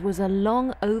millions, it was a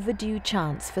long overdue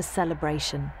chance for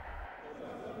celebration.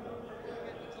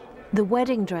 The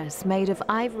wedding dress, made of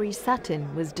ivory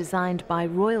satin, was designed by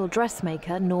royal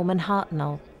dressmaker Norman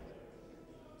Hartnell.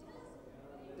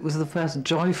 It was the first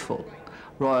joyful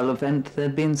royal event there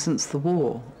had been since the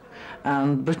war.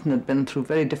 And Britain had been through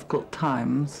very difficult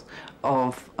times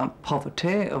of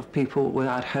poverty, of people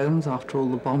without homes after all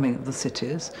the bombing of the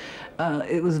cities.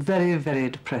 It was a very, very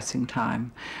depressing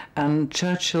time. And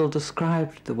Churchill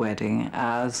described the wedding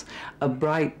as a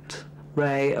bright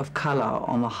ray of colour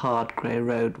on the hard grey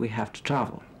road we have to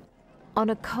travel. On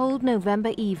a cold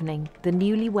November evening, the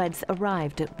newlyweds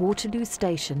arrived at Waterloo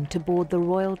Station to board the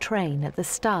royal train at the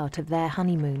start of their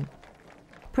honeymoon.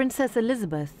 Princess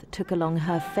Elizabeth took along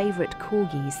her favourite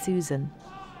corgi, Susan.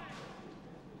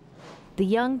 The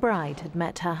young bride had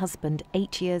met her husband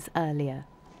 8 years earlier.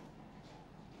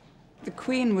 The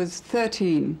Queen was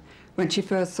 13 when she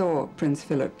first saw Prince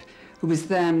Philip, who was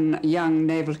then a young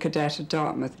naval cadet at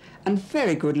Dartmouth, and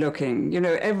very good looking. You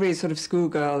know, every sort of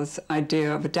schoolgirl's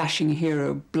idea of a dashing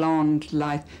hero, blonde,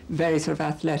 lithe, very sort of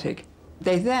athletic.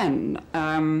 They then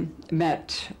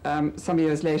met some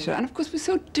years later, and of course was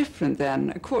so different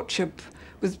then. A courtship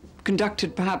was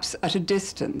conducted perhaps at a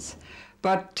distance,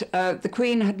 but the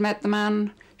Queen had met the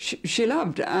man she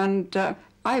loved, and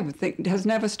I would think has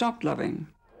never stopped loving.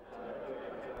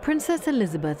 Princess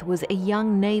Elizabeth was a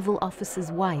young naval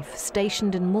officer's wife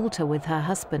stationed in Malta with her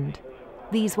husband.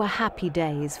 These were happy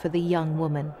days for the young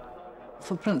woman.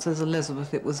 For Princess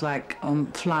Elizabeth, it was like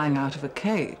flying out of a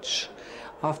cage.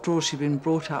 After all, she'd been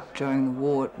brought up during the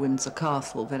war at Windsor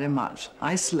Castle, very much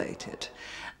isolated.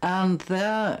 And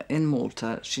there in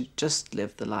Malta, she just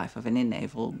lived the life of any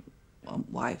naval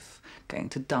wife, going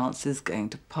to dances, going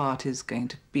to parties, going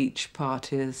to beach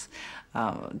parties,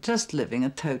 just living a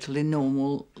totally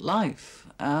normal life.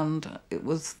 And it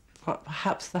was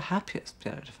perhaps the happiest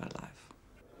period of her life.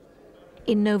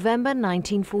 In November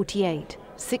 1948,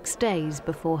 6 days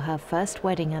before her first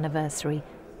wedding anniversary,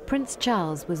 Prince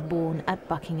Charles was born at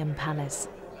Buckingham Palace.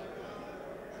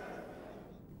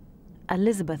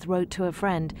 Elizabeth wrote to a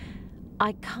friend,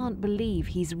 "I can't believe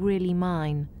he's really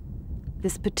mine."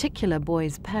 This particular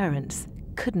boy's parents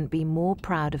couldn't be more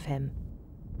proud of him.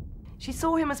 She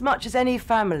saw him as much as any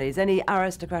families, any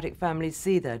aristocratic families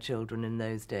see their children in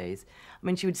those days. I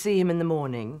mean, she would see him in the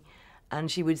morning and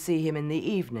she would see him in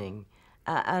the evening.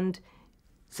 And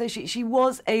so she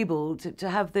was able to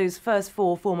have those first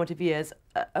 4 formative years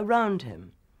around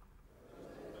him.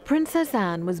 Princess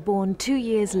Anne was born 2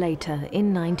 years later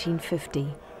in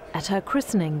 1950. At her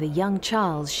christening, the young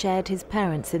Charles shared his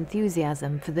parents'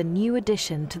 enthusiasm for the new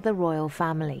addition to the royal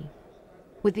family.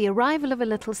 With the arrival of a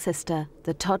little sister,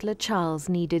 the toddler Charles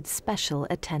needed special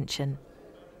attention.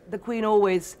 The Queen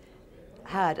always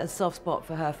had a soft spot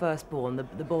for her firstborn,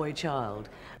 the boy child,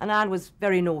 and Anne was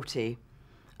very naughty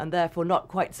and therefore not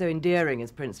quite so endearing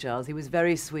as Prince Charles. He was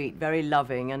very sweet, very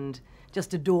loving and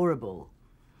just adorable.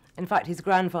 In fact, his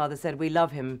grandfather said, "We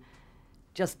love him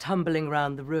just tumbling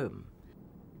round the room."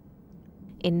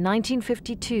 In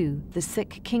 1952, the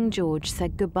sick King George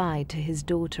said goodbye to his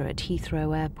daughter at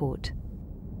Heathrow Airport.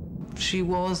 She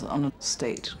was on a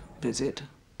state visit,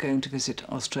 going to visit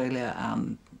Australia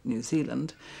and New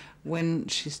Zealand, when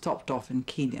she stopped off in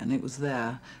Kenya, and it was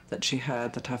there that she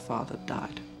heard that her father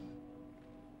died.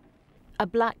 A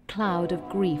black cloud of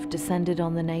grief descended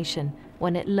on the nation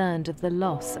when it learned of the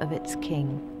loss of its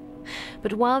king.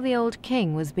 But while the old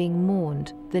king was being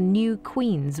mourned, the new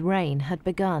queen's reign had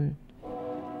begun.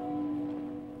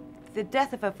 The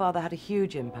death of her father had a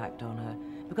huge impact on her,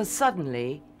 because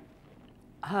suddenly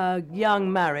her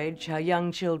young marriage, her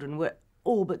young children were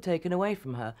all but taken away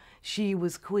from her. She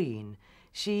was queen.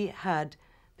 She had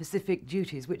specific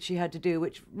duties which she had to do,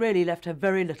 which really left her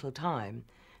very little time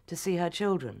to see her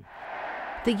children.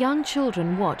 The young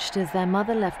children watched as their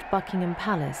mother left Buckingham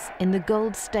Palace in the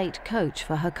gold state coach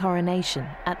for her coronation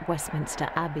at Westminster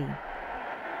Abbey.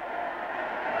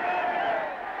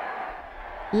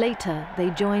 Later,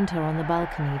 they joined her on the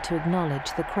balcony to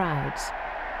acknowledge the crowds.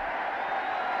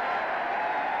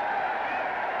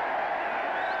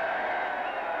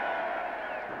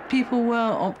 People were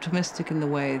optimistic in the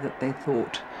way that they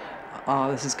thought,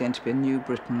 this is going to be a new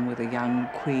Britain with a young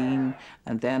queen.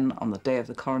 And then on the day of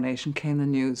the coronation came the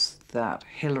news that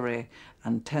Hillary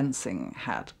and Tenzing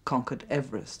had conquered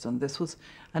Everest, and this was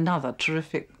another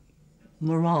terrific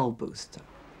morale booster.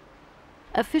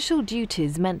 Official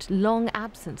duties meant long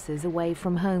absences away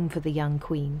from home for the young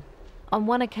queen. On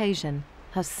one occasion,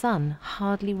 her son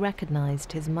hardly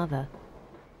recognized his mother.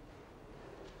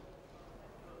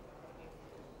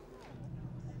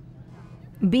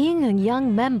 Being a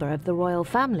young member of the royal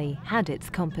family had its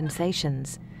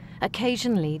compensations.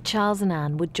 Occasionally, Charles and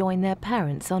Anne would join their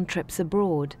parents on trips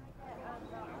abroad.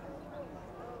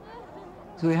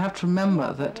 So we have to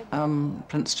remember that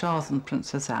Prince Charles and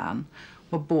Princess Anne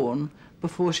were born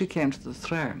before she came to the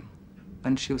throne,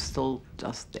 when she was still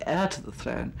just the heir to the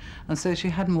throne. And so she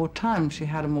had more time, she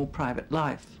had a more private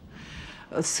life.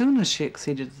 As soon as she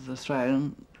acceded to the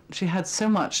throne, she had so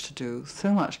much to do,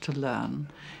 so much to learn,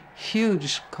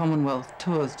 huge Commonwealth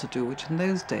tours to do, which in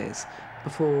those days,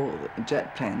 before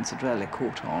jet planes had really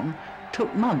caught on,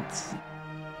 took months.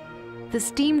 The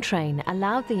steam train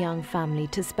allowed the young family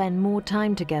to spend more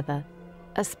time together.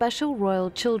 A special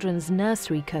royal children's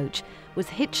nursery coach was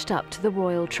hitched up to the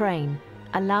royal train,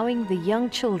 allowing the young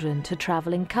children to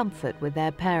travel in comfort with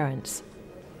their parents.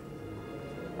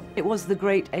 It was the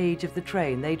great age of the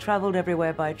train. They travelled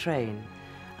everywhere by train,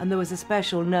 and there was a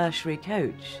special nursery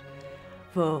coach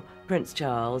for Prince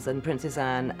Charles and Princess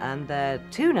Anne and their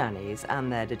 2 nannies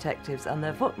and their detectives and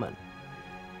their footmen.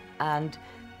 And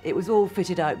it was all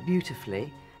fitted out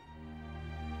beautifully.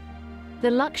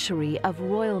 The luxury of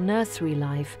royal nursery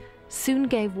life soon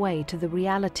gave way to the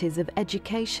realities of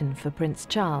education for Prince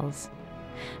Charles.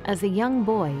 As a young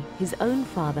boy, his own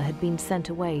father had been sent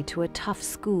away to a tough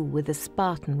school with a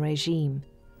Spartan regime.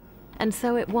 And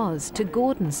so it was to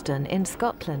Gordonston in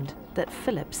Scotland that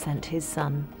Philip sent his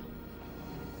son.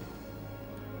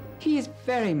 He is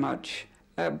very much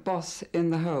a boss in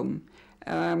the home.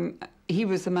 he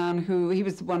was the man he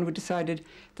was the one who decided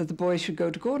that the boys should go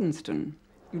to Gordonstoun,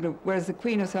 whereas the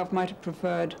Queen herself might have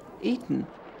preferred Eton.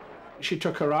 She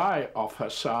took her eye off her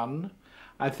son.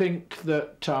 I think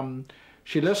that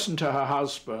she listened to her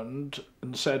husband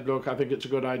and said, look, I think it's a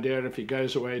good idea if he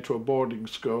goes away to a boarding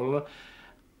school.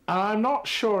 And I'm not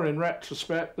sure in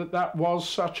retrospect that that was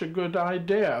such a good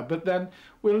idea, but then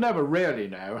we'll never really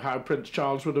know how Prince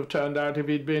Charles would have turned out if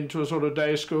he'd been to a sort of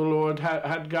day school or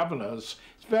had governors.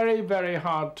 It's very, very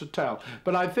hard to tell.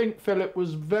 But I think Philip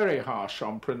was very harsh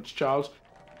on Prince Charles.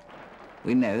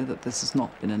 We know that this has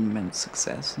not been an immense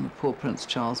success, and the poor Prince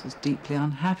Charles was deeply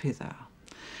unhappy there.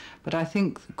 But I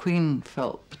think the Queen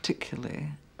felt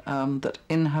particularly that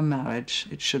in her marriage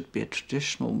it should be a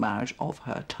traditional marriage of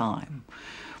her time,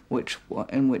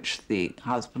 in which the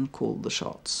husband called the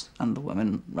shots and the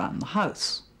women ran the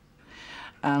house.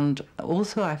 And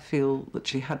also I feel that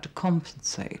she had to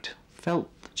compensate, felt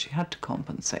that she had to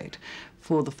compensate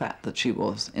for the fact that she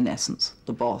was, in essence,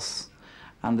 the boss,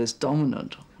 and this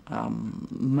dominant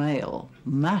male,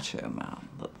 macho man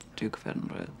that the Duke of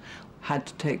Edinburgh had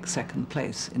to take second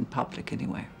place in public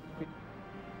anyway.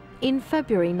 In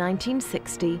February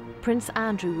 1960, Prince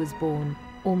Andrew was born,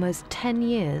 almost 10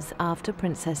 years after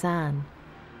Princess Anne.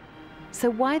 So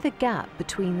why the gap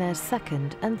between their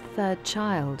second and third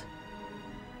child?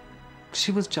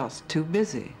 She was just too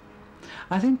busy.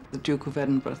 I think the Duke of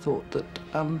Edinburgh thought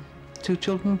that 2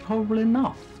 children were probably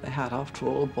enough. They had, after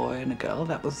all, a boy and a girl.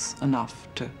 That was enough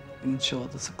to ensure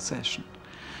the succession.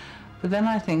 But then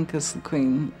I think as the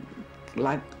Queen,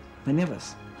 like many of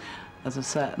us, at a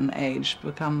certain age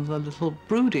becomes a little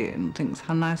broody and thinks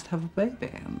how nice to have a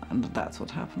baby, and that's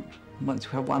what happened. Once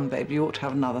you have one baby, you ought to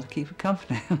have another to keep you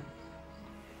company.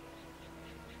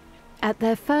 At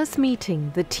their first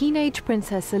meeting, the teenage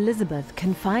Princess Elizabeth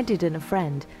confided in a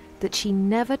friend that she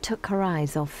never took her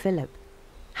eyes off Philip.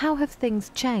 How have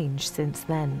things changed since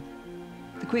then?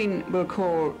 The Queen will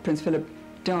call Prince Philip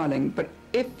darling, but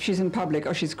if she's in public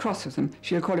or she's cross with him,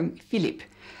 she'll call him Philip.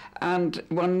 And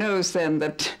one knows then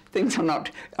that things are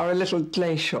a little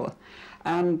glacial.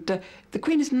 And the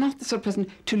Queen is not the sort of person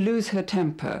to lose her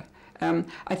temper.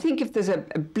 I think if there's a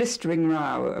blistering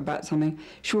row about something,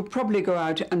 she will probably go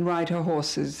out and ride her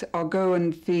horses, or go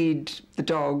and feed the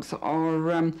dogs,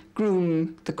 or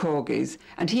groom the corgis,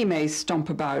 and he may stomp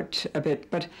about a bit.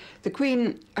 But the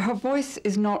Queen, her voice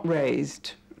is not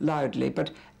raised loudly,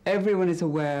 but everyone is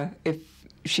aware if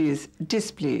she is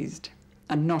displeased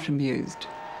and not amused.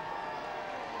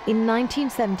 In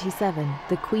 1977,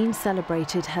 the Queen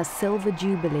celebrated her Silver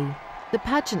Jubilee. The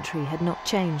pageantry had not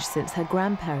changed since her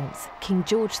grandparents, King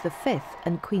George V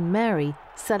and Queen Mary,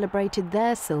 celebrated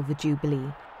their Silver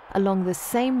Jubilee along the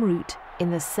same route in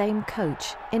the same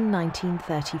coach in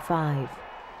 1935.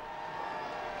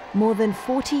 More than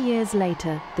 40 years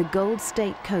later, the Gold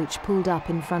State coach pulled up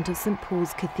in front of St.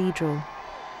 Paul's Cathedral.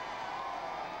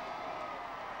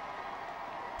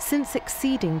 Since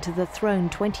succeeding to the throne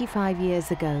 25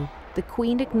 years ago, the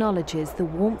Queen acknowledges the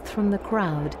warmth from the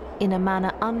crowd in a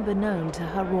manner unbeknown to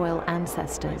her royal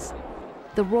ancestors.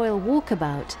 The royal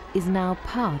walkabout is now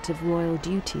part of royal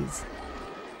duties.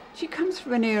 She comes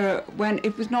from an era when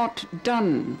it was not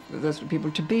done for those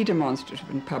people to be demonstrative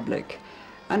in public.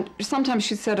 And sometimes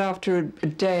she said after a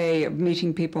day of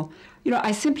meeting people,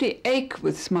 I simply ache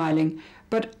with smiling,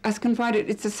 but as confided,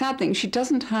 it's a sad thing, she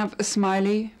doesn't have a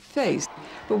smiley face.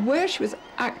 But where she was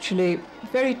actually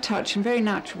very touched and very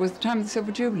natural was the time of the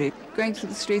Silver Jubilee, going through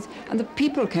the streets, and the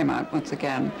people came out once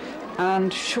again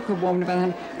and shook her warmly by the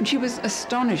hand, and she was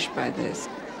astonished by this.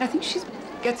 I think she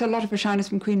gets a lot of her shyness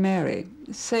from Queen Mary,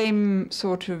 the same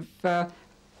sort of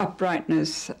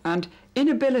uprightness and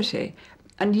inability,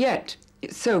 and yet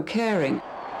so caring.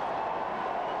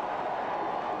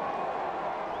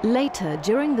 Later,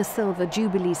 during the Silver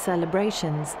Jubilee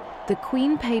celebrations, the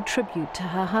Queen paid tribute to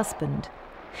her husband.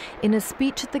 In a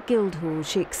speech at the Guildhall,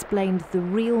 she explained the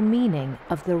real meaning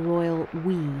of the royal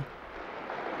we.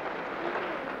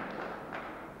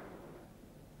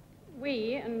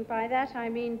 We, and by that I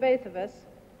mean both of us,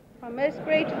 are most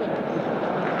grateful.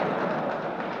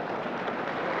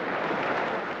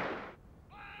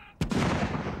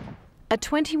 A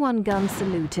 21-gun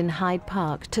salute in Hyde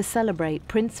Park to celebrate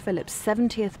Prince Philip's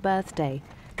 70th birthday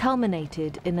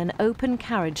culminated in an open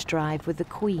carriage drive with the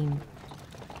Queen.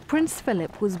 Prince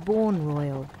Philip was born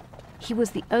royal. He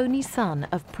was the only son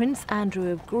of Prince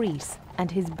Andrew of Greece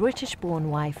and his British-born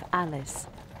wife Alice.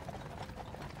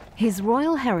 His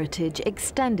royal heritage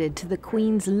extended to the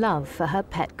Queen's love for her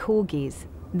pet corgis.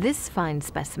 This fine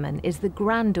specimen is the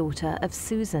granddaughter of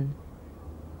Susan.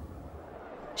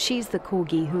 She's the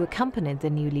corgi who accompanied the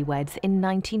newlyweds in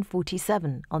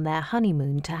 1947 on their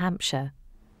honeymoon to Hampshire.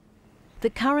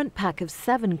 The current pack of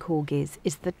 7 corgis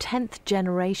is the 10th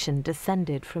generation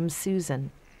descended from Susan.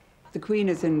 The Queen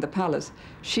is in the palace.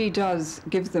 She does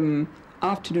give them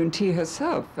afternoon tea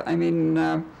herself. I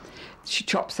mean, she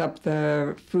chops up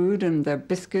their food and their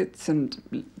biscuits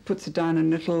and puts it down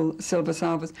in little silver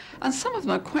salvers. And some of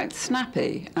them are quite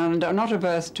snappy and are not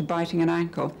averse to biting an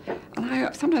ankle. And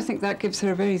I sometimes think that gives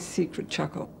her a very secret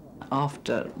chuckle.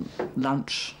 After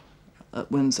lunch at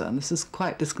Windsor, and this is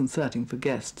quite disconcerting for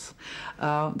guests,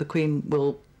 the Queen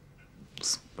will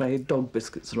spray dog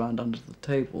biscuits around under the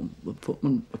table. The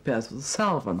footman appears with a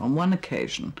salver, and on one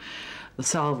occasion the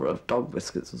salver of dog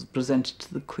biscuits was presented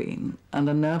to the Queen, and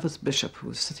a nervous bishop who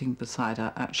was sitting beside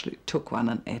her actually took one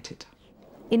and ate it.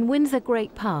 In Windsor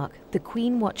Great Park, the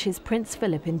Queen watches Prince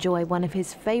Philip enjoy one of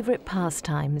his favourite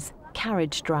pastimes,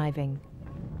 carriage driving.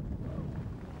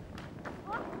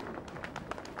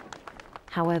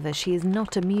 However, she is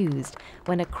not amused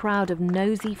when a crowd of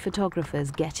nosy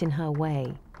photographers get in her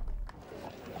way.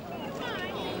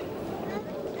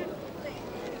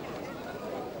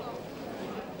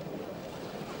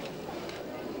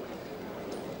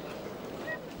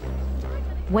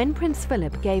 When Prince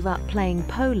Philip gave up playing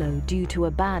polo due to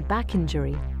a bad back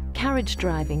injury, carriage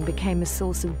driving became a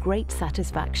source of great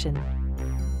satisfaction.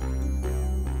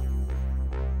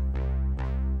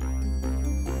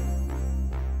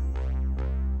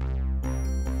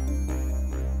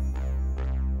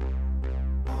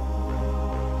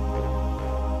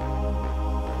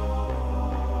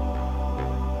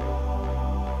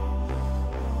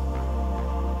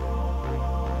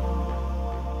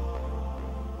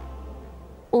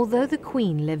 Although the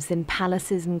Queen lives in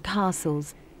palaces and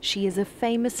castles, she is a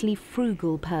famously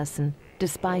frugal person,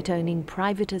 despite owning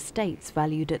private estates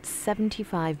valued at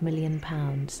 £75 million.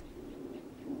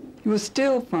 You will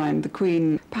still find the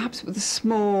Queen, perhaps with a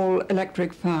small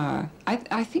electric fire.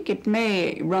 I think it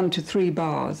may run to 3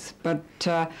 bars, but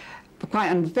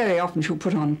and very often she'll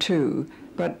put on 2.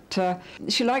 But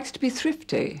she likes to be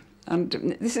thrifty.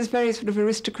 And this is very sort of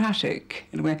aristocratic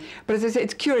in a way. But as I say,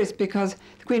 it's curious because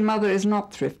the Queen Mother is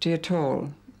not thrifty at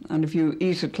all. And if you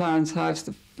eat at Clarence House,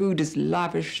 the food is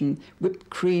lavish and whipped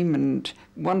cream and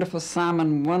wonderful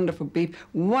salmon, wonderful beef,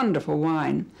 wonderful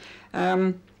wine.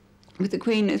 But the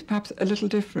Queen is perhaps a little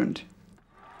different.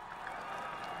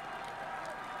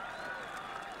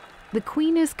 The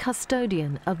Queen is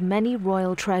custodian of many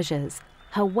royal treasures.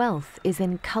 Her wealth is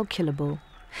incalculable.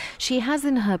 She has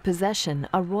in her possession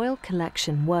a royal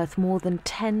collection worth more than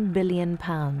 £10 billion.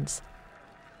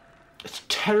 It's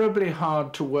terribly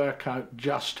hard to work out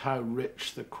just how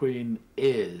rich the Queen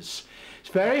is.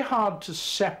 It's very hard to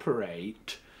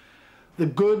separate the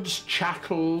goods,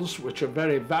 chattels, which are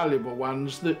very valuable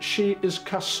ones, that she is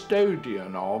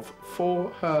custodian of for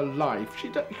her life.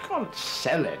 You can't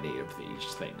sell any of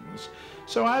these things.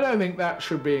 So I don't think that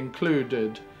should be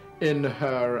included in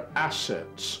her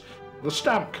assets. The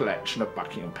stamp collection of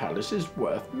Buckingham Palace is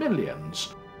worth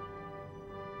millions.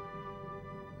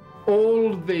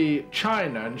 All the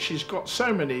china, and she's got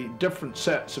so many different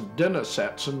sets of dinner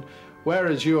sets, and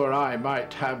whereas you or I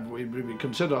might have, we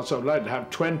consider ourselves likely to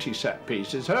have 20 set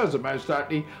pieces, hers are most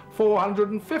likely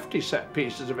 450 set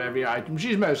pieces of every item.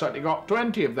 She's most likely got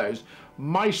 20 of those.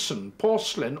 Meissen,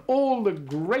 porcelain, all the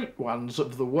great ones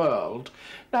of the world.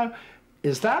 Now,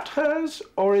 is that hers,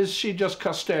 or is she just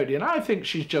custodian? I think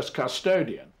she's just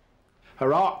custodian.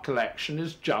 Her art collection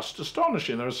is just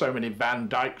astonishing. There are so many Van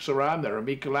Dycks around, there are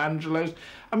Michelangelos.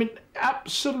 I mean,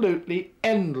 absolutely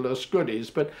endless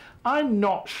goodies, but I'm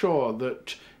not sure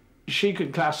that she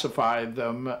can classify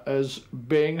them as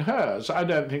being hers. I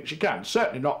don't think she can.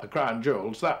 Certainly not the crown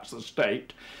jewels, that's the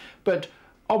state. But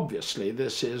obviously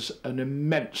this is an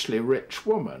immensely rich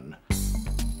woman.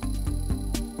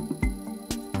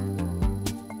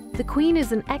 The Queen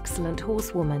is an excellent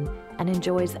horsewoman and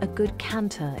enjoys a good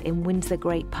canter in Windsor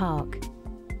Great Park.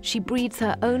 She breeds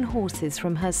her own horses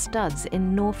from her studs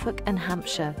in Norfolk and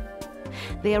Hampshire.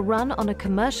 They are run on a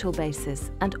commercial basis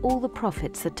and all the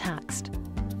profits are taxed.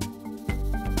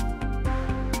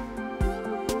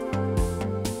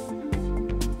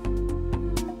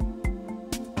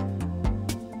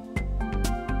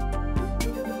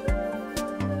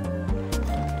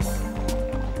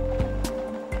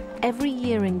 Every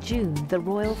year in June, the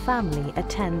royal family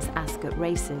attends Ascot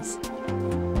races.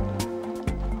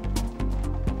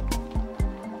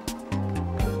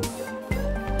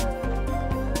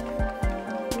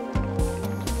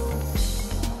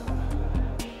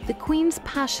 The Queen's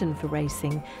passion for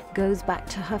racing goes back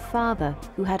to her father,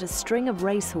 who had a string of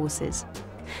racehorses.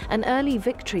 An early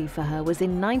victory for her was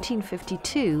in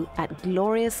 1952 at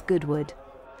glorious Goodwood.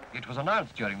 It was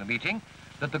announced during the meeting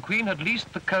that the Queen had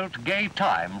leased the colt Gay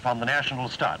Time from the National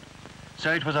Stud.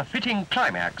 So it was a fitting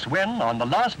climax when, on the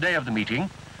last day of the meeting,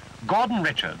 Gordon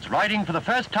Richards, riding for the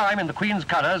first time in the Queen's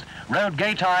colours, rode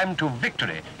Gay Time to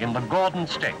victory in the Gordon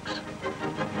Stakes.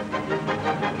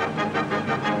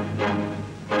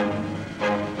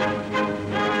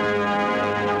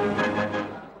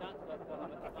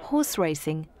 Horse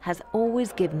racing has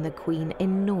always given the Queen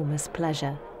enormous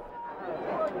pleasure.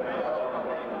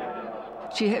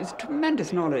 She has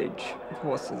tremendous knowledge of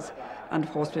horses and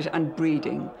horsemanship and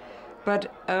breeding,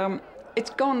 but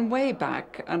it's gone way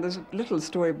back, and there's a little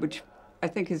story which I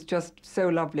think is just so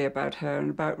lovely about her and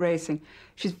about racing.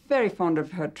 She's very fond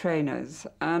of her trainers,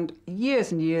 and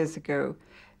years ago,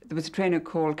 there was a trainer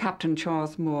called Captain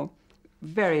Charles Moore,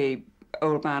 very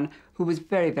old man, who was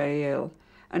very, very ill.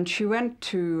 And she went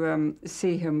to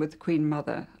see him with the Queen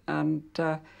Mother, and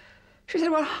she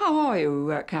said, "Well, how are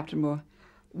you, Captain Moore?"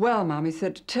 "Well, ma'am," he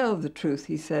said, "to tell the truth,"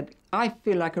 he said, "I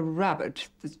feel like a rabbit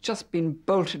that's just been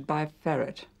bolted by a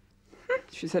ferret."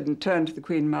 She said, and turned to the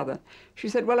Queen Mother. She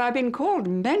said, "Well, I've been called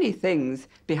many things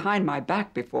behind my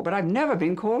back before, but I've never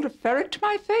been called a ferret to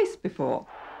my face before."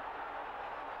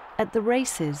 At the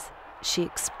races, she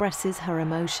expresses her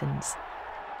emotions.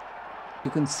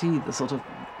 You can see the sort of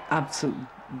absolute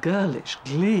girlish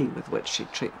glee with which she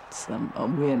treats them. A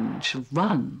win, she'll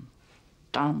run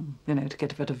down, you know, to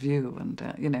get a better view,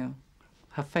 and, you know,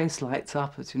 her face lights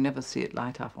up as you never see it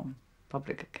light up on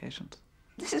public occasions.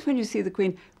 This is when you see the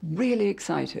Queen really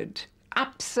excited,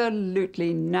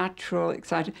 absolutely natural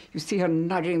excited. You see her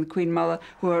nudging the Queen Mother,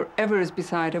 whoever is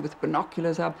beside her with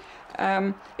binoculars up.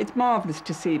 It's marvellous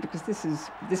to see, because this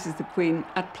is the Queen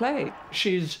at play.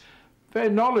 She's very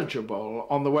knowledgeable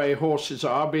on the way horses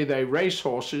are, be they race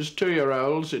horses,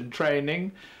 2-year-olds in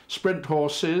training, sprint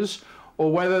horses,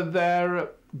 or whether they're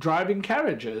driving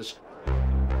carriages.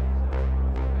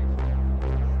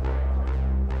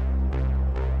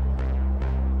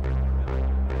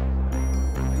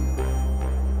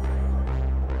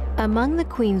 Among the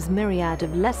Queen's myriad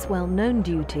of less well-known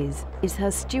duties is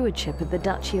her stewardship of the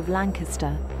Duchy of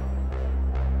Lancaster.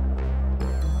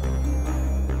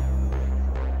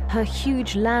 Her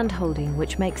huge landholding,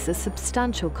 which makes a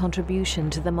substantial contribution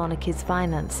to the monarchy's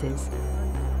finances.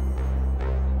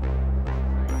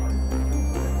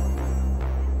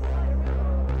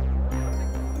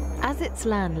 As its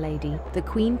landlady, the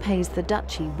Queen pays the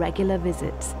Duchy regular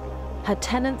visits. Her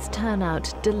tenants turn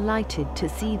out delighted to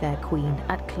see their Queen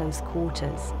at close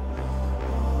quarters.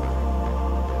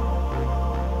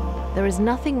 There is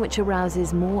nothing which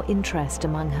arouses more interest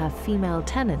among her female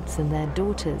tenants and their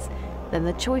daughters than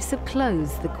the choice of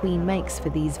clothes the Queen makes for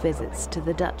these visits to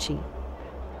the Duchy.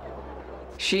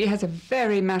 She has a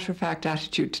very matter-of-fact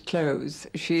attitude to clothes.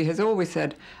 She has always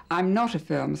said, "I'm not a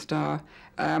film star.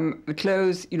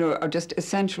 Clothes, you know, are just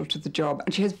essential to the job."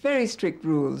 And she has very strict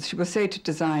rules. She will say to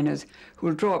designers who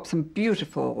will draw up some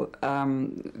beautiful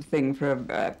thing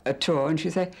for a tour, and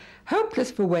she'll say, "Hopeless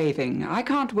for waving. I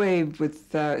can't wave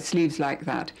with sleeves like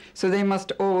that." So they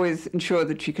must always ensure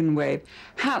that she can wave.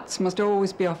 Hats must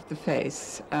always be off the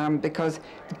face, because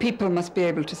the people must be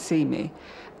able to see me.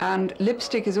 And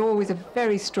lipstick is always a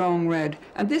very strong red,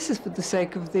 and this is for the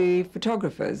sake of the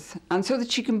photographers, and so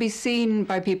that she can be seen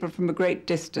by people from a great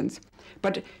distance.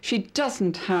 But she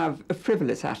doesn't have a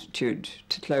frivolous attitude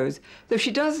to clothes, though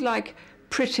she does like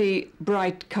pretty,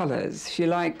 bright colours. She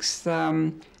likes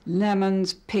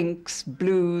lemons, pinks,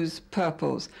 blues,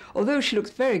 purples, although she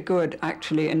looks very good,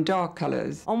 actually, in dark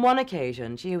colours. On one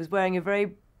occasion, she was wearing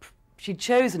she'd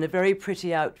chosen a very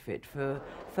pretty outfit for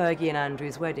Fergie and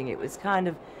Andrew's wedding. It was kind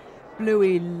of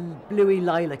bluey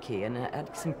lilac-y, and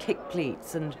had some kick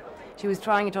pleats, and she was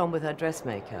trying it on with her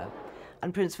dressmaker.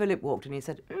 And Prince Philip walked in and he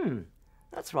said,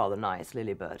 "That's rather nice,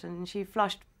 Lilibert," and she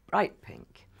flushed bright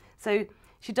pink. So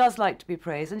she does like to be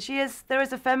praised, and there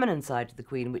is a feminine side to the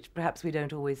Queen which perhaps we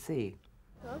don't always see.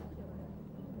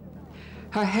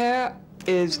 Her hair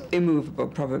is immovable,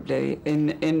 probably,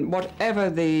 in whatever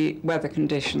the weather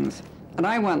conditions. And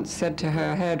I once said to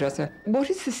her hairdresser, "What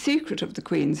is the secret of the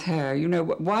Queen's hair? You know,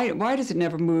 why does it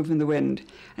never move in the wind?"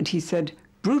 And he said,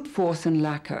 "Brute force and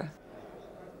lacquer."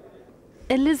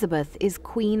 Elizabeth is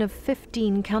Queen of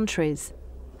 15 countries.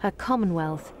 Her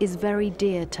Commonwealth is very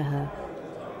dear to her.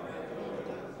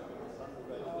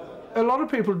 A lot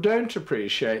of people don't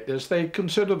appreciate this. They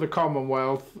consider the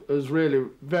Commonwealth as really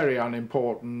very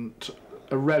unimportant,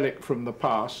 a relic from the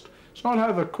past. It's not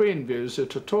how the Queen views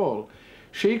it at all.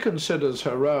 She considers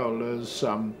her role as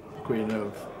Queen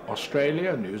of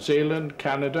Australia, New Zealand,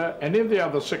 Canada, any of the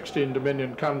other 16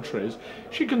 Dominion countries,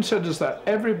 she considers that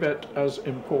every bit as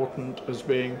important as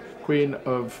being Queen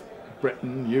of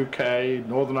Britain, UK,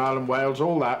 Northern Ireland, Wales,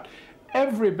 all that,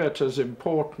 every bit as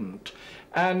important.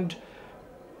 And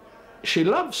she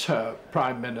loves her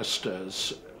prime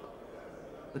ministers.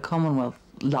 The Commonwealth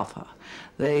love her.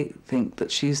 They think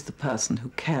that she's the person who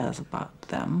cares about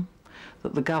them,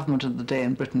 that the government of the day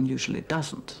in Britain usually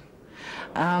doesn't.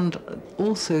 And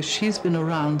also she's been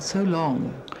around so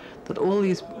long that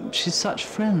she's such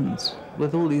friends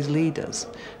with all these leaders.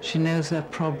 She knows their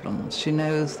problems, she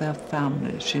knows their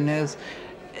families, she knows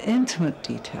intimate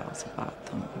details about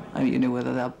them. I mean, you know,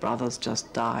 whether their brothers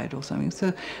just died or something.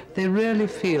 So they really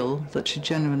feel that she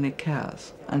genuinely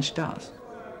cares, and she does.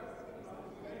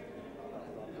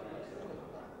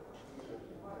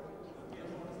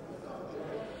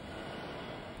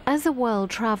 As a world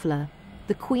traveller,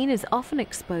 the Queen is often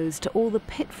exposed to all the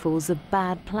pitfalls of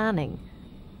bad planning.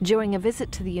 During a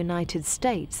visit to the United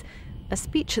States, a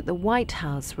speech at the White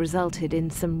House resulted in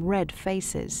some red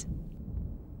faces.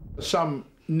 Some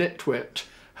nitwit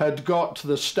had got to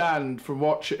the stand from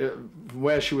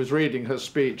where she was reading her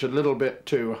speech a little bit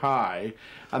too high,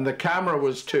 and the camera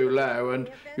was too low, and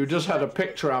you just had a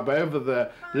picture up over the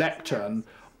lectern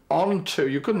onto,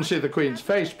 you couldn't see the Queen's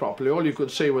face properly, all you could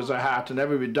see was a hat, and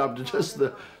everybody dubbed it as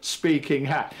the speaking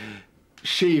hat.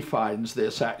 She finds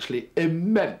this actually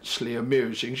immensely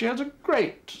amusing. She has a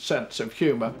great sense of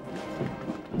humour.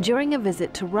 During a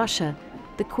visit to Russia,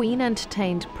 the Queen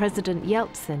entertained President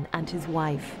Yeltsin and his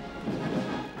wife.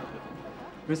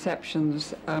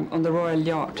 Receptions on the royal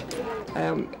yacht.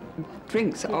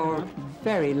 Drinks are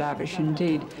very lavish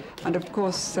indeed, and of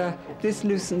course this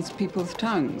loosens people's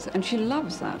tongues, and she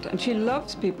loves that, and she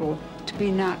loves people to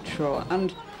be natural.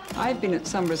 And I've been at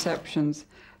some receptions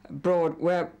abroad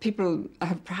where people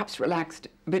have perhaps relaxed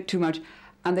a bit too much,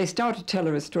 and they start to tell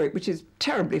her a story which is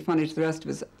terribly funny to the rest of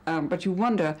us, but you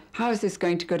wonder, how is this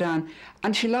going to go down?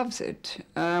 And she loves it.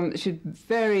 She's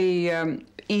very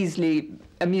easily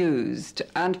amused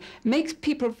and makes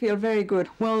people feel very good.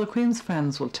 Well, the Queen's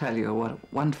friends will tell you what a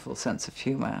wonderful sense of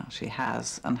humour she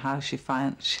has, and how she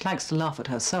likes to laugh at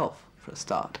herself, for a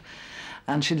start.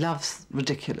 And she loves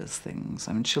ridiculous things.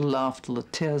 I mean, she'll laugh till the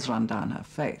tears run down her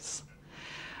face.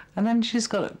 And then she's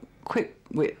got a quick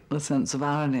wit, a sense of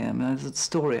irony. I mean, there's a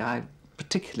story I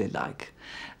particularly like.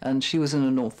 And she was in a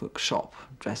Norfolk shop,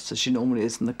 dressed as she normally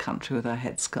is in the country with her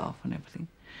headscarf and everything.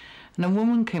 And a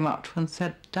woman came up to her and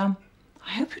said, I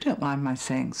hope you don't mind my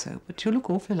saying so, but you look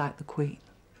awfully like the Queen.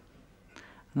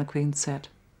 And the Queen said,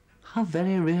 how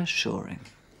very reassuring.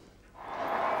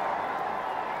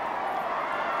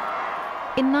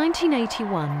 In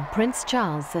 1981, Prince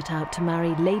Charles set out to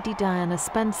marry Lady Diana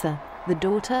Spencer, the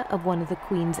daughter of one of the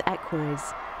Queen's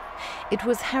equerries. It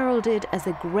was heralded as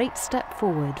a great step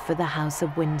forward for the House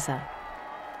of Windsor.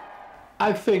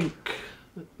 I think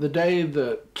the day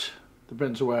that the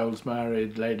Prince of Wales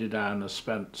married Lady Diana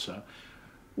Spencer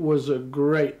was a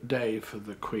great day for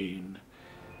the Queen.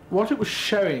 What it was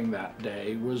showing that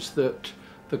day was that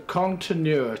the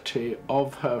continuity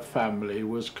of her family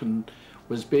was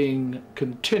being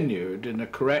continued in a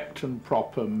correct and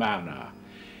proper manner.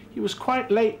 He was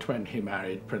quite late when he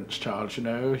married Prince Charles, you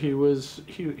know. He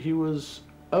was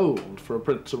old for a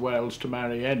Prince of Wales to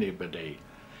marry anybody.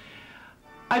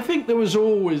 I think there was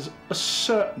always a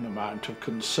certain amount of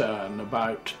concern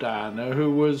about Diana,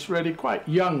 who was really quite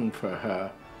young for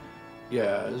her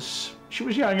years. She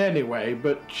was young anyway,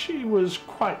 but she was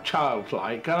quite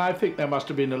childlike, and I think there must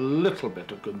have been a little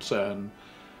bit of concern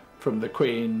from the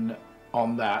Queen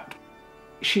on that.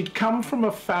 She'd come from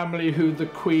a family who the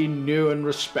Queen knew and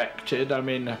respected. I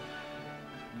mean,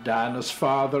 Diana's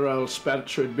father, Earl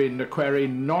Spencer, had been an equerry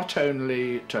not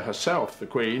only to herself, the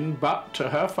Queen, but to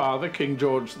her father, King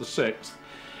George VI,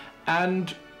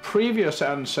 and previous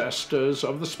ancestors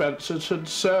of the Spencers had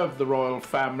served the royal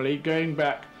family going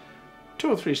back 2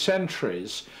 or 3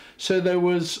 centuries. So there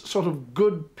was sort of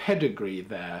good pedigree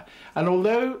there. And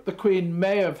although the Queen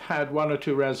may have had 1 or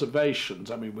 2 reservations,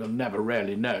 I mean, we'll never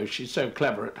really know, she's so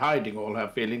clever at hiding all her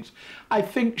feelings, I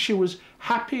think she was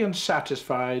happy and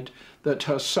satisfied that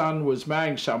her son was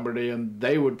marrying somebody and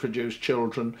they would produce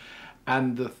children,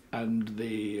 and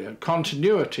the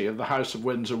continuity of the House of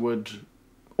Windsor would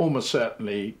almost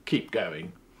certainly keep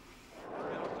going.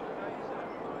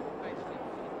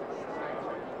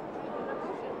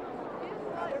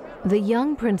 The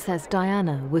young Princess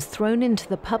Diana was thrown into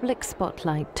the public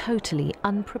spotlight totally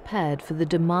unprepared for the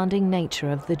demanding nature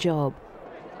of the job.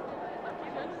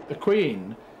 The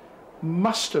Queen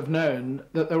must have known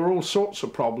that there were all sorts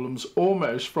of problems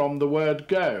almost from the word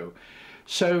go.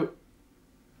 So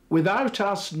without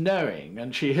us knowing,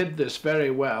 and she hid this very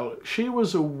well, she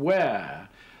was aware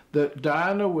that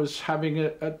Diana was having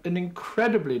an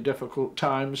incredibly difficult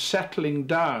time settling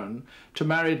down to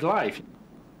married life.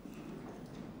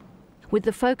 With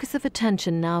the focus of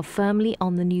attention now firmly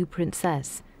on the new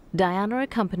princess, Diana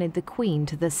accompanied the Queen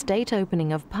to the state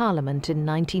opening of Parliament in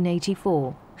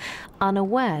 1984,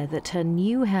 unaware that her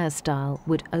new hairstyle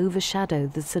would overshadow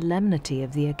the solemnity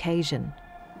of the occasion.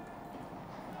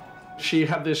 She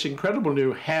had this incredible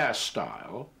new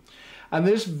hairstyle, and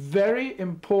this very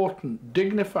important,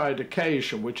 dignified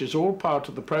occasion, which is all part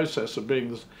of the process of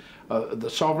being the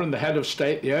sovereign, the head of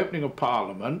state, the opening of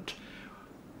Parliament,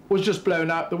 was just blown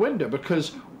out the window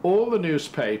because all the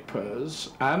newspapers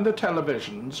and the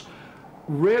televisions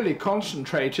really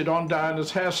concentrated on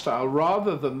Diana's hairstyle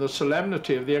rather than the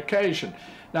solemnity of the occasion.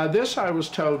 Now this, I was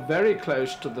told very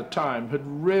close to the time, had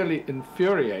really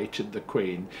infuriated the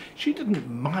Queen. She didn't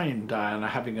mind Diana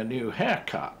having a new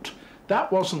haircut.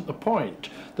 That wasn't the point.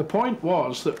 The point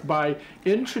was that by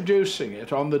introducing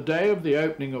it on the day of the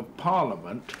opening of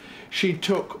Parliament, she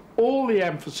took all the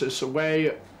emphasis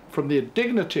away from the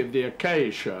dignity of the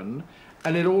occasion,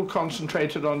 and it all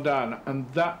concentrated on Diana, and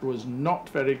that was not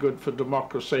very good for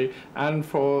democracy and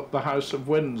for the House of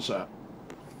Windsor.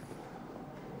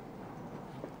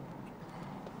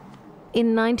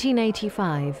 In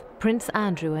 1985, Prince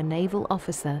Andrew, a naval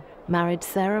officer, married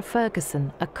Sarah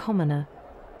Ferguson, a commoner.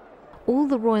 All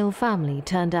the royal family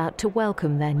turned out to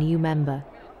welcome their new member.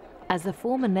 As a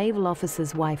former naval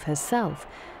officer's wife herself,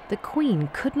 the Queen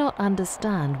could not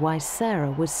understand why Sarah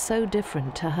was so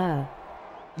different to her.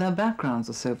 Their backgrounds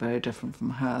are so very different from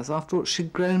hers. After all,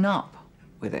 she'd grown up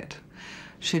with it.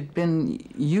 She'd been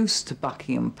used to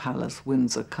Buckingham Palace,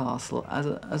 Windsor Castle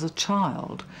as a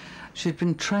child. She'd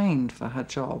been trained for her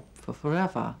job for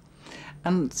forever.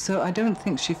 And so I don't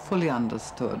think she fully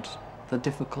understood the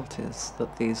difficulties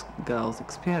that these girls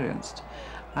experienced.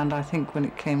 And I think when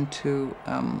it came to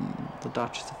the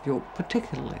Duchess of York,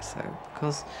 particularly so,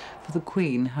 because for the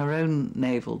Queen, her own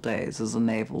naval days as a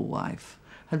naval wife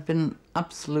had been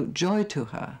absolute joy to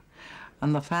her.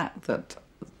 And the fact that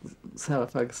Sarah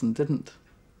Ferguson didn't,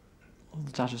 or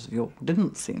the Duchess of York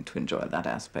didn't seem to enjoy that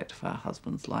aspect of her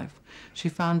husband's life, she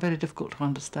found very difficult to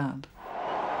understand.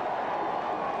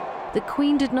 The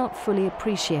Queen did not fully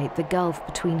appreciate the gulf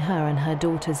between her and her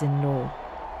daughters-in-law.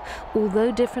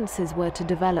 Although differences were to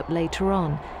develop later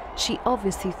on, she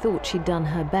obviously thought she'd done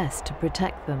her best to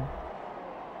protect them.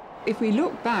 If we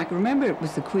look back, remember it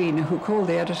was the Queen who called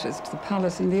the editors to the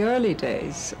palace in the early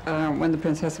days when the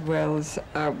Princess of Wales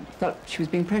felt she was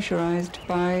being pressurised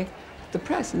by the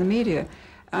press and the media.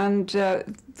 And the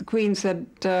Queen said,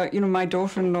 you know, my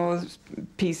daughter-in-law's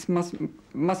peace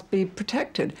must be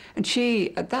protected. And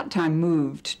she, at that time,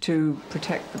 moved to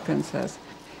protect the princess.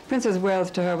 Princess of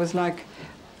Wales to her was like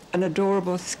an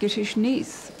adorable, skittish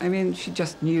niece. I mean, she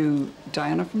just knew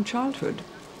Diana from childhood.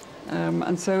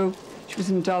 And so she was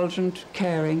indulgent,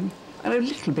 caring, and a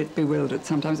little bit bewildered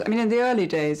sometimes. I mean, in the early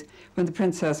days, when the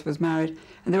princess was married,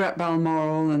 and they were at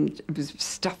Balmoral, and it was a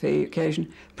stuffy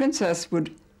occasion, the princess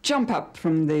would jump up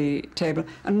from the table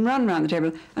and run round the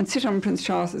table and sit on Prince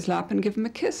Charles's lap and give him a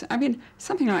kiss. I mean,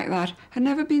 something like that had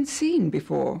never been seen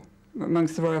before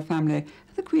amongst the royal family.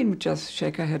 The Queen would just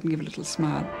shake her head and give a little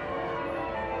smile.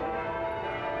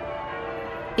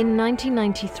 In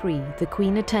 1993, the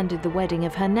Queen attended the wedding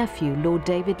of her nephew, Lord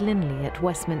David Linley, at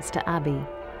Westminster Abbey.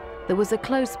 There was a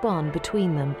close bond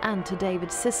between them and to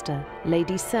David's sister,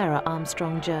 Lady Sarah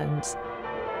Armstrong-Jones.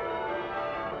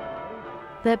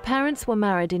 Their parents were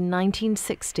married in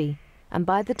 1960, and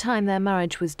by the time their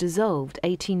marriage was dissolved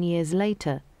 18 years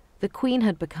later, the Queen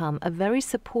had become a very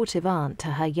supportive aunt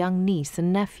to her young niece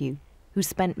and nephew, who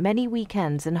spent many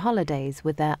weekends and holidays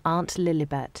with their Aunt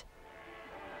Lilibet.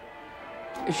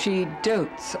 She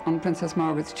dotes on Princess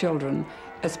Margaret's children,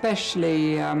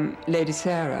 especially Lady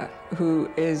Sarah,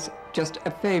 who is just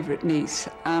a favourite niece,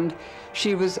 and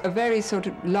she was a very sort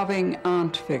of loving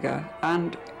aunt figure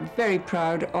and very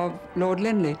proud of Lord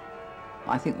Linley.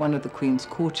 I think one of the Queen's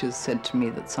courtiers said to me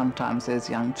that sometimes those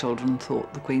young children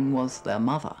thought the Queen was their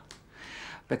mother,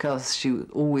 because she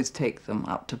would always take them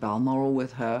up to Balmoral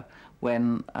with her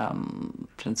when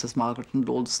Princess Margaret and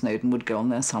Lord Snowdon would go on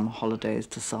their summer holidays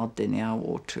to Sardinia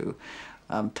or to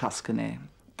Tuscany.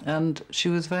 And she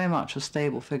was very much a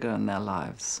stable figure in their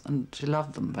lives, and she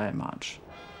loved them very much.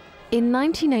 In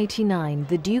 1989,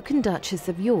 the Duke and Duchess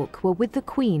of York were with the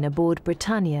Queen aboard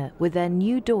Britannia with their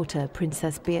new daughter,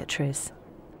 Princess Beatrice.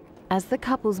 As the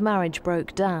couple's marriage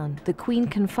broke down, the Queen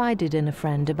confided in a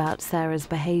friend about Sarah's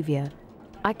behaviour.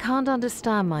 "I can't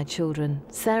understand my children.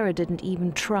 Sarah didn't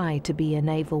even try to be a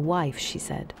naval wife," she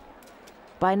said.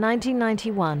 By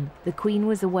 1991, the Queen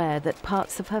was aware that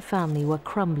parts of her family were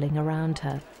crumbling around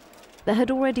her. There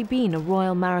had already been a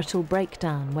royal marital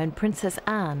breakdown when Princess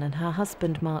Anne and her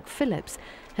husband Mark Phillips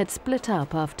had split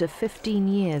up after 15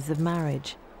 years of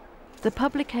marriage. The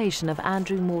publication of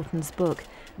Andrew Morton's book,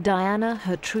 Diana,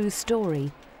 Her True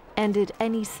Story, ended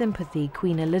any sympathy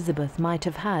Queen Elizabeth might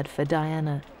have had for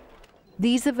Diana.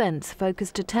 These events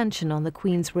focused attention on the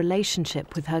Queen's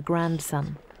relationship with her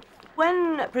grandson.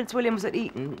 When Prince William was at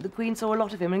Eton, the Queen saw a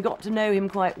lot of him and got to know him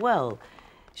quite well.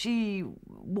 She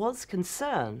was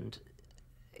concerned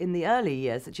in the early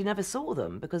years that she never saw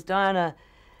them because Diana,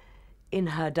 in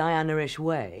her Diana-ish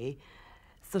way,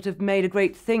 sort of made a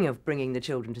great thing of bringing the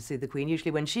children to see the Queen,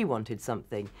 usually when she wanted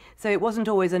something. So it wasn't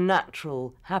always a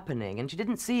natural happening, and she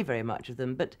didn't see very much of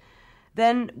them. But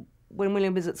then, when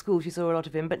William was at school, she saw a lot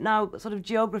of him. But now, sort of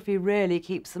geography really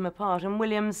keeps them apart. And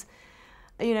William's,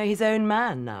 you know, his own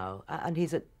man now, and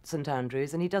he's at St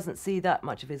Andrews, and he doesn't see that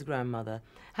much of his grandmother.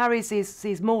 Harry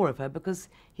sees more of her because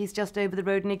he's just over the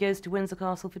road and he goes to Windsor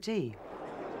Castle for tea.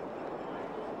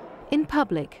 In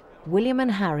public, William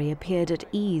and Harry appeared at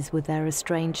ease with their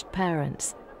estranged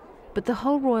parents, but the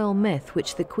whole royal myth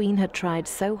which the Queen had tried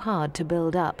so hard to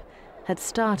build up had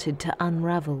started to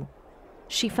unravel.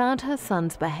 She found her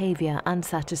son's behaviour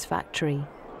unsatisfactory.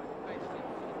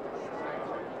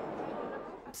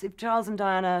 If Charles and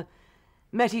Diana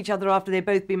met each other after they'd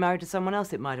both been married to someone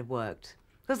else, it might have worked.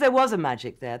 Because there was a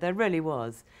magic there really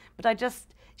was. But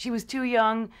she was too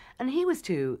young, and he was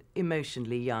too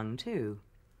emotionally young too.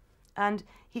 And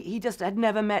he just had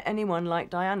never met anyone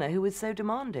like Diana, who was so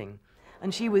demanding.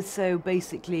 And she was so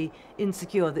basically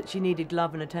insecure that she needed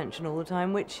love and attention all the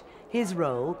time, which his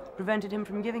role prevented him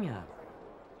from giving her.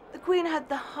 The Queen had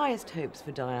the highest hopes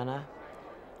for Diana,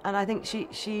 and I think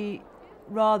she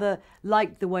rather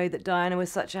liked the way that Diana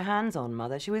was such a hands-on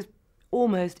mother. She was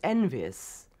almost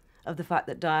envious of the fact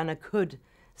that Diana could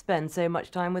spend so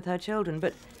much time with her children.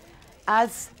 But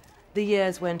as the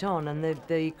years went on and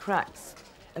the cracks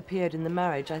appeared in the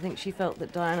marriage, I think she felt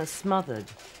that Diana smothered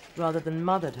rather than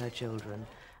mothered her children.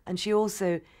 And she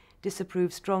also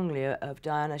disapproved strongly of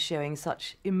Diana showing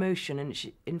such emotion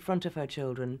in front of her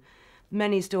children.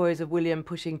 Many stories of William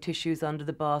pushing tissues under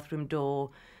the bathroom door,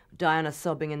 Diana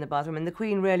sobbing in the bathroom, and the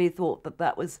Queen really thought that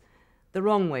that was the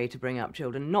wrong way to bring up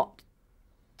children, not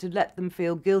to let them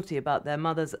feel guilty about their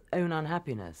mother's own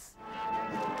unhappiness.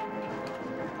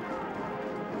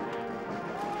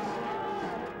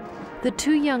 The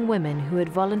two young women who had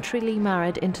voluntarily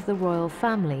married into the royal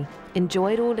family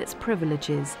enjoyed all its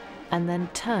privileges and then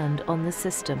turned on the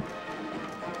system.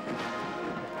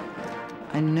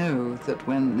 I know that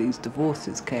when these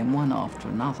divorces came one after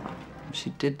another,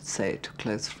 she did say to a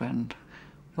close friend,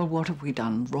 well, what have we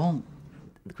done wrong?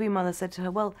 The Queen Mother said to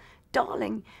her, well,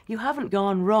 darling, you haven't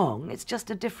gone wrong, it's just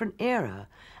a different era.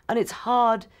 And it's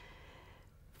hard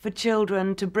for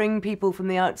children to bring people from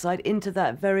the outside into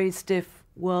that very stiff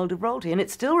world of royalty, and it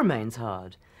still remains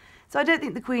hard. So I don't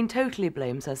think the Queen totally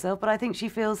blames herself, but I think she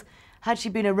feels, had she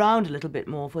been around a little bit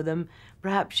more for them,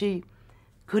 perhaps she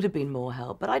could have been more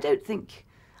help. But I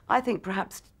think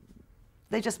perhaps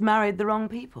they just married the wrong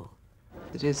people.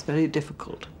 It is very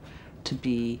difficult to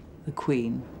be the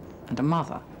Queen and a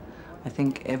mother. I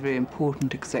think every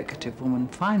important executive woman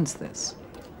finds this.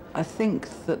 I think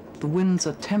that the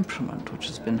Windsor temperament, which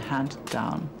has been handed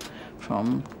down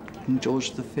from King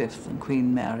George V and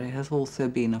Queen Mary, has also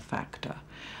been a factor.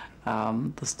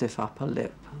 The stiff upper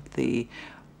lip, the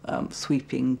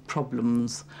sweeping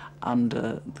problems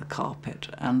under the carpet,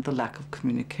 and the lack of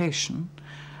communication.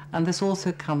 And this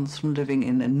also comes from living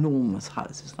in enormous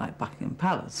houses like Buckingham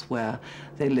Palace, where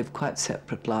they live quite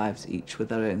separate lives, each with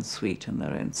their own suite and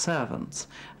their own servants.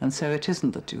 And so it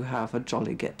isn't that you have a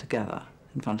jolly get-together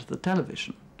in front of the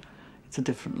television. It's a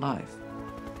different life.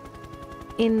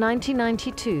 In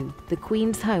 1992, the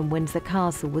Queen's home, Windsor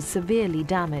Castle, was severely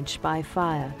damaged by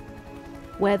fire.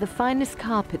 Where the finest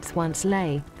carpets once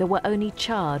lay, there were only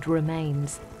charred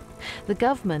remains. The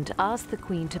government asked the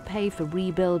Queen to pay for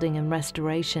rebuilding and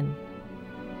restoration.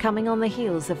 Coming on the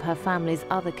heels of her family's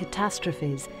other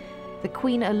catastrophes, the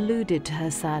Queen alluded to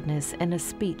her sadness in a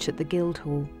speech at the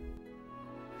Guildhall.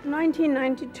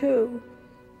 1992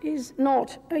 is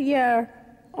not a year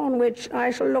on which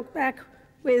I shall look back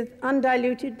with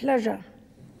undiluted pleasure.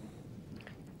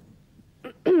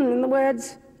 In the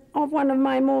words of one of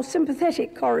my more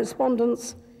sympathetic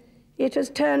correspondents, it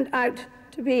has turned out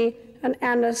to be an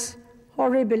annus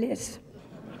horribilis.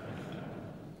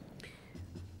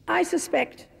 I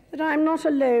suspect that I'm not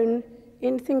alone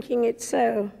in thinking it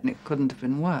so. It couldn't have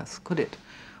been worse, could it?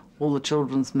 All the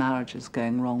children's marriages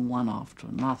going wrong one after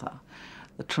another.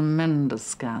 the tremendous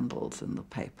scandals in the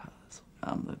papers,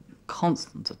 the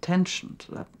constant attention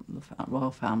to the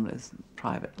royal family's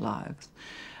private lives,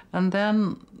 and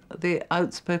then the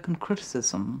outspoken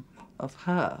criticism of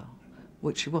her,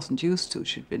 which she wasn't used to.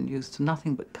 She'd been used to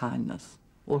nothing but kindness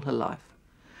all her life.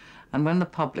 And when the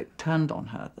public turned on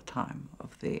her at the time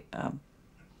of the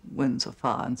Windsor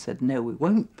fire and said, no, we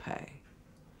won't pay,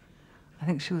 I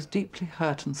think she was deeply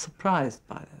hurt and surprised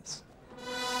by this.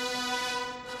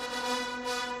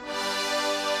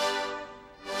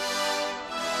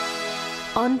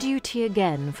 On duty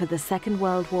again for the Second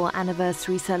World War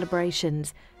anniversary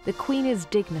celebrations, the Queen is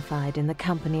dignified in the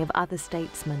company of other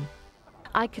statesmen.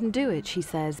 I can do it, she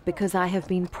says, because I have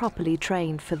been properly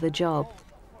trained for the job.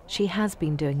 She has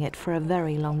been doing it for a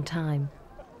very long time.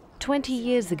 20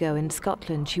 years ago in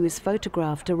Scotland, she was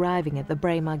photographed arriving at the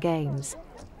Braemar Games.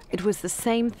 It was the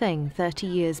same thing 30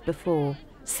 years before,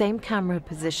 same camera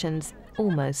positions,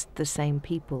 almost the same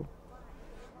people.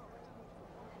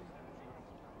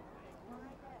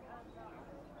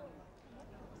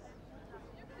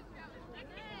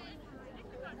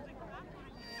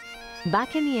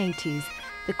 Back in the 80s,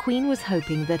 the Queen was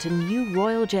hoping that a new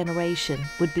royal generation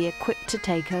would be equipped to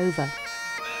take over.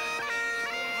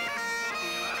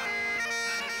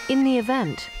 In the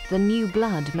event, the new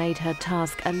blood made her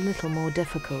task a little more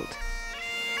difficult.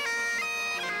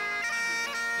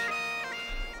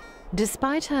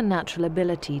 Despite her natural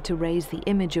ability to raise the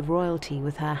image of royalty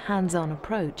with her hands-on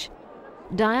approach,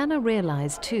 Diana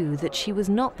realized too that she was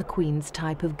not the Queen's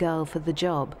type of girl for the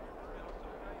job.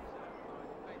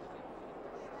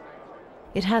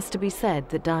 It has to be said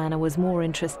that Diana was more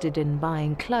interested in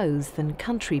buying clothes than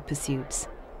country pursuits.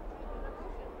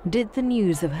 Did the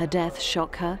news of her death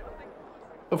shock her?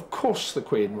 Of course the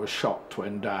Queen was shocked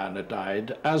when Diana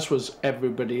died, as was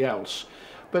everybody else.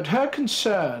 But her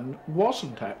concern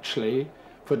wasn't actually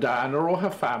for Diana or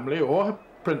her family or her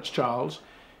Prince Charles.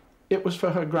 It was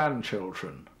for her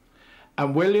grandchildren.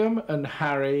 And William and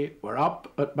Harry were up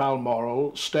at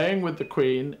Balmoral, staying with the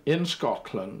Queen in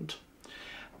Scotland.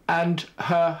 And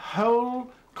her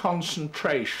whole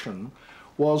concentration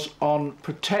was on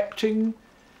protecting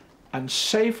and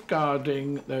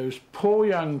safeguarding those poor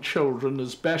young children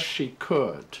as best she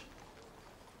could.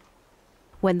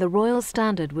 When the Royal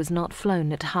Standard was not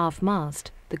flown at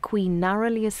half-mast, the Queen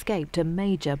narrowly escaped a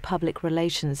major public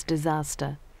relations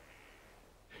disaster.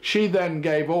 She then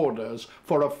gave orders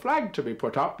for a flag to be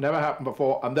put up, never happened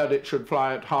before, and that it should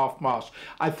fly at half-mast.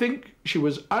 I think she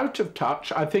was out of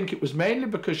touch. I think it was mainly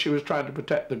because she was trying to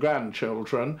protect the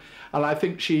grandchildren, and I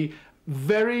think she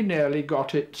very nearly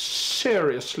got it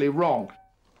seriously wrong.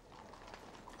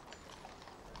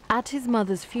 At his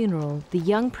mother's funeral, the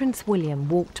young Prince William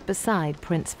walked beside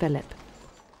Prince Philip.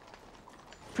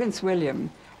 Prince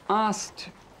William asked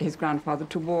his grandfather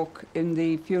to walk in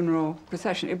the funeral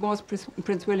procession. It was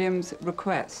Prince William's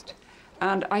request.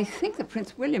 And I think that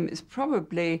Prince William is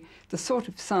probably the sort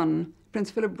of son Prince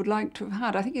Philip would like to have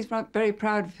had. I think he's very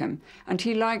proud of him. And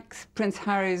he likes Prince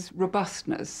Harry's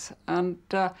robustness. And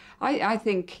I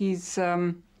think he's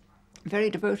very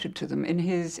devoted to them in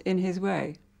his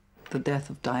way. The death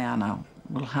of Diana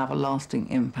will have a lasting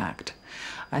impact.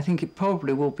 I think it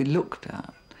probably will be looked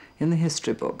at in the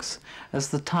history books as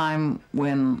the time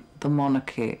when the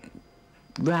monarchy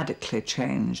radically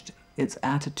changed its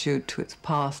attitude to its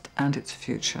past and its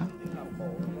future.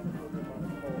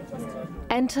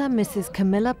 Enter Mrs.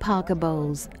 Camilla Parker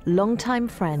Bowles, longtime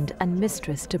friend and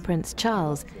mistress to Prince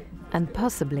Charles, and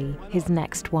possibly his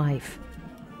next wife.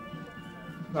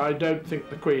 I don't think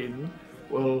the Queen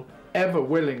will ever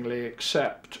willingly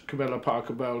accept Camilla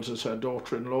Parker Bowles as her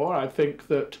daughter-in-law. I think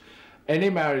that any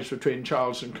marriage between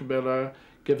Charles and Camilla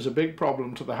gives a big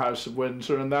problem to the House of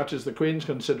Windsor, and that is the Queen's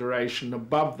consideration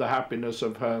above the happiness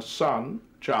of her son,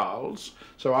 Charles.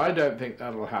 So I don't think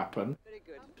that'll happen.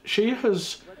 She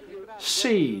has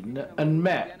seen and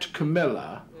met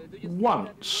Camilla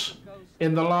once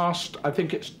in the last, I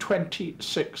think it's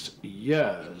 26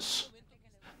 years.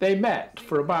 They met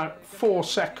for about 4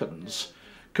 seconds.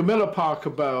 Camilla Parker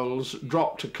Bowles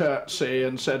dropped a curtsy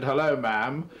and said, "Hello,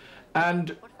 ma'am,"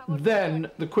 and then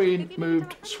the Queen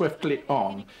moved swiftly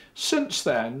on. Since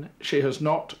then, she has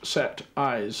not set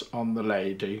eyes on the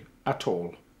lady at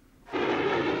all.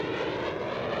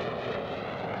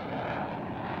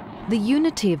 The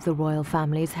unity of the royal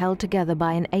family is held together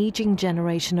by an ageing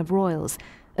generation of royals,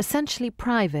 essentially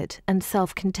private and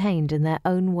self-contained in their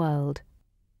own world.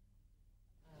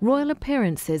 Royal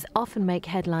appearances often make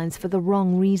headlines for the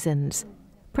wrong reasons.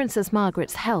 Princess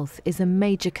Margaret's health is a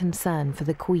major concern for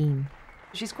the Queen.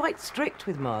 She's quite strict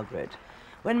with Margaret.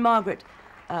 When Margaret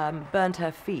burnt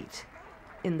her feet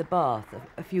in the bath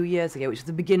a few years ago, which was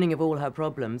the beginning of all her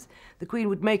problems, the Queen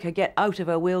would make her get out of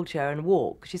her wheelchair and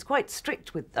walk. She's quite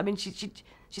strict with, I mean, she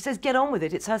says get on with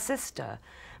it, it's her sister.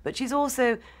 But she's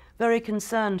also very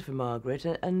concerned for Margaret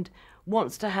and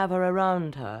wants to have her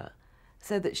around her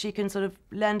so that she can sort of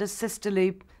lend a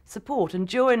sisterly support. And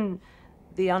during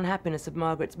the unhappiness of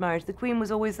Margaret's marriage, the Queen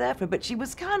was always there for her, but she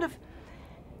was kind of,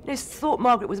 you know, thought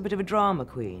Margaret was a bit of a drama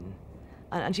queen,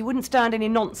 and she wouldn't stand any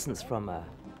nonsense from her.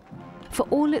 For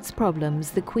all its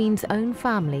problems, the Queen's own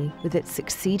family, with its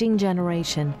succeeding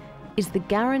generation, is the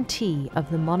guarantee of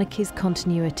the monarchy's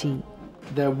continuity.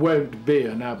 There won't be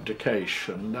an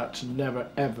abdication. That's never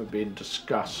ever been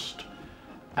discussed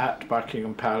at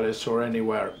Buckingham Palace or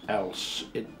anywhere else.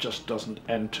 It just doesn't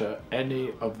enter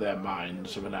any of their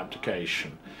minds of an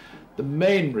abdication. The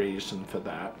main reason for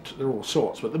that, there are all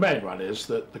sorts, but the main one is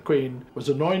that the Queen was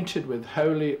anointed with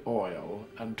holy oil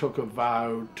and took a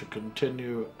vow to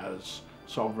continue as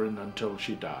sovereign until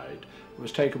she died. It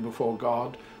was taken before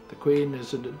God. The Queen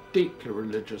is a deeply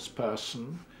religious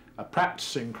person, a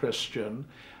practicing Christian,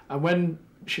 and when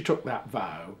she took that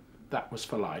vow, that was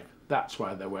for life. That's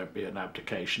why there won't be an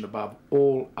abdication above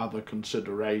all other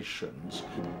considerations.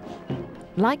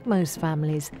 Like most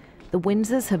families, the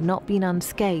Windsors have not been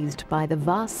unscathed by the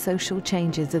vast social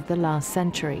changes of the last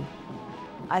century.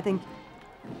 I think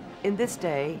in this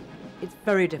day, it's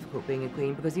very difficult being a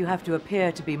queen because you have to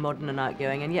appear to be modern and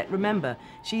outgoing, and yet remember,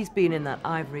 she's been in that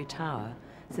ivory tower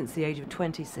since the age of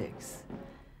 26.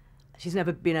 She's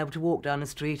never been able to walk down the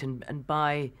street and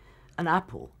buy an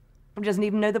apple. She doesn't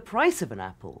even know the price of an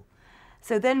apple.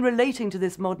 So then relating to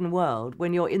this modern world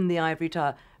when you're in the ivory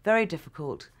tower, very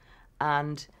difficult.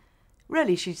 And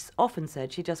really, she's often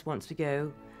said she just wants to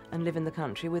go and live in the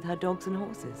country with her dogs and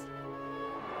horses.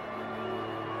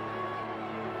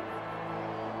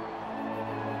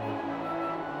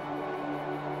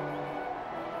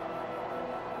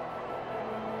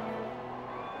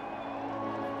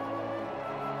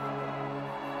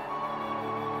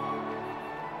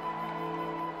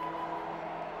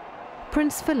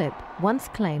 Prince Philip once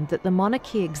claimed that the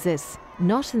monarchy exists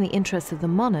not in the interest of the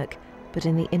monarch, but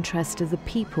in the interest of the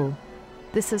people.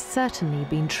 This has certainly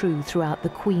been true throughout the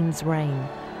Queen's reign.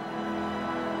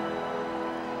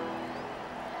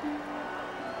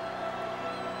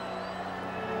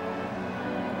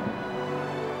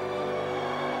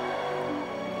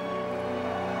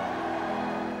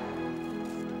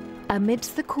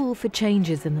 Amidst the call for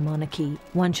changes in the monarchy,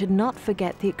 one should not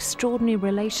forget the extraordinary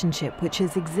relationship which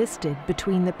has existed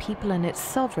between the people and its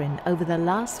sovereign over the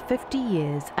last 50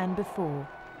 years and before.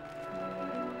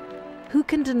 Who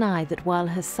can deny that while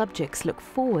her subjects look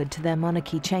forward to their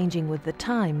monarchy changing with the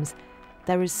times,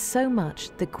 there is so much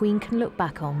the Queen can look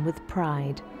back on with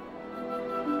pride.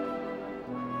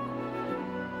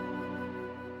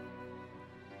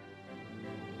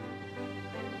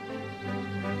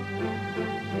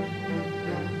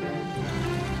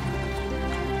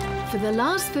 For the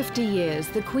last 50 years,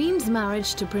 the Queen's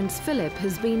marriage to Prince Philip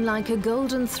has been like a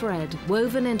golden thread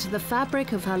woven into the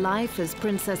fabric of her life as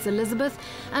Princess Elizabeth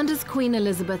and as Queen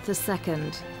Elizabeth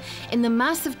II. In the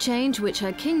massive change which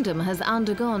her kingdom has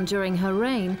undergone during her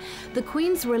reign, the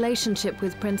Queen's relationship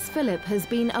with Prince Philip has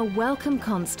been a welcome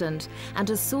constant and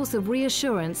a source of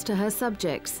reassurance to her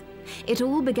subjects. It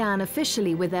all began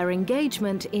officially with their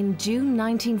engagement in June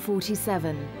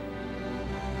 1947.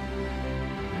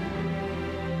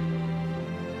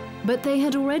 But they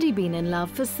had already been in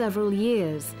love for several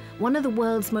years. One of the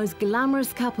world's most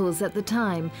glamorous couples at the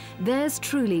time, theirs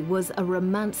truly was a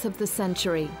romance of the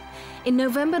century. In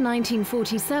November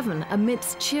 1947,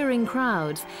 amidst cheering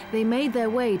crowds, they made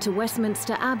their way to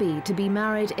Westminster Abbey to be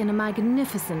married in a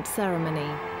magnificent ceremony.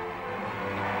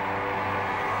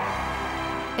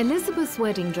 Elizabeth's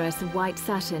wedding dress of white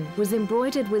satin was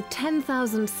embroidered with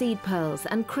 10,000 seed pearls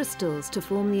and crystals to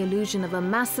form the illusion of a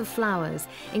mass of flowers,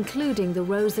 including the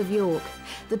Rose of York.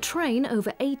 The train,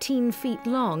 over 18 feet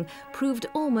long, proved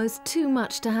almost too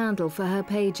much to handle for her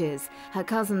pages, her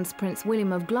cousins Prince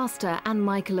William of Gloucester and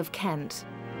Michael of Kent.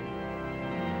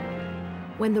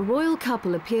 When the royal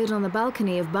couple appeared on the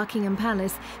balcony of Buckingham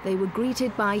Palace, they were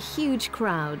greeted by huge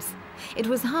crowds. It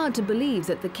was hard to believe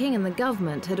that the King and the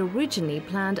government had originally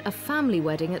planned a family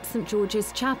wedding at St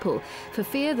George's Chapel for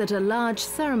fear that a large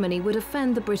ceremony would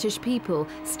offend the British people,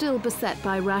 still beset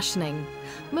by rationing.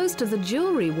 Most of the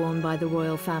jewellery worn by the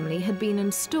royal family had been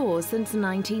in stores since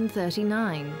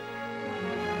 1939.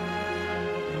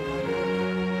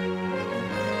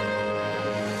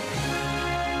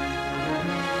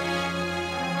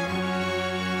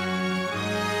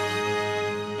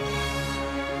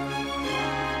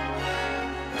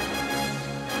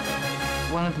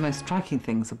 One of the most striking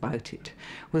things about it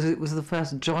was the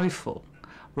first joyful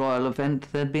royal event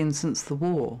there'd been since the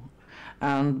war.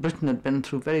 And Britain had been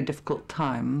through very difficult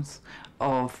times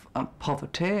of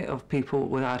poverty, of people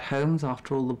without homes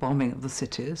after all the bombing of the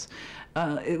cities.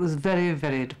 It was a very,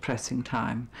 very depressing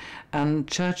time. And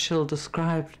Churchill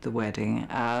described the wedding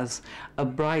as a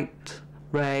bright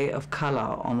ray of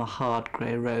colour on the hard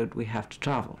grey road we have to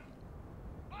travel.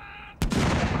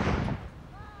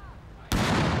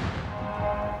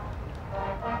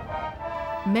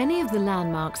 Many of the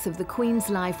landmarks of the Queen's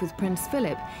life with Prince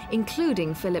Philip,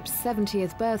 including Philip's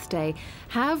 70th birthday,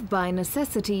 have by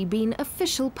necessity been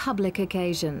official public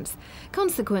occasions.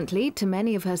 Consequently, to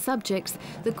many of her subjects,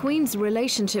 the Queen's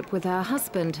relationship with her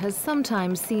husband has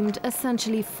sometimes seemed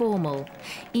essentially formal.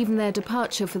 Even their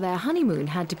departure for their honeymoon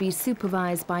had to be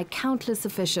supervised by countless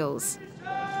officials.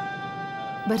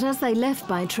 But as they left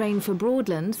by train for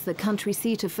Broadlands, the country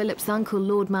seat of Philip's uncle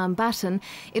Lord Mountbatten,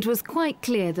 it was quite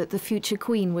clear that the future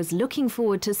Queen was looking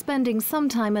forward to spending some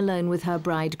time alone with her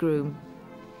bridegroom.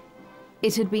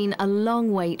 It had been a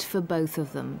long wait for both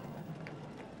of them.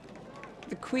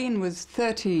 The Queen was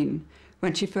 13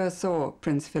 when she first saw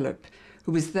Prince Philip,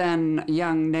 who was then a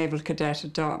young naval cadet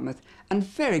at Dartmouth, and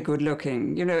very good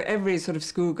looking. You know, every sort of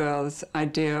schoolgirl's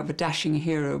idea of a dashing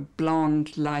hero,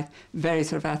 blonde, lithe, very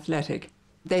sort of athletic.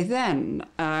 They then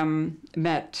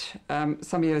met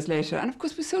some years later, and of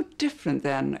course was so different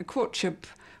then. A courtship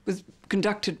was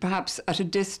conducted perhaps at a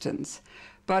distance,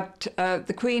 but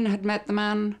the Queen had met the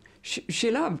man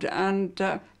she loved, and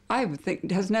I would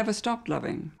think has never stopped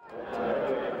loving.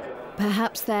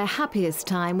 Perhaps their happiest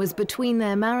time was between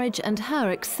their marriage and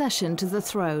her accession to the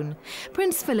throne.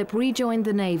 Prince Philip rejoined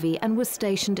the Navy and was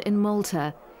stationed in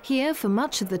Malta. Here, for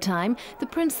much of the time, the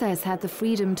princess had the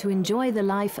freedom to enjoy the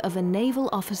life of a naval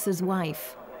officer's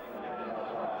wife.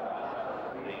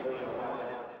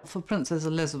 For Princess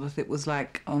Elizabeth, it was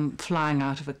like flying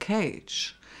out of a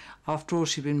cage. After all,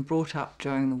 she'd been brought up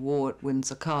during the war at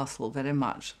Windsor Castle, very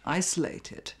much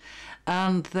isolated.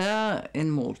 And there in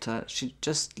Malta, she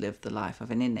just lived the life of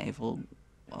any naval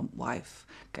wife,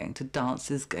 going to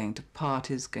dances, going to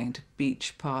parties, going to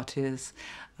beach parties,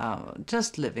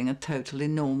 just living a totally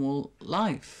normal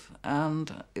life.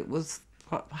 And it was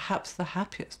perhaps the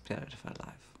happiest period of her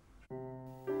life.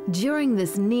 During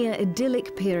this near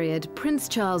idyllic period, Prince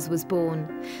Charles was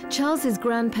born. Charles's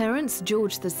grandparents,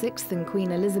 George VI and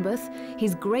Queen Elizabeth,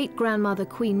 his great-grandmother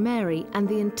Queen Mary, and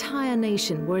the entire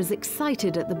nation were as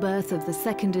excited at the birth of the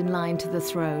second in line to the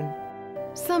throne.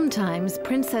 Sometimes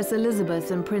Princess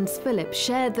Elizabeth and Prince Philip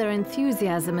shared their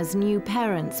enthusiasm as new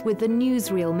parents with the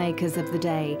newsreel makers of the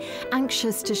day,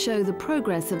 anxious to show the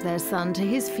progress of their son to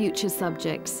his future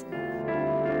subjects.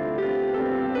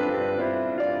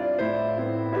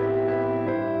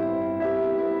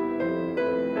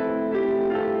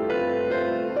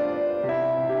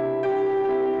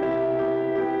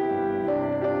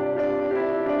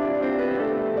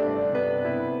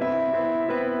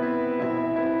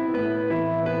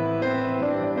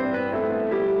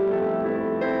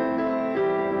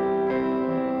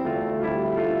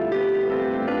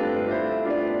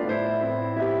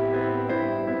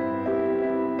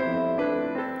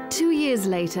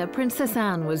 Later, Princess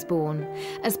Anne was born.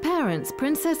 As parents,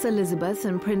 Princess Elizabeth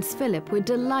and Prince Philip were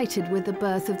delighted with the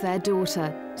birth of their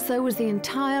daughter. So was the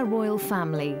entire royal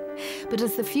family. But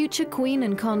as the future Queen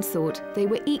and consort, they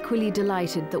were equally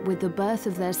delighted that with the birth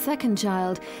of their second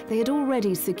child, they had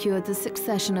already secured the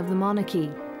succession of the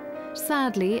monarchy.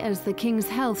 Sadly, as the King's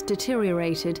health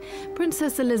deteriorated,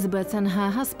 Princess Elizabeth and her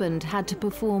husband had to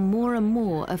perform more and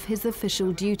more of his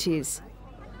official duties.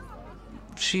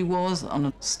 She was on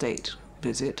a state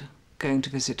visit, going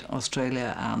to visit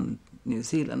Australia and New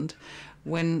Zealand,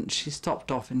 when she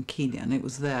stopped off in Kenya, and it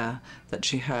was there that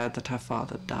she heard that her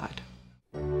father died.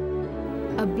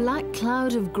 A black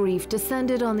cloud of grief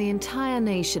descended on the entire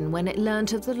nation when it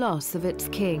learnt of the loss of its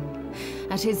king.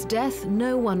 At his death,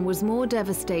 no one was more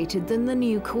devastated than the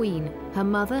new queen, her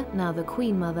mother, now the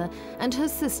Queen Mother, and her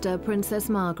sister, Princess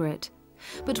Margaret.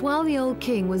 But while the old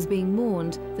king was being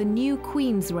mourned, the new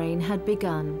queen's reign had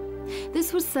begun.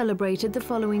 This was celebrated the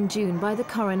following June by the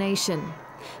coronation.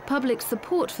 Public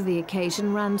support for the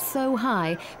occasion ran so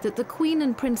high that the Queen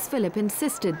and Prince Philip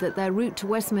insisted that their route to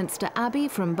Westminster Abbey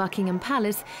from Buckingham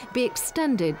Palace be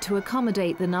extended to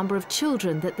accommodate the number of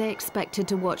children that they expected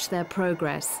to watch their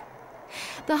progress.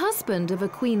 The husband of a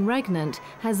queen regnant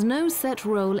has no set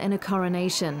role in a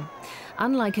coronation.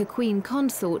 Unlike a queen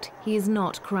consort, he is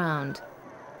not crowned.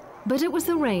 But it was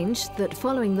arranged that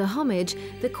following the homage,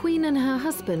 the Queen and her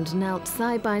husband knelt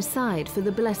side by side for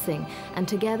the blessing and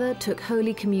together took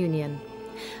Holy Communion.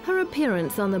 Her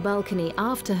appearance on the balcony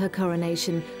after her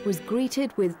coronation was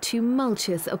greeted with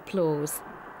tumultuous applause.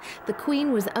 The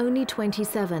Queen was only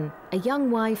 27, a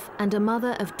young wife and a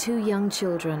mother of 2 young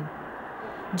children.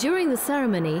 During the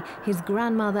ceremony, his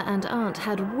grandmother and aunt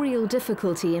had real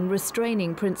difficulty in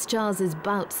restraining Prince Charles's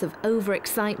bouts of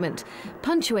overexcitement,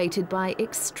 punctuated by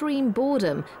extreme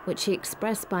boredom, which he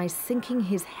expressed by sinking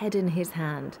his head in his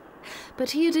hand.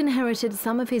 But he had inherited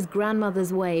some of his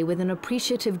grandmother's way with an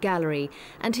appreciative gallery,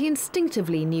 and he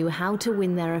instinctively knew how to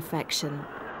win their affection.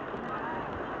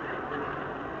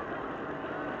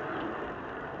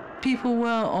 People were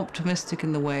optimistic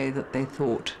in the way that they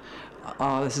thought,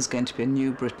 oh, this is going to be a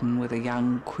new Britain with a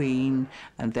young queen.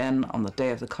 And then on the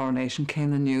day of the coronation came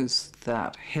the news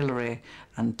that Hillary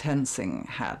and Tenzing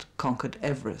had conquered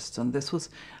Everest, and this was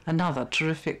another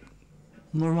terrific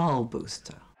morale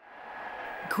booster.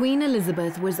 Queen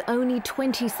Elizabeth was only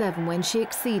 27 when she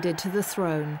acceded to the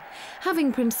throne.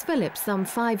 Having Prince Philip, some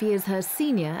 5 years her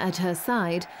senior, at her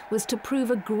side was to prove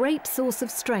a great source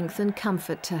of strength and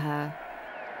comfort to her.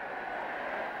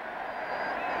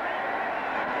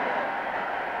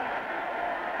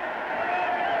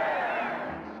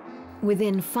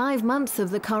 Within 5 months of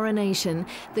the coronation,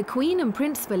 the Queen and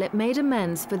Prince Philip made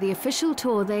amends for the official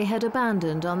tour they had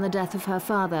abandoned on the death of her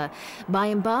father by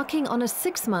embarking on a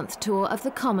 6-month tour of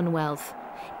the Commonwealth.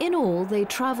 In all, they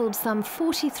travelled some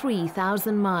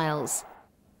 43,000 miles.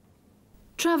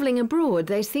 Travelling abroad,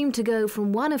 they seemed to go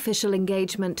from one official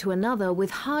engagement to another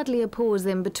with hardly a pause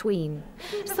in between.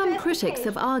 Some critics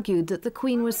have argued that the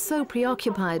Queen was so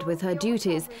preoccupied with her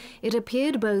duties, it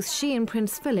appeared both she and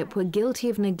Prince Philip were guilty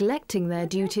of neglecting their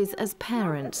duties as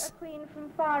parents. A queen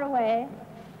from far away,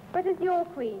 but as your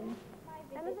queen.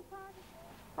 And as a part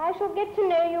of I shall get to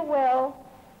know you well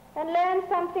and learn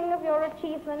something of your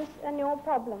achievements and your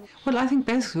problems. Well, I think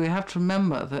basically we have to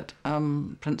remember that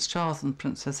Prince Charles and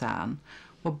Princess Anne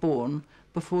were born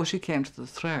before she came to the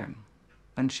throne,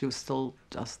 and she was still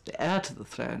just the heir to the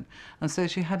throne, and so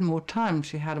she had more time,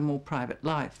 she had a more private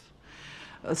life.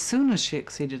 As soon as she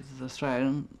acceded to the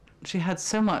throne, she had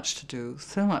so much to do,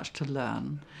 so much to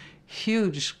learn,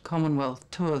 huge Commonwealth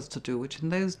tours to do, which in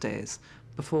those days,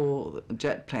 before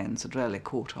jet planes had really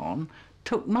caught on,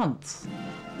 took months.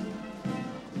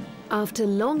 After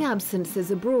long absences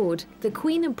abroad, the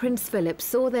Queen and Prince Philip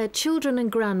saw their children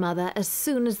and grandmother as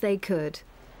soon as they could.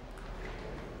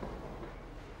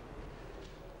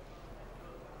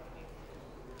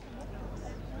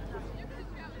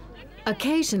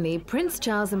 Occasionally, Prince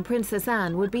Charles and Princess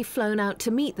Anne would be flown out to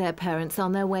meet their parents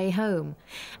on their way home,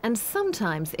 and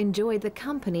sometimes enjoyed the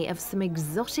company of some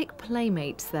exotic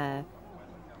playmates there.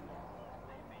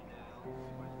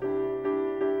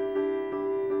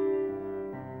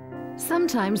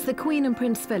 Sometimes the Queen and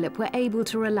Prince Philip were able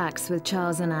to relax with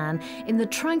Charles and Anne in the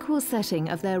tranquil setting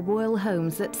of their royal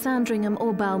homes at Sandringham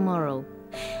or Balmoral.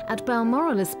 At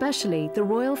Balmoral especially, the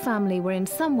royal family were in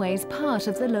some ways part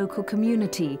of the local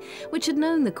community, which had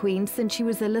known the Queen since she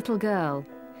was a little girl.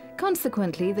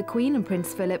 Consequently, the Queen and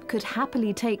Prince Philip could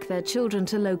happily take their children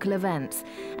to local events,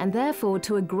 and therefore,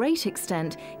 to a great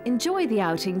extent, enjoy the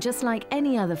outing just like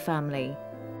any other family.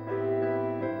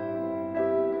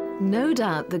 No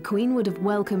doubt the Queen would have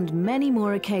welcomed many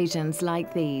more occasions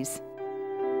like these.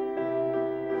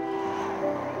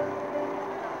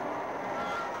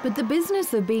 But the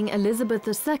business of being Elizabeth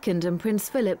II and Prince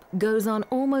Philip goes on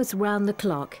almost round the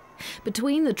clock.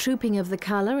 Between the trooping of the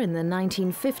colour in the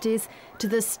 1950s to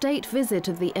the state visit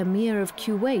of the Emir of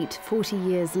Kuwait 40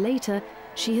 years later,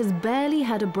 she has barely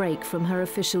had a break from her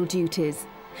official duties.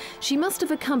 She must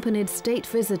have accompanied state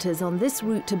visitors on this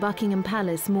route to Buckingham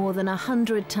Palace more than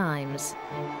 100 times.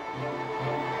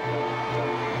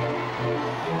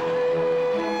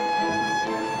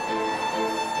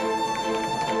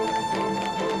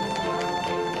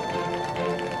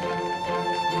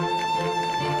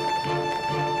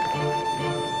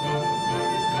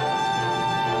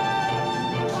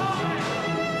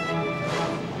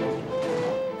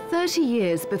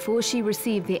 Years before she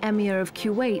received the Emir of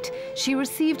Kuwait, she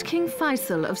received King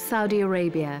Faisal of Saudi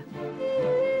Arabia.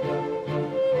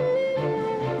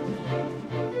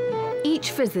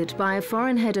 Each visit by a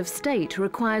foreign head of state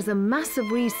requires a massive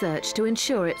research to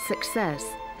ensure its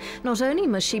success. Not only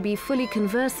must she be fully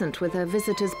conversant with her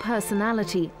visitor's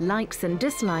personality, likes and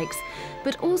dislikes,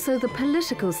 but also the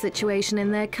political situation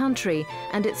in their country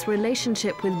and its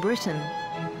relationship with Britain.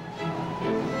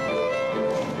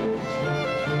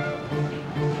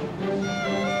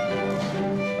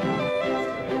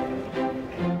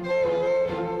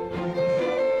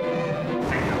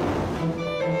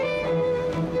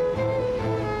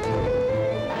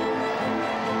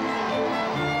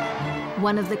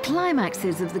 One of the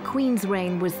climaxes of the Queen's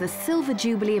reign was the Silver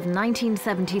Jubilee of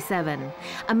 1977.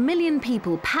 1 million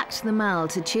people packed the Mall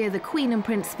to cheer the Queen and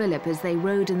Prince Philip as they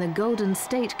rode in the Golden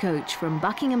State Coach from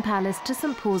Buckingham Palace to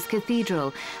St Paul's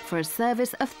Cathedral for a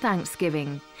service of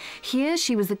thanksgiving. Here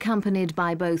she was accompanied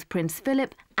by both Prince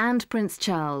Philip and Prince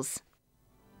Charles.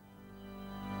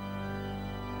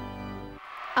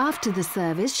 After the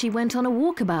service, she went on a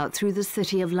walkabout through the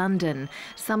City of London.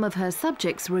 Some of her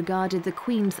subjects regarded the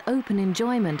Queen's open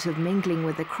enjoyment of mingling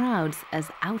with the crowds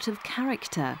as out of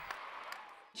character.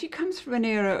 She comes from an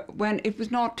era when it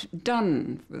was not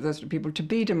done for those people to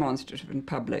be demonstrative in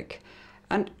public.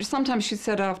 And sometimes she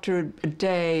said after a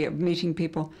day of meeting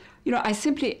people, you know, I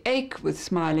simply ache with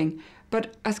smiling,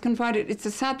 but as confided, it's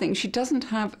a sad thing, she doesn't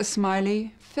have a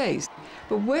smiley face.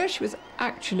 But where she was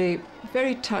actually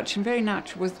very touched and very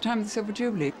natural was the time of the Silver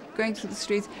Jubilee, going through the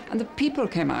streets, and the people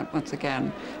came out once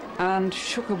again and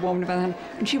shook her warmly by the hand,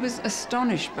 and she was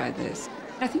astonished by this.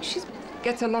 I think she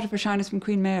gets a lot of her shyness from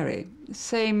Queen Mary, the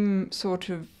same sort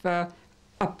of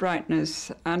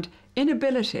uprightness and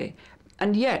inability,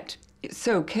 and yet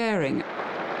so caring.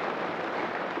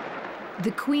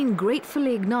 The Queen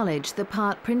gratefully acknowledged the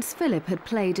part Prince Philip had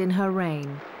played in her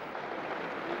reign.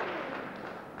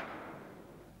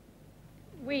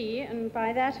 We, and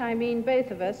by that I mean both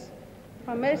of us,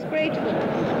 are most grateful.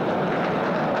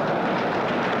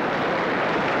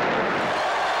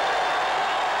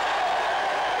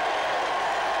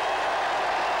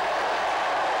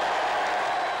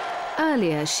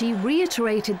 Earlier, she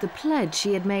reiterated the pledge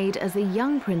she had made as a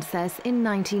young princess in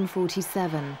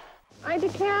 1947. I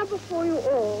declare before you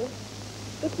all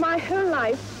that my whole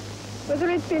life, whether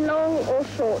it be long or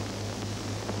short,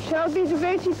 shall be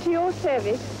devoted to your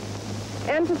service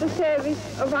and to the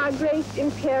service of our great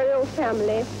imperial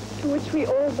family to which we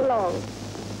all belong.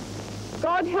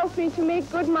 God help me to make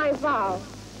good my vow,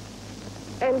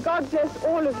 and God bless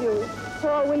all of you who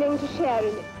are willing to share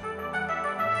in it.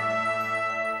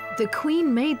 The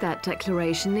Queen made that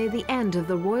declaration near the end of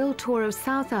the royal tour of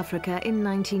South Africa in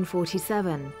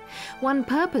 1947. One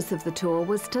purpose of the tour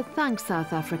was to thank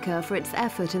South Africa for its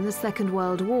effort in the Second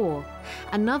World War.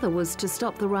 Another was to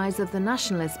stop the rise of the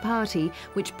Nationalist Party,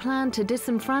 which planned to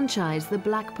disenfranchise the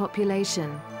black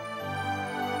population.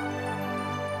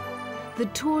 The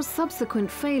tour's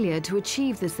subsequent failure to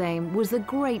achieve this aim was a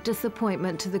great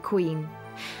disappointment to the Queen.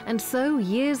 And so,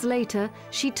 years later,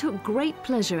 she took great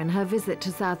pleasure in her visit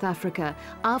to South Africa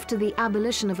after the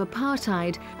abolition of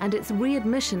apartheid and its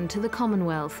readmission to the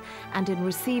Commonwealth, and in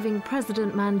receiving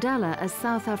President Mandela as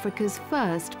South Africa's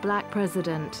first black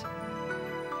president.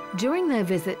 During their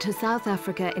visit to South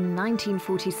Africa in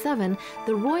 1947,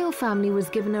 the royal family was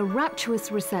given a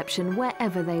rapturous reception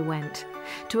wherever they went.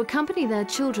 To accompany their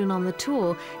children on the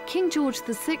tour, King George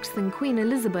VI and Queen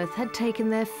Elizabeth had taken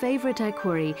their favourite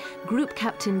equerry, Group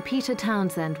Captain Peter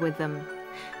Townsend, with them.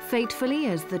 Fatefully,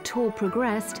 as the tour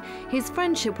progressed, his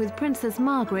friendship with Princess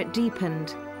Margaret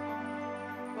deepened.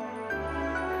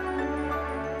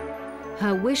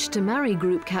 Her wish to marry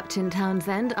Group Captain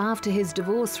Townsend after his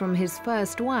divorce from his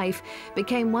first wife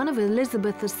became one of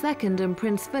Elizabeth II and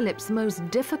Prince Philip's most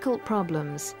difficult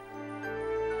problems.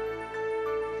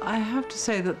 I have to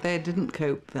say that they didn't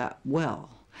cope that well.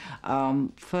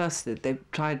 Firstly, they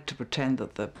tried to pretend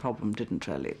that the problem didn't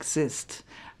really exist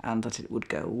and that it would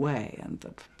go away, and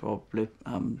that probably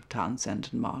Townsend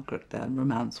and Margaret, their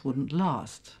romance wouldn't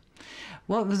last.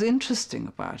 What was interesting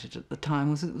about it at the time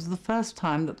was it was the first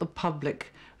time that the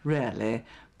public really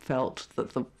felt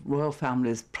that the royal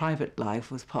family's private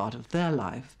life was part of their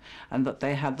life and that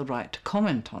they had the right to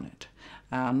comment on it.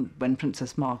 When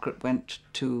Princess Margaret went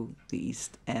to the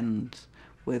East End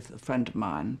with a friend of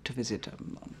mine to visit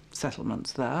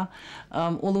settlements there,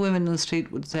 all the women in the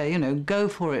street would say, you know, go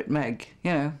for it, Meg,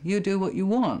 you know, you do what you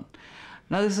want.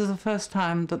 Now, this is the first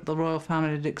time that the royal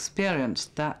family had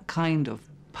experienced that kind of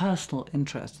personal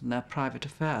interest in their private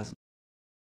affairs.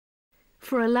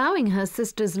 For allowing her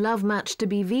sister's love match to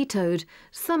be vetoed,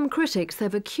 some critics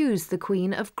have accused the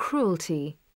Queen of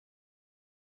cruelty.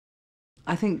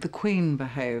 I think the Queen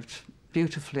behaved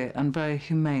beautifully and very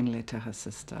humanely to her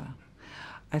sister.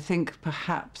 I think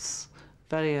perhaps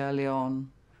very early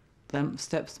on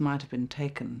steps might have been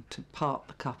taken to part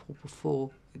the couple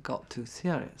before it got too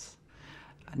serious,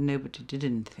 and nobody did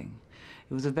anything.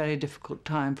 It was a very difficult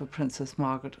time for Princess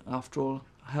Margaret. After all,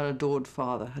 her adored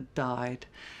father had died,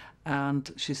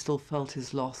 and she still felt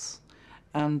his loss.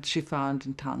 And she found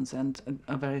in Townsend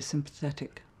a very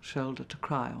sympathetic shoulder to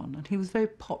cry on. And he was very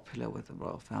popular with the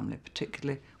royal family,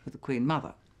 particularly with the Queen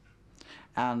Mother.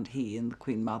 And he and the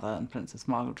Queen Mother and Princess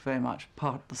Margaret very much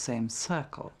part of the same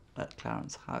circle at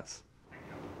Clarence House.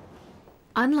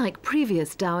 Unlike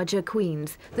previous Dowager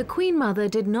Queens, the Queen Mother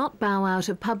did not bow out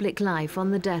of public life on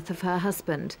the death of her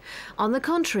husband. On the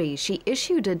contrary, she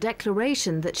issued a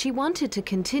declaration that she wanted to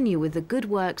continue with the good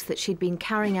works that she'd been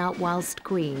carrying out whilst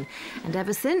Queen, and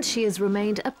ever since she has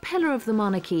remained a pillar of the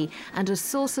monarchy and a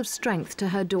source of strength to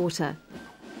her daughter.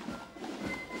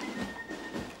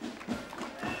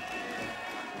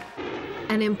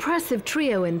 An impressive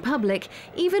trio in public,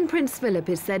 even Prince Philip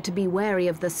is said to be wary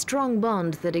of the strong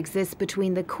bond that exists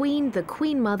between the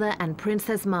Queen Mother and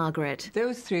Princess Margaret.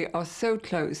 Those three are so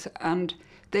close and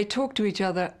they talk to each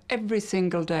other every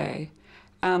single day.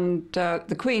 And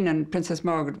the Queen and Princess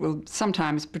Margaret will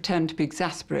sometimes pretend to be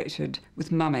exasperated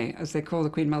with Mummy, as they call the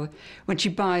Queen Mother, when she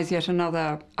buys yet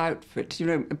another outfit, you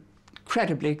know,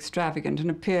 incredibly extravagant and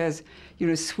appears, you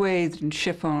know, swathed in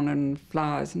chiffon and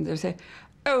flowers. And they say,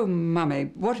 "Oh, Mummy,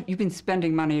 what, you've been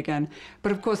spending money again."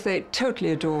 But of course they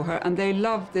totally adore her and they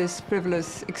love this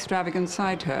frivolous, extravagant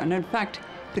side to her. And in fact,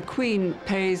 the Queen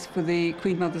pays for the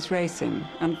Queen Mother's racing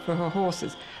and for her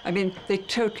horses. I mean, they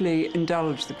totally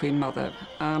indulge the Queen Mother.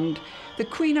 And the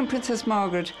Queen and Princess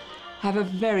Margaret have a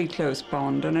very close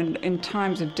bond, and in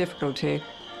times of difficulty,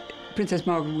 Princess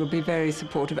Margaret will be very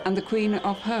supportive, and the Queen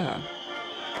of her.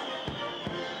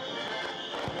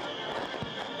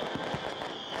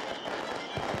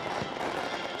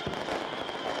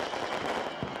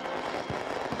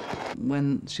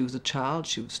 When she was a child,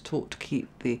 she was taught to keep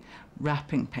the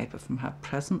wrapping paper from her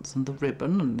presents and the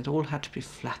ribbon, and it all had to be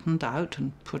flattened out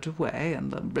and put away, and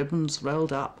the ribbons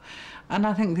rolled up. And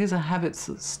I think these are habits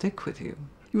that stick with you.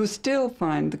 You will still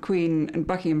find the Queen in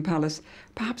Buckingham Palace,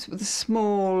 perhaps with a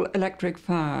small electric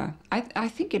fire. I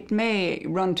think it may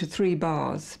run to 3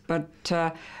 bars, but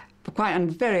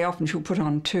and very often she'll put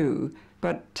on 2.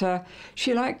 But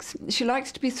she likes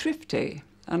to be thrifty.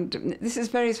 And this is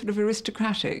very sort of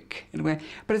aristocratic in a way.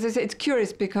 But as I say, it's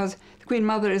curious because the Queen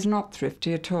Mother is not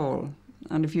thrifty at all.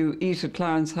 And if you eat at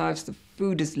Clarence House, the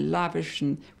food is lavish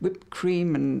and whipped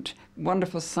cream and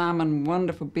wonderful salmon,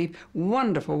 wonderful beef,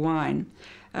 wonderful wine.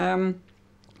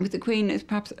 With the Queen, it's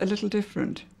perhaps a little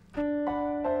different.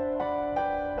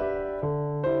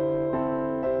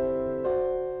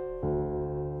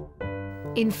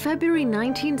 In February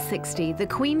 1960, the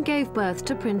Queen gave birth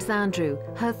to Prince Andrew,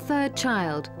 her 3rd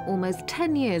child, almost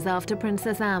 10 years after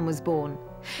Princess Anne was born.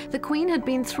 The Queen had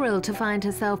been thrilled to find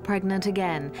herself pregnant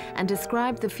again and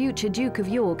described the future Duke of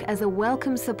York as a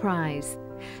welcome surprise.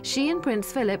 She and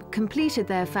Prince Philip completed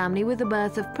their family with the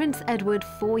birth of Prince Edward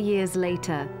 4 years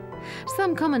later.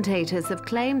 Some commentators have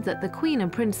claimed that the Queen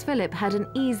and Prince Philip had an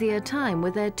easier time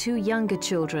with their 2 younger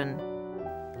children.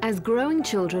 As growing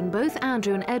children, both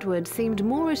Andrew and Edward seemed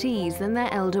more at ease than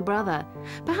their elder brother.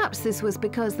 Perhaps this was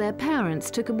because their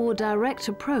parents took a more direct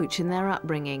approach in their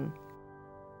upbringing.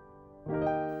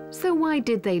 So why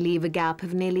did they leave a gap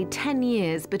of nearly 10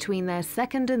 years between their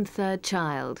 2nd and 3rd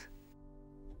child?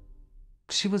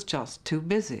 She was just too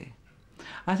busy.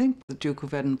 I think the Duke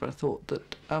of Edinburgh thought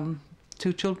that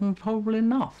 2 children were probably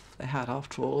enough. They had,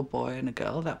 after all, a boy and a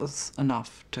girl. That was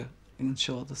enough to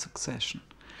ensure the succession.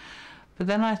 But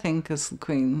then I think as the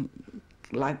Queen,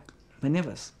 like many of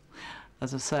us,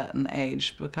 at a certain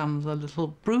age becomes a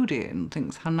little broody and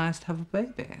thinks how nice to have a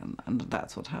baby, and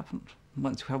that's what happened.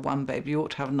 Once you have one baby, you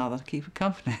ought to have another to keep you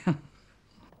company.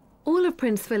 All of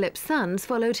Prince Philip's sons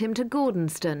followed him to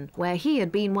Gordonston, where he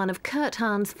had been one of Kurt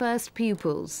Hahn's first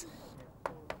pupils.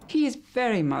 He is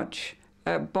very much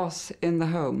a boss in the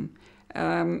home.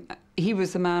 He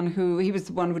was the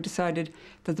one who decided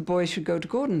that the boys should go to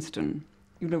Gordonston.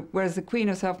 You know, whereas the Queen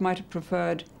herself might have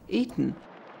preferred Eton.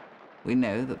 We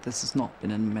know that this has not been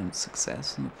an immense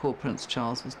success, and poor Prince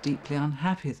Charles was deeply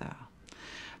unhappy there.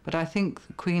 But I think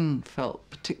the Queen felt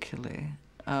particularly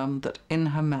that in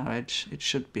her marriage it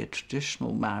should be a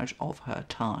traditional marriage of her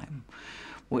time,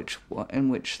 in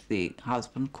which the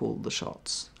husband called the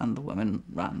shots and the women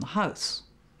ran the house.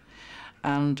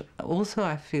 And also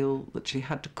I feel that she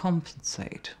had to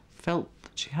compensate, felt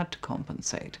that she had to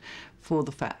compensate for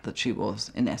the fact that she was,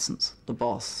 in essence, the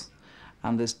boss,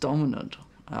 and this dominant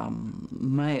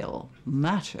male,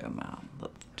 macho man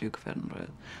that the Duke of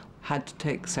Edinburgh had to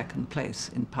take 2nd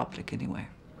place in public anyway.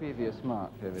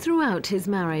 Throughout his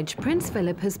marriage, Prince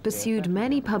Philip has pursued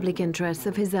many public interests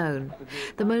of his own.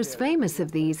 The most famous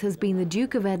of these has been the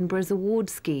Duke of Edinburgh's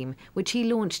award scheme, which he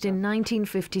launched in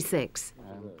 1956.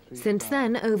 Since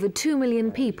then, over 2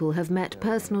 million people have met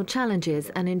personal challenges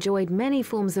and enjoyed many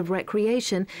forms of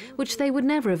recreation which they would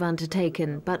never have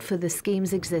undertaken but for the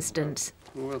scheme's existence.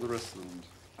 Where are the rest of them?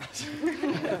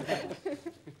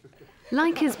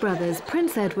 Like his brothers,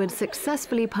 Prince Edward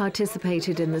successfully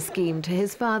participated in the scheme to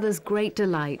his father's great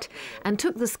delight and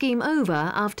took the scheme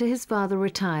over after his father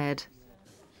retired.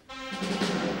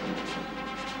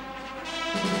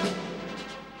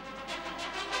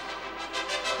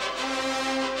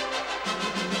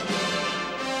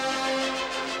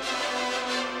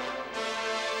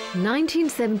 In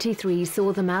 1973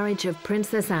 saw the marriage of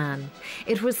Princess Anne.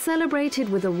 It was celebrated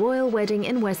with a royal wedding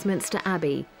in Westminster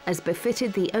Abbey, as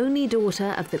befitted the only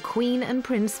daughter of the Queen and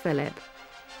Prince Philip.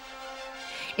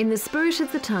 In the spirit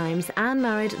of the times, Anne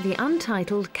married the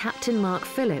untitled Captain Mark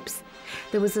Phillips.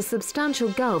 There was a substantial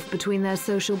gulf between their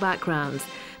social backgrounds,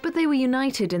 but they were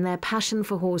united in their passion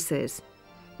for horses.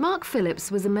 Mark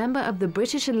Phillips was a member of the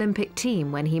British Olympic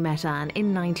team when he met Anne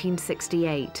in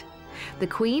 1968. The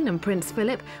Queen and Prince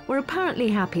Philip were apparently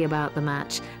happy about the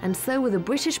match, and so were the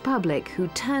British public, who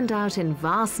turned out in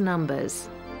vast numbers.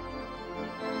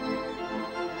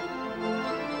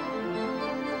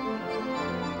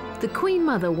 The Queen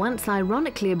Mother once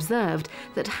ironically observed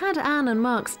that had Anne and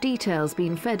Mark's details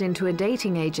been fed into a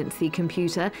dating agency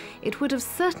computer, it would have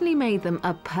certainly made them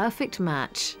a perfect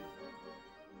match.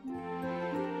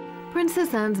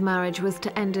 Princess Anne's marriage was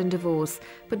to end in divorce,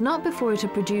 but not before it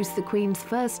had produced the Queen's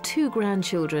first 2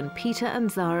 grandchildren, Peter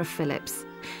and Zara Phillips.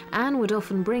 Anne would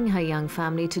often bring her young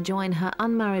family to join her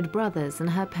unmarried brothers and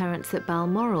her parents at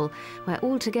Balmoral, where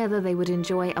altogether they would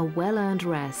enjoy a well-earned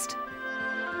rest.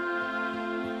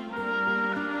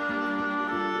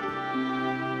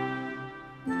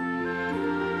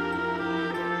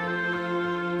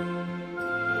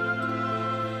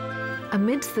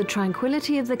 Amidst the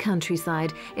tranquility of the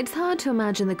countryside, it's hard to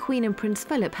imagine the Queen and Prince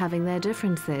Philip having their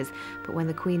differences. But when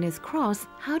the Queen is cross,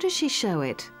 how does she show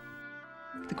it?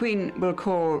 The Queen will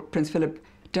call Prince Philip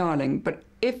darling, but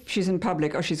if she's in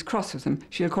public or she's cross with him,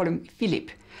 she'll call him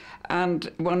Philippe. And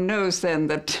one knows then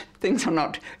that things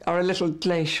are a little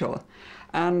glacial.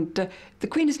 And the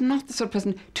Queen is not the sort of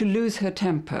person to lose her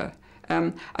temper.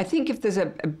 I think if there's a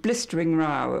blistering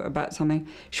row about something,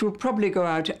 she will probably go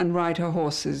out and ride her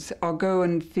horses, or go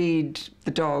and feed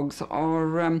the dogs,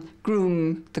 or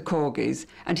groom the corgis,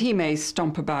 and he may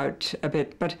stomp about a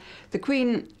bit. But the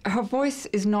Queen, her voice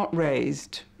is not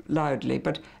raised loudly,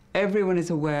 but everyone is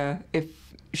aware if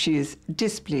she is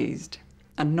displeased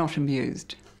and not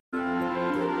amused.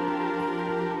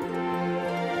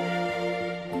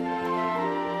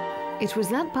 It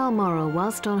was at Balmoral,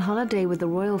 whilst on holiday with the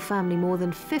royal family more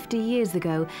than 50 years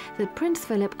ago, that Prince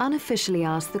Philip unofficially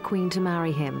asked the Queen to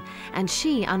marry him, and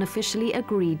she unofficially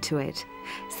agreed to it.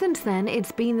 Since then,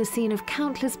 it's been the scene of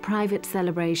countless private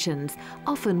celebrations,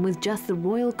 often with just the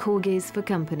royal corgis for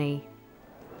company.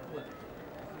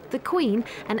 The Queen,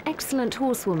 an excellent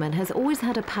horsewoman, has always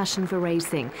had a passion for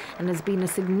racing and has been a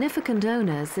significant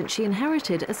owner since she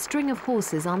inherited a string of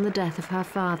horses on the death of her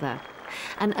father.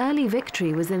 An early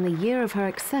victory was in the year of her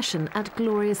accession at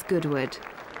glorious Goodwood.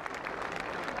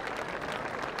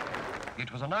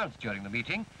 It was announced during the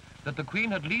meeting that the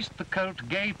Queen had leased the colt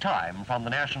Gay Time from the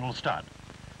National Stud.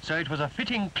 So it was a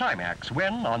fitting climax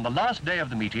when, on the last day of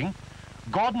the meeting,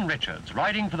 Gordon Richards,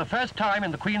 riding for the first time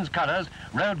in the Queen's colours,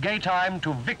 rode Gay Time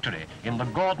to victory in the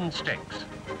Gordon Stakes.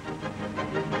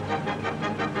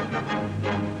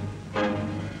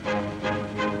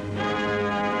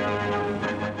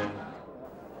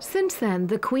 Since then,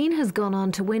 the Queen has gone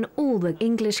on to win all the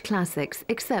English classics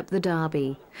except the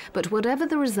Derby. But whatever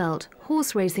the result,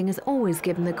 horse racing has always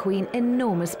given the Queen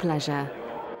enormous pleasure.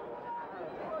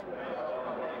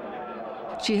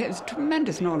 She has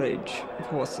tremendous knowledge of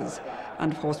horses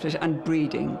and horsemanship and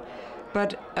breeding,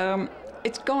 but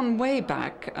it's gone way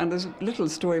back, and there's a little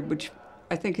story which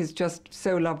I think is just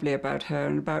so lovely about her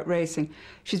and about racing.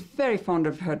 She's very fond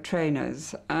of her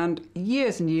trainers, and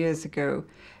years ago,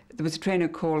 there was a trainer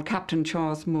called Captain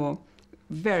Charles Moore,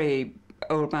 very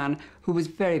old man, who was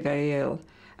very, very ill.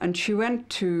 And she went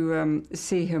to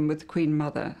see him with the Queen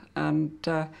Mother. And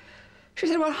she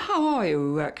said, well, how are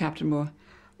you, Captain Moore?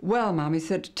 Well, ma'am, he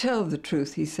said, to tell the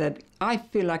truth, he said, I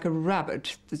feel like a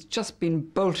rabbit that's just been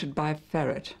bolted by a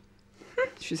ferret.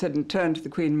 She said, and turned to the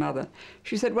Queen Mother.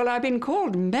 She said, well, I've been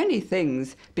called many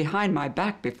things behind my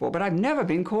back before, but I've never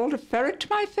been called a ferret to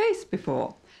my face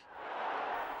before.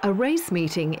 A race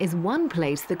meeting is one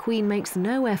place the Queen makes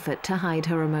no effort to hide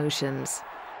her emotions.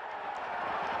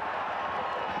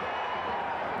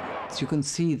 You can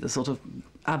see the sort of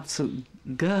absolute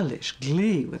girlish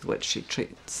glee with which she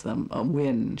treats them. A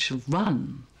win, she'll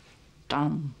run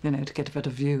down, to get a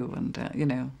better view, and,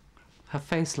 her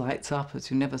face lights up as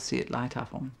you never see it light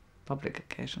up on public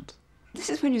occasions.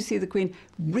 This is when you see the Queen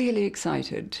really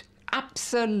excited,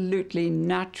 absolutely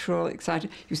natural, excited.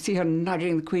 You see her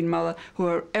nudging the Queen Mother,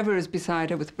 whoever is beside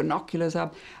her with binoculars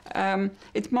up.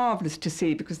 It's marvellous to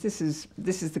see, because this is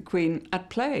the Queen at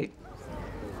play.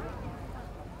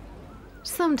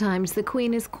 Sometimes the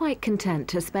Queen is quite content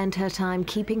to spend her time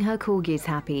keeping her corgis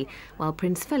happy, while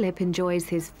Prince Philip enjoys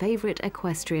his favourite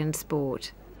equestrian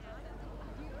sport.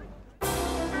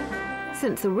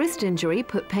 Since a wrist injury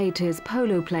put paid to his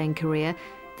polo playing career,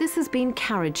 this has been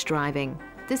carriage driving.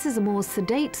 This is a more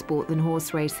sedate sport than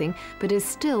horse racing, but is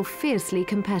still fiercely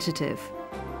competitive.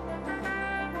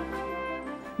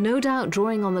 No doubt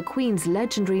drawing on the Queen's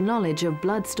legendary knowledge of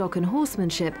bloodstock and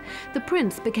horsemanship, the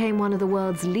Prince became one of the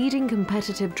world's leading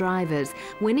competitive drivers,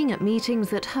 winning at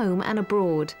meetings at home and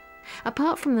abroad.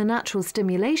 Apart from the natural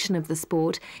stimulation of the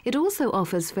sport, it also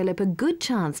offers Philip a good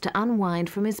chance to unwind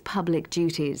from his public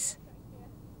duties.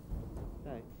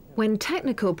 When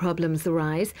technical problems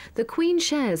arise, the Queen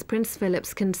shares Prince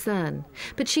Philip's concern,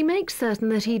 but she makes certain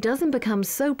that he doesn't become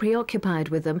so preoccupied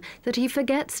with them that he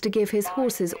forgets to give his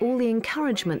horses all the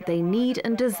encouragement they need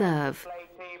and deserve.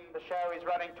 The show is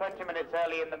running 20 minutes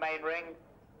early in the main ring,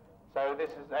 so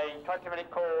this is a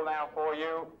 20-minute call now for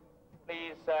you.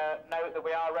 Please note that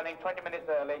we are running 20 minutes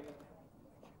early.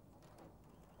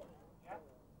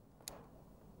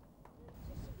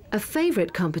 A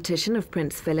favourite competition of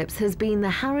Prince Philip's has been the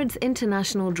Harrods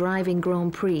International Driving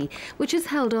Grand Prix, which is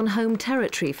held on home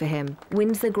territory for him,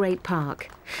 Windsor Great Park.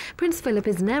 Prince Philip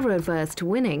is never averse to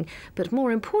winning, but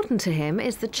more important to him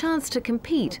is the chance to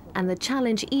compete and the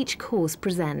challenge each course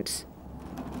presents.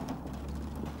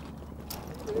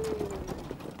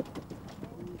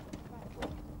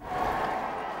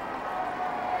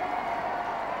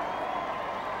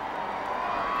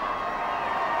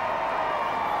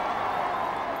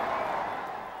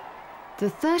 The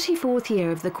 34th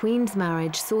year of the Queen's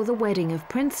marriage saw the wedding of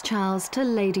Prince Charles to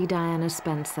Lady Diana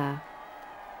Spencer.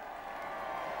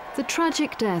 The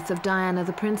tragic death of Diana,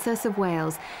 the Princess of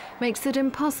Wales, makes it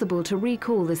impossible to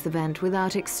recall this event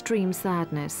without extreme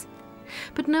sadness.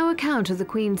 But no account of the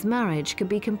Queen's marriage could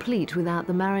be complete without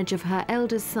the marriage of her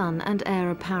eldest son and heir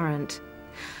apparent.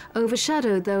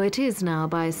 Overshadowed though it is now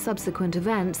by subsequent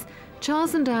events,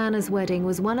 Charles and Diana's wedding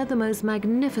was one of the most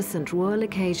magnificent royal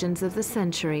occasions of the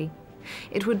century.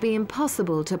 It would be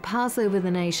impossible to pass over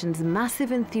the nation's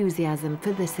massive enthusiasm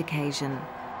for this occasion.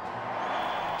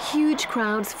 Huge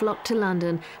crowds flocked to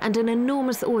London and an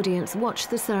enormous audience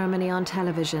watched the ceremony on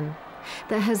television.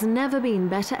 There has never been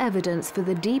better evidence for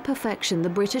the deep affection the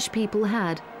British people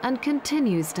had and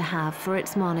continues to have for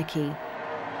its monarchy.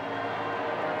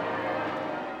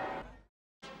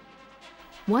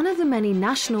 One of the many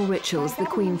national rituals the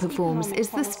Queen performs is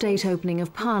the state opening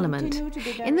of Parliament.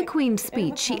 In the Queen's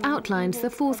speech, she outlines the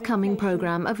forthcoming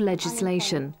programme of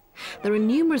legislation. There are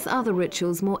numerous other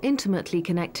rituals more intimately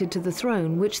connected to the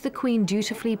throne, which the Queen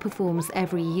dutifully performs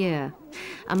every year.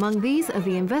 Among these are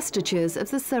the investitures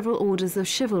of the several orders of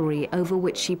chivalry over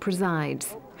which she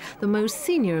presides. The most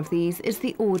senior of these is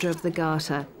the Order of the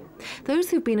Garter. Those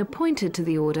who've been appointed to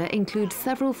the order include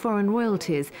several foreign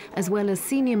royalties, as well as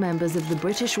senior members of the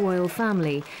British royal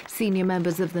family, senior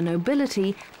members of the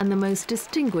nobility, and the most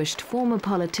distinguished former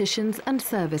politicians and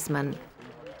servicemen.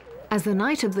 As the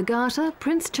Knight of the Garter,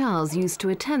 Prince Charles used to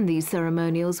attend these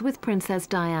ceremonials with Princess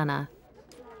Diana.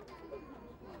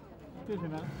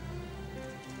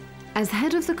 As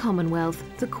head of the Commonwealth,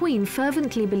 the Queen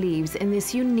fervently believes in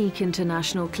this unique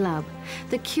international club,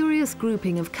 the curious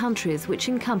grouping of countries which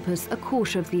encompass a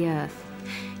quarter of the earth.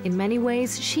 In many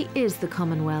ways, she is the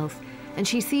Commonwealth, and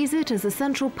she sees it as a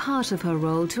central part of her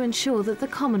role to ensure that the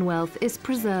Commonwealth is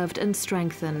preserved and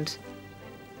strengthened.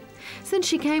 Since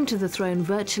she came to the throne,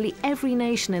 virtually every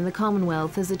nation in the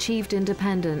Commonwealth has achieved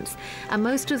independence, and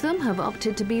most of them have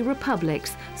opted to be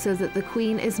republics so that the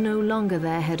Queen is no longer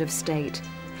their head of state.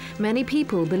 Many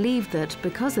people believed that,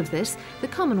 because of this, the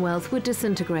Commonwealth would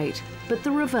disintegrate, but the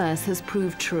reverse has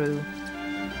proved true.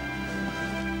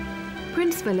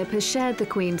 Prince Philip has shared the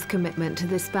Queen's commitment to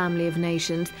this family of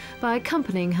nations by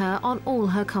accompanying her on all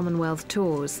her Commonwealth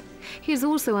tours. He has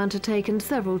also undertaken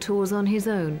several tours on his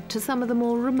own to some of the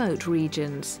more remote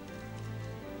regions.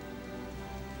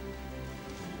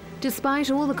 Despite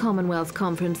all the Commonwealth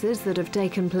conferences that have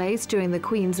taken place during the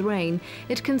Queen's reign,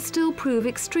 it can still prove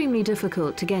extremely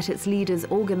difficult to get its leaders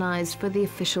organised for the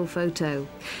official photo.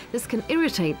 This can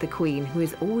irritate the Queen, who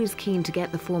is always keen to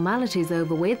get the formalities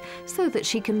over with so that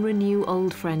she can renew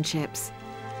old friendships.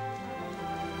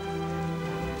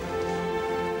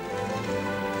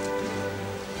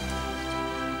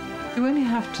 You only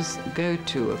have to go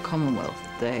to a Commonwealth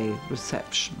Day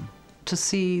reception to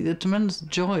see the tremendous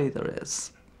joy there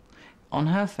is on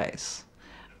her face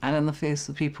and in the face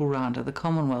of the people around her. The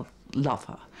Commonwealth love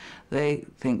her. They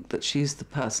think that she's the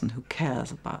person who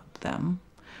cares about them,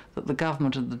 that the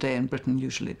government of the day in Britain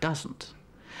usually doesn't.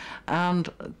 And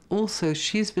also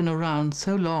she's been around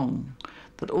so long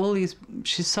that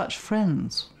she's such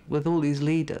friends with all these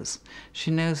leaders.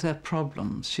 She knows their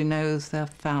problems, she knows their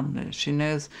families, she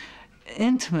knows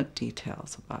intimate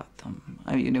details about them.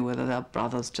 I mean, you know, whether their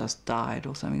brothers just died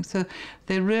or something. So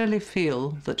they really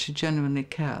feel that she genuinely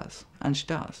cares, and she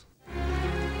does.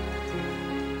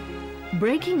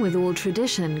 Breaking with all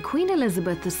tradition, Queen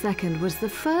Elizabeth II was the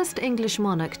first English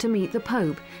monarch to meet the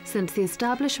Pope since the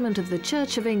establishment of the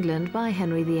Church of England by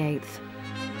Henry VIII.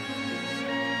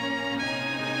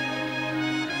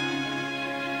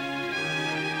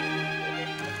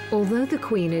 Although the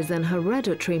Queen is an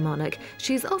hereditary monarch,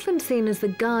 she is often seen as the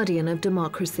guardian of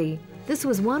democracy. This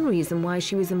was one reason why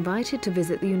she was invited to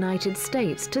visit the United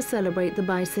States to celebrate the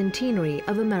bicentenary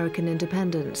of American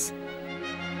independence.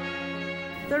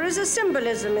 There is a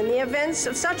symbolism in the events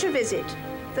of such a visit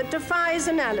that defies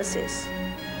analysis,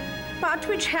 but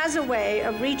which has a way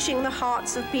of reaching the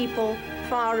hearts of people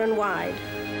far and wide.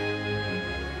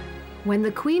 When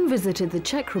the Queen visited the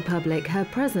Czech Republic, her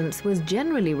presence was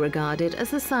generally regarded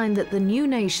as a sign that the new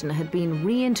nation had been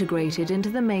reintegrated into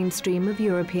the mainstream of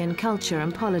European culture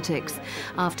and politics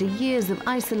after years of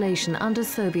isolation under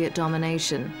Soviet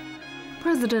domination.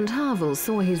 President Havel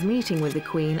saw his meeting with the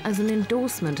Queen as an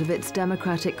endorsement of its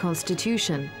democratic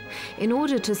constitution. In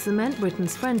order to cement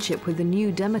Britain's friendship with the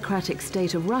new democratic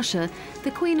state of Russia,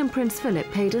 the Queen and Prince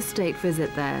Philip paid a state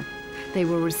visit there. They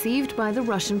were received by the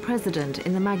Russian president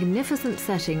in the magnificent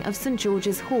setting of St.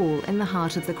 George's Hall in the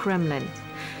heart of the Kremlin.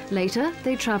 Later,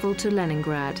 they travelled to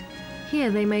Leningrad. Here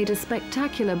they made a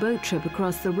spectacular boat trip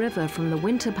across the river from the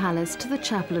Winter Palace to the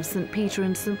Chapel of St. Peter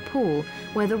and St. Paul,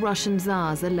 where the Russian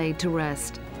Tsars are laid to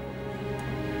rest.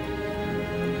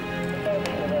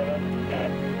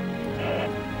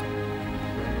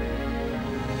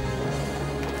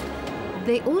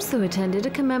 They also attended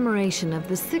a commemoration of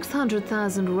the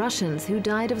 600,000 Russians who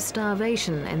died of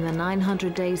starvation in the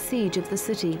 900-day siege of the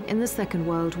city in the Second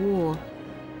World War.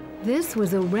 This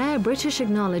was a rare British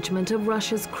acknowledgement of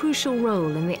Russia's crucial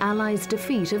role in the Allies'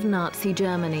 defeat of Nazi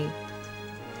Germany.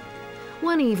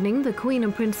 One evening, the Queen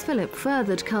and Prince Philip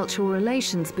furthered cultural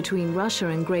relations between Russia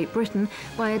and Great Britain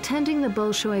by attending the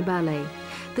Bolshoi Ballet.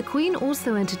 The Queen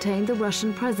also entertained the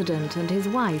Russian president and his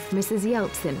wife, Mrs.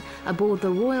 Yeltsin, aboard the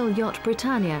Royal Yacht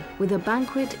Britannia with a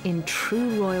banquet in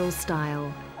true royal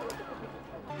style.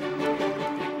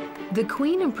 The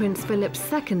Queen and Prince Philip's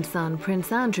second son,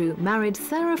 Prince Andrew, married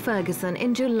Sarah Ferguson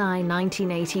in July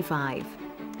 1985.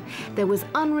 There was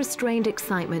unrestrained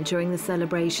excitement during the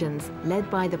celebrations, led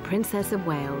by the Princess of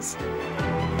Wales.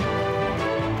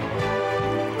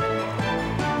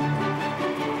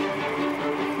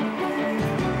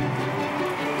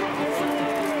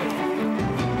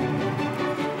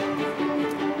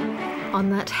 On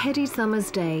that heady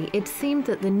summer's day, it seemed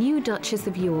that the new Duchess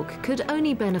of York could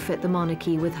only benefit the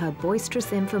monarchy with her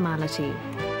boisterous informality.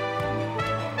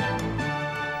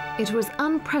 It was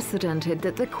unprecedented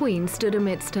that the Queen stood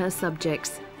amidst her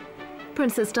subjects.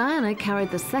 Princess Diana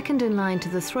carried the second in line to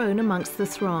the throne amongst the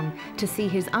throng to see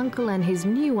his uncle and his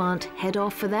new aunt head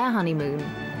off for their honeymoon.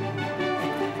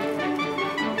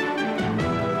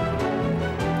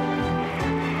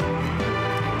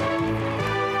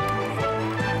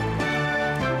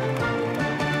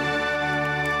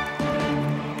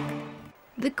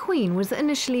 The Queen was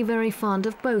initially very fond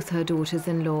of both her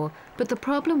daughters-in-law, but the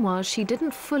problem was she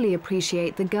didn't fully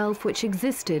appreciate the gulf which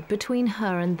existed between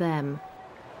her and them.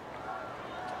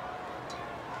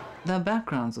 Their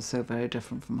backgrounds are so very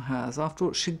different from hers. After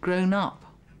all, she'd grown up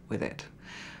with it.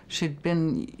 She'd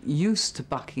been used to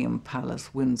Buckingham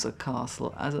Palace, Windsor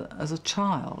Castle as a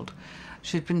child.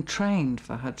 She'd been trained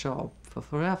for her job for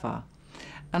forever.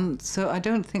 And so I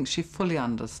don't think she fully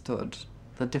understood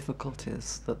the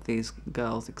difficulties that these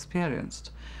girls experienced.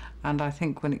 And I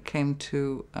think when it came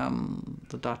to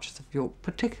the Duchess of York,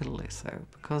 particularly so,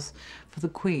 because for the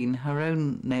Queen, her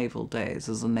own naval days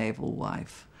as a naval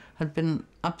wife had been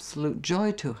absolute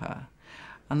joy to her.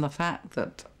 And the fact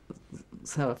that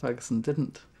Sarah Ferguson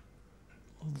didn't,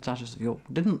 or the Duchess of York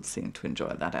didn't seem to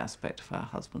enjoy that aspect of her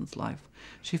husband's life,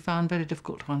 she found very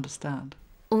difficult to understand.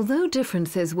 Although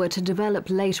differences were to develop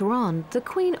later on, the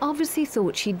Queen obviously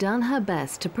thought she'd done her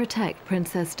best to protect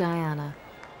Princess Diana.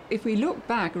 If we look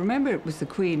back, remember it was the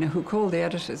Queen who called the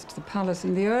editors to the palace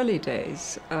in the early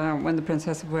days when the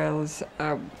Princess of Wales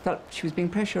felt she was being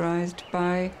pressurised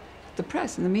by the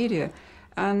press and the media.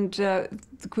 And the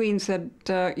Queen said,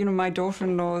 you know, my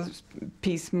daughter-in-law's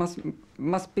peace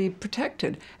must be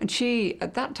protected. And she,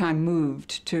 at that time,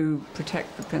 moved to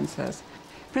protect the princess.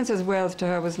 Princess of Wales to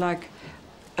her was like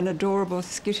an adorable,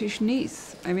 skittish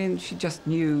niece. I mean, she just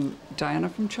knew Diana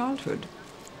from childhood.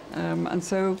 And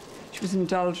so she was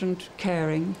indulgent,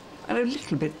 caring, and a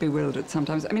little bit bewildered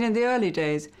sometimes. I mean, in the early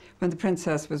days, when the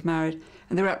princess was married,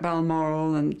 and they were at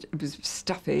Balmoral, and it was a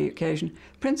stuffy occasion,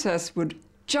 the princess would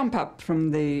jump up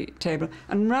from the table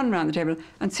and run round the table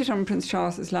and sit on Prince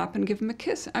Charles's lap and give him a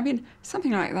kiss. I mean,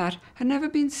 something like that had never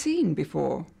been seen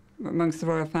before amongst the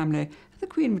royal family. The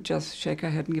Queen would just shake her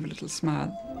head and give a little smile.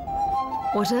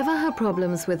 Whatever her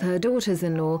problems with her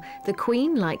daughters-in-law, the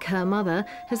Queen, like her mother,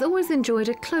 has always enjoyed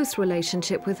a close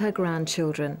relationship with her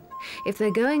grandchildren. If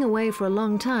they're going away for a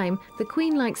long time, the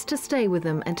Queen likes to stay with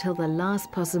them until the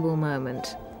last possible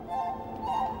moment.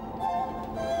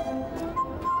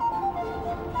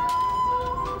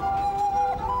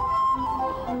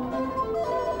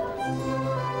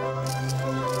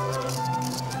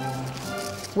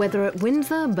 Whether at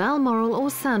Windsor, Balmoral or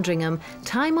Sandringham,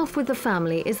 time off with the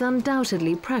family is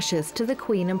undoubtedly precious to the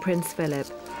Queen and Prince Philip.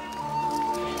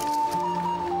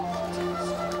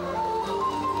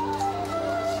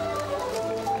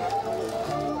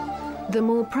 The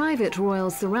more private royal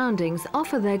surroundings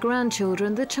offer their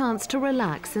grandchildren the chance to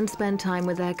relax and spend time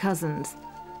with their cousins,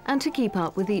 and to keep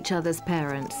up with each other's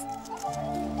parents.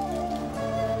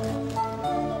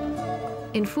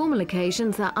 Informal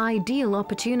occasions are ideal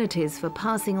opportunities for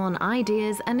passing on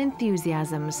ideas and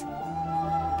enthusiasms.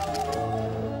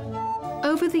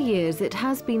 Over the years, it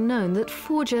has been known that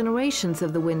 4 generations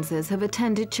of the Windsors have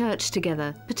attended church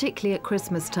together, particularly at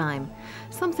Christmas time,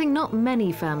 something not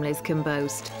many families can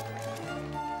boast.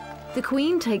 The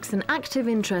Queen takes an active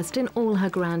interest in all her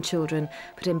grandchildren,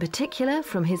 but in particular,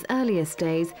 from his earliest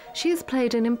days, she has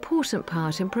played an important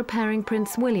part in preparing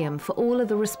Prince William for all of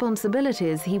the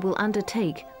responsibilities he will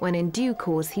undertake when in due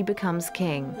course he becomes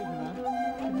king.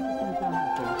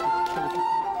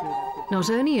 Not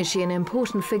only is she an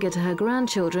important figure to her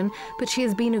grandchildren, but she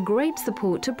has been a great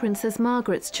support to Princess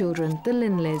Margaret's children, the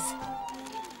Linleys.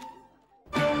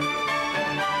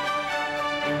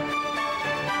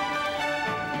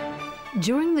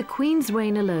 During the Queen's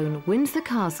reign alone, Windsor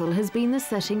Castle has been the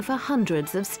setting for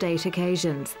hundreds of state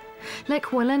occasions. Lech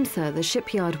Walesa, the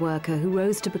shipyard worker who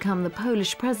rose to become the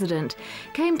Polish president,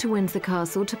 came to Windsor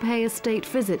Castle to pay a state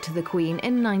visit to the Queen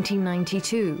in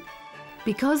 1992.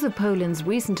 Because of Poland's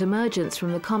recent emergence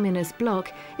from the communist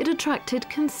bloc, it attracted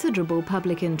considerable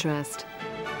public interest.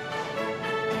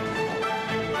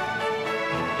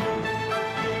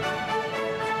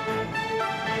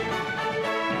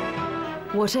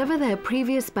 Whatever their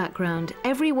previous background,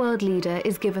 every world leader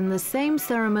is given the same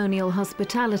ceremonial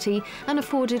hospitality and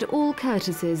afforded all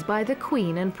courtesies by the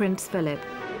Queen and Prince Philip.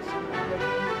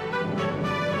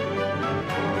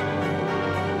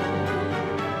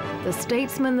 The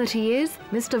statesman that he is,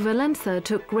 Mr. Walesa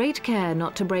took great care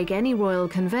not to break any royal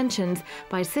conventions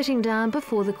by sitting down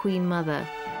before the Queen Mother.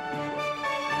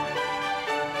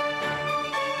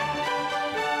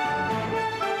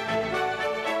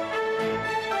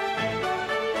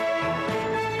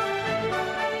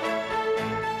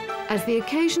 As the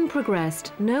occasion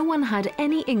progressed, no one had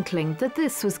any inkling that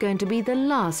this was going to be the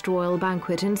last royal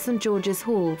banquet in St. George's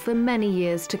Hall for many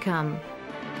years to come.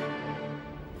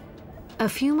 A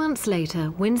few months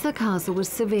later, Windsor Castle was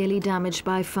severely damaged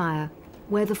by fire.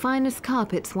 Where the finest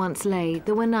carpets once lay,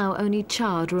 there were now only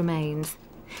charred remains.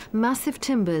 Massive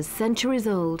timbers, centuries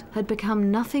old, had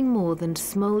become nothing more than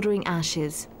smouldering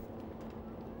ashes.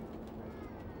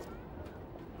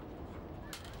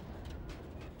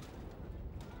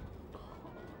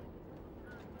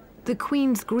 The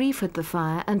Queen's grief at the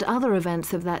fire and other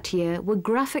events of that year were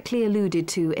graphically alluded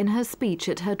to in her speech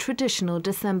at her traditional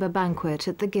December banquet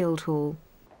at the Guildhall.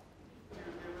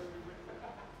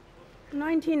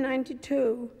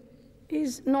 1992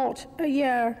 is not a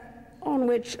year on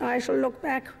which I shall look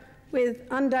back with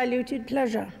undiluted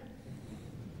pleasure.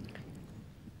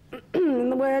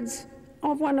 In the words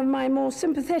of one of my more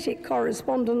sympathetic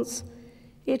correspondents,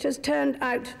 it has turned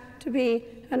out to be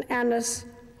an annus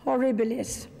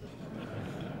horribilis.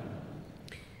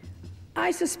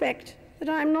 I suspect that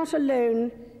I'm not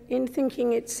alone in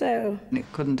thinking it so. It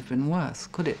couldn't have been worse,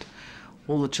 could it?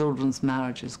 All the children's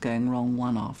marriages going wrong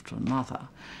one after another,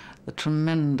 the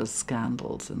tremendous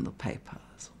scandals in the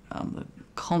papers, the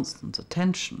constant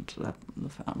attention to the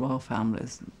royal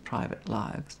family's private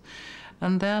lives,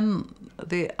 and then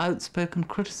the outspoken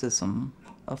criticism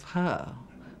of her,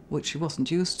 which she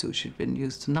wasn't used to. She'd been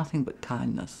used to nothing but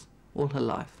kindness all her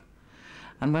life.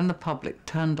 And when the public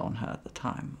turned on her at the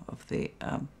time of the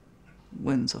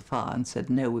Windsor fire and said,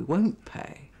 no, we won't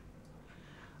pay,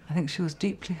 I think she was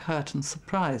deeply hurt and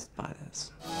surprised by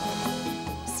this.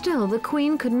 Still, the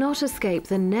Queen could not escape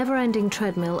the never-ending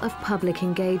treadmill of public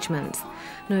engagements.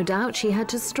 No doubt she had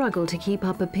to struggle to keep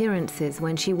up appearances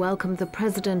when she welcomed the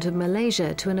President of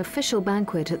Malaysia to an official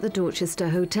banquet at the Dorchester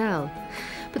Hotel.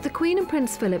 But the Queen and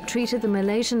Prince Philip treated the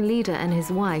Malaysian leader and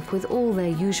his wife with all their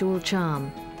usual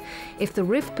charm. If the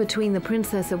rift between the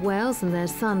Princess of Wales and their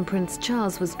son Prince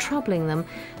Charles was troubling them,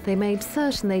 they made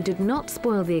certain they did not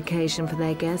spoil the occasion for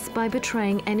their guests by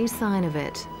betraying any sign of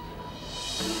it.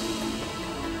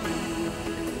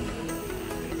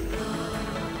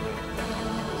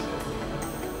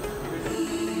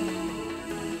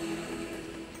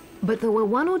 But there were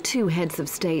one or two heads of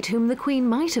state whom the Queen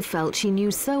might have felt she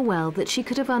knew so well that she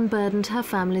could have unburdened her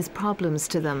family's problems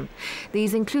to them.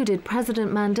 These included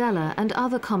President Mandela and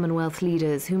other Commonwealth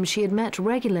leaders whom she had met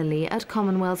regularly at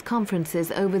Commonwealth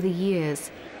conferences over the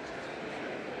years.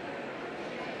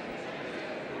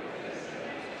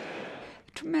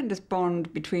 A tremendous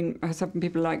bond between herself and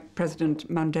people like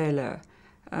President Mandela.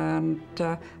 And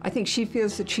I think she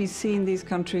feels that she's seen these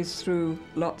countries through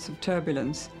lots of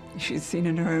turbulence. She's seen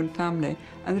in her own family,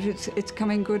 and that it's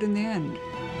coming good in the end.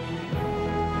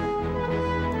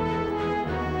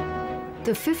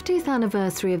 The 50th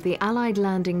anniversary of the Allied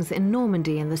landings in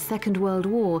Normandy in the Second World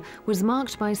War was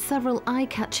marked by several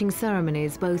eye-catching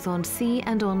ceremonies both on sea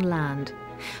and on land.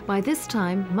 By this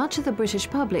time, much of the British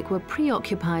public were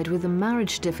preoccupied with the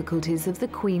marriage difficulties of the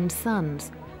Queen's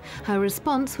sons. Her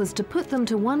response was to put them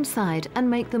to one side and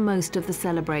make the most of the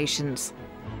celebrations.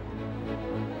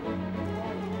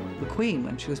 The Queen,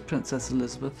 when she was Princess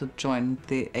Elizabeth, had joined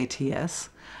the ATS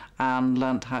and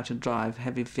learnt how to drive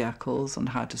heavy vehicles and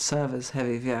how to service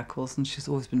heavy vehicles, and she's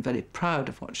always been very proud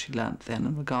of what she learnt then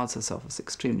and regards herself as an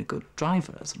extremely good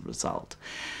driver as a result.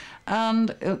 And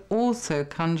it also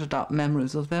conjured up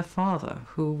memories of their father,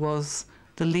 who was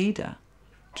the leader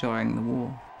during the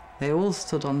war. They all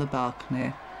stood on the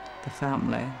balcony, the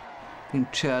family, being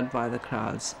cheered by the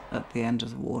crowds at the end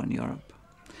of the war in Europe.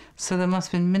 So there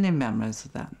must have been many memories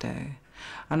of that day.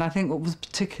 And I think what was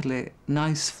particularly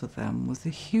nice for them was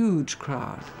the huge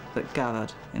crowd that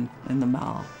gathered in the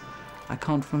Mall. I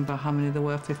can't remember how many there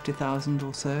were, 50,000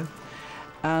 or so.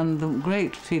 And the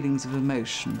great feelings of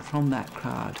emotion from that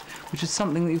crowd, which is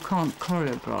something that you can't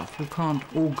choreograph, you can't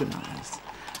organise.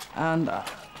 And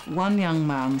one young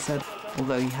man said,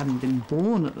 although he hadn't been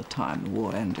born at the time the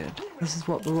war ended, this is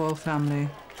what the royal family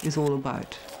is all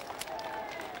about.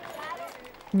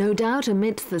 No doubt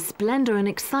amidst the splendour and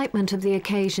excitement of the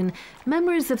occasion,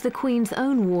 memories of the Queen's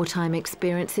own wartime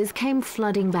experiences came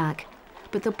flooding back.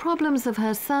 But the problems of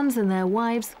her sons and their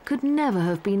wives could never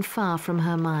have been far from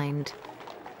her mind.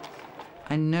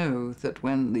 I know that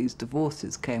when these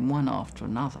divorces came one after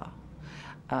another,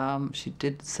 she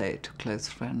did say to a close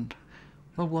friend,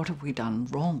 well, what have we done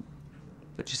wrong?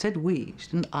 But she said we,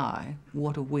 she didn't I.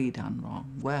 What have we done wrong?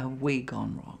 Where have we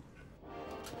gone wrong?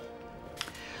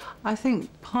 I think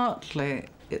partly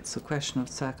it's a question of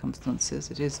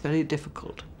circumstances. It is very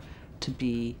difficult to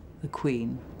be the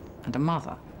Queen and a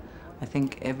mother. I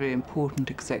think every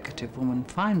important executive woman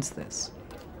finds this.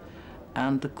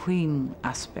 And the Queen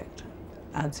aspect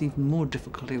adds even more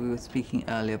difficulty. We were speaking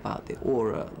earlier about the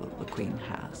aura that the Queen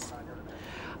has.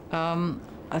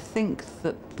 I think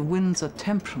that the Windsor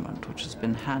temperament, which has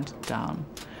been handed down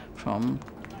from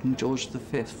King George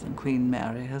V and Queen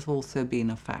Mary, has also been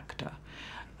a factor.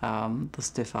 The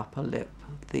stiff upper lip,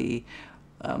 the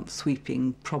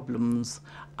sweeping problems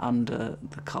under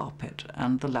the carpet,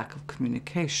 and the lack of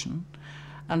communication.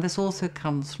 And this also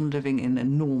comes from living in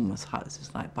enormous houses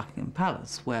like Buckingham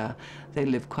Palace, where they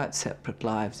live quite separate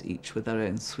lives, each with their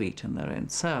own suite and their own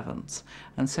servants.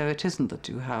 And so it isn't that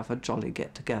you have a jolly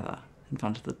get-together in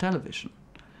front of the television.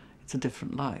 It's a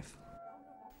different life.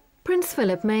 Prince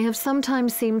Philip may have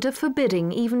sometimes seemed a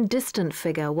forbidding, even distant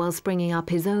figure whilst bringing up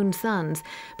his own sons,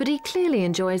 but he clearly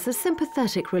enjoys a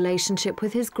sympathetic relationship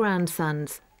with his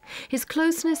grandsons. His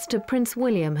closeness to Prince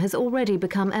William has already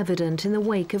become evident in the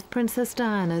wake of Princess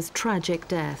Diana's tragic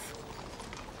death.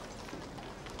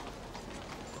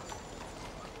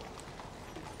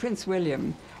 Prince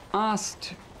William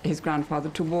asked his grandfather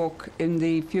to walk in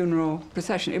the funeral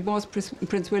procession. It was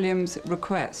Prince William's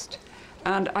request.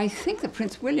 And I think that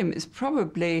Prince William is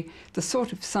probably the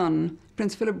sort of son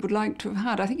Prince Philip would like to have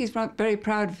had. I think he's very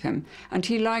proud of him. And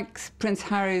he likes Prince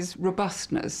Harry's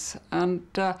robustness. And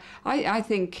I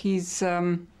think he's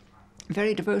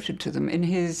very devoted to them in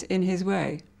his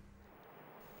way.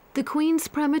 The Queen's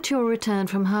premature return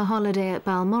from her holiday at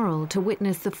Balmoral to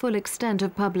witness the full extent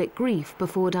of public grief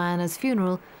before Diana's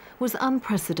funeral was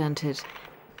unprecedented.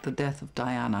 The death of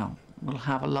Diana will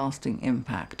have a lasting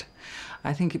impact.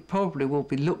 I think it probably will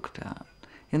be looked at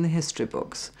in the history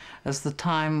books as the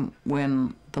time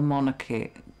when the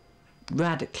monarchy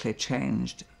radically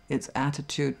changed its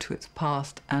attitude to its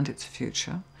past and its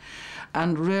future,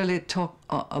 and really took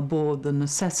aboard the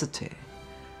necessity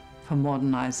for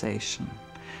modernisation,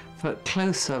 for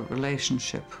closer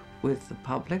relationship with the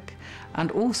public,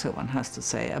 and also, one has to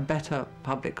say, a better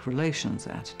public relations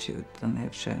attitude than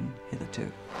they've shown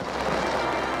hitherto.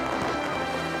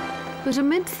 But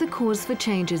amidst the cause for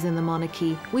changes in the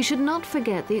monarchy, we should not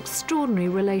forget the extraordinary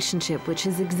relationship which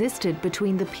has existed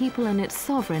between the people and its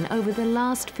sovereign over the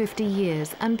last 50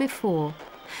 years and before.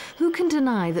 Who can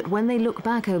deny that when they look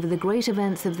back over the great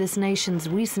events of this nation's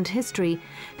recent history,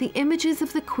 the images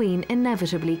of the Queen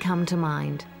inevitably come to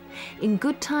mind? In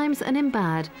good times and in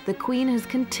bad, the Queen has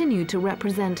continued to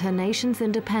represent her nation's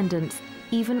independence,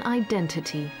 even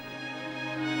identity.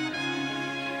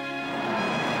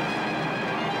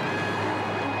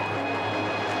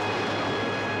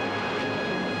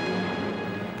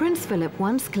 Prince Philip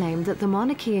once claimed that the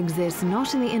monarchy exists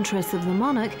not in the interests of the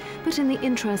monarch, but in the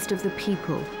interest of the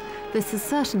people. This has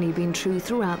certainly been true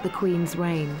throughout the Queen's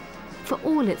reign. For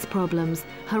all its problems,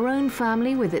 her own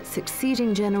family with its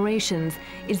succeeding generations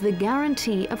is the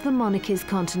guarantee of the monarchy's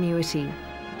continuity.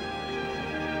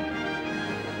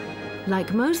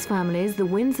 Like most families, the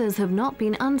Windsors have not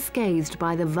been unscathed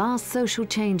by the vast social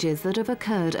changes that have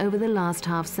occurred over the last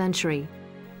half-century.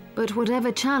 But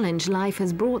whatever challenge life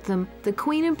has brought them, the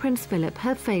Queen and Prince Philip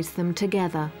have faced them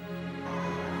together.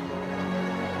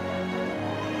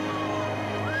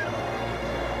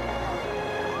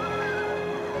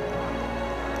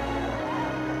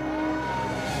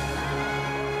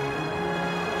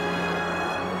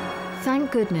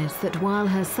 Thank goodness that while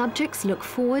her subjects look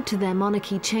forward to their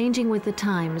monarchy changing with the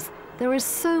times, there is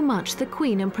so much the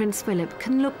Queen and Prince Philip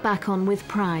can look back on with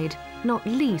pride, not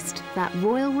least that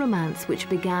royal romance which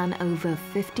began over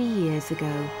 50 years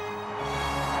ago.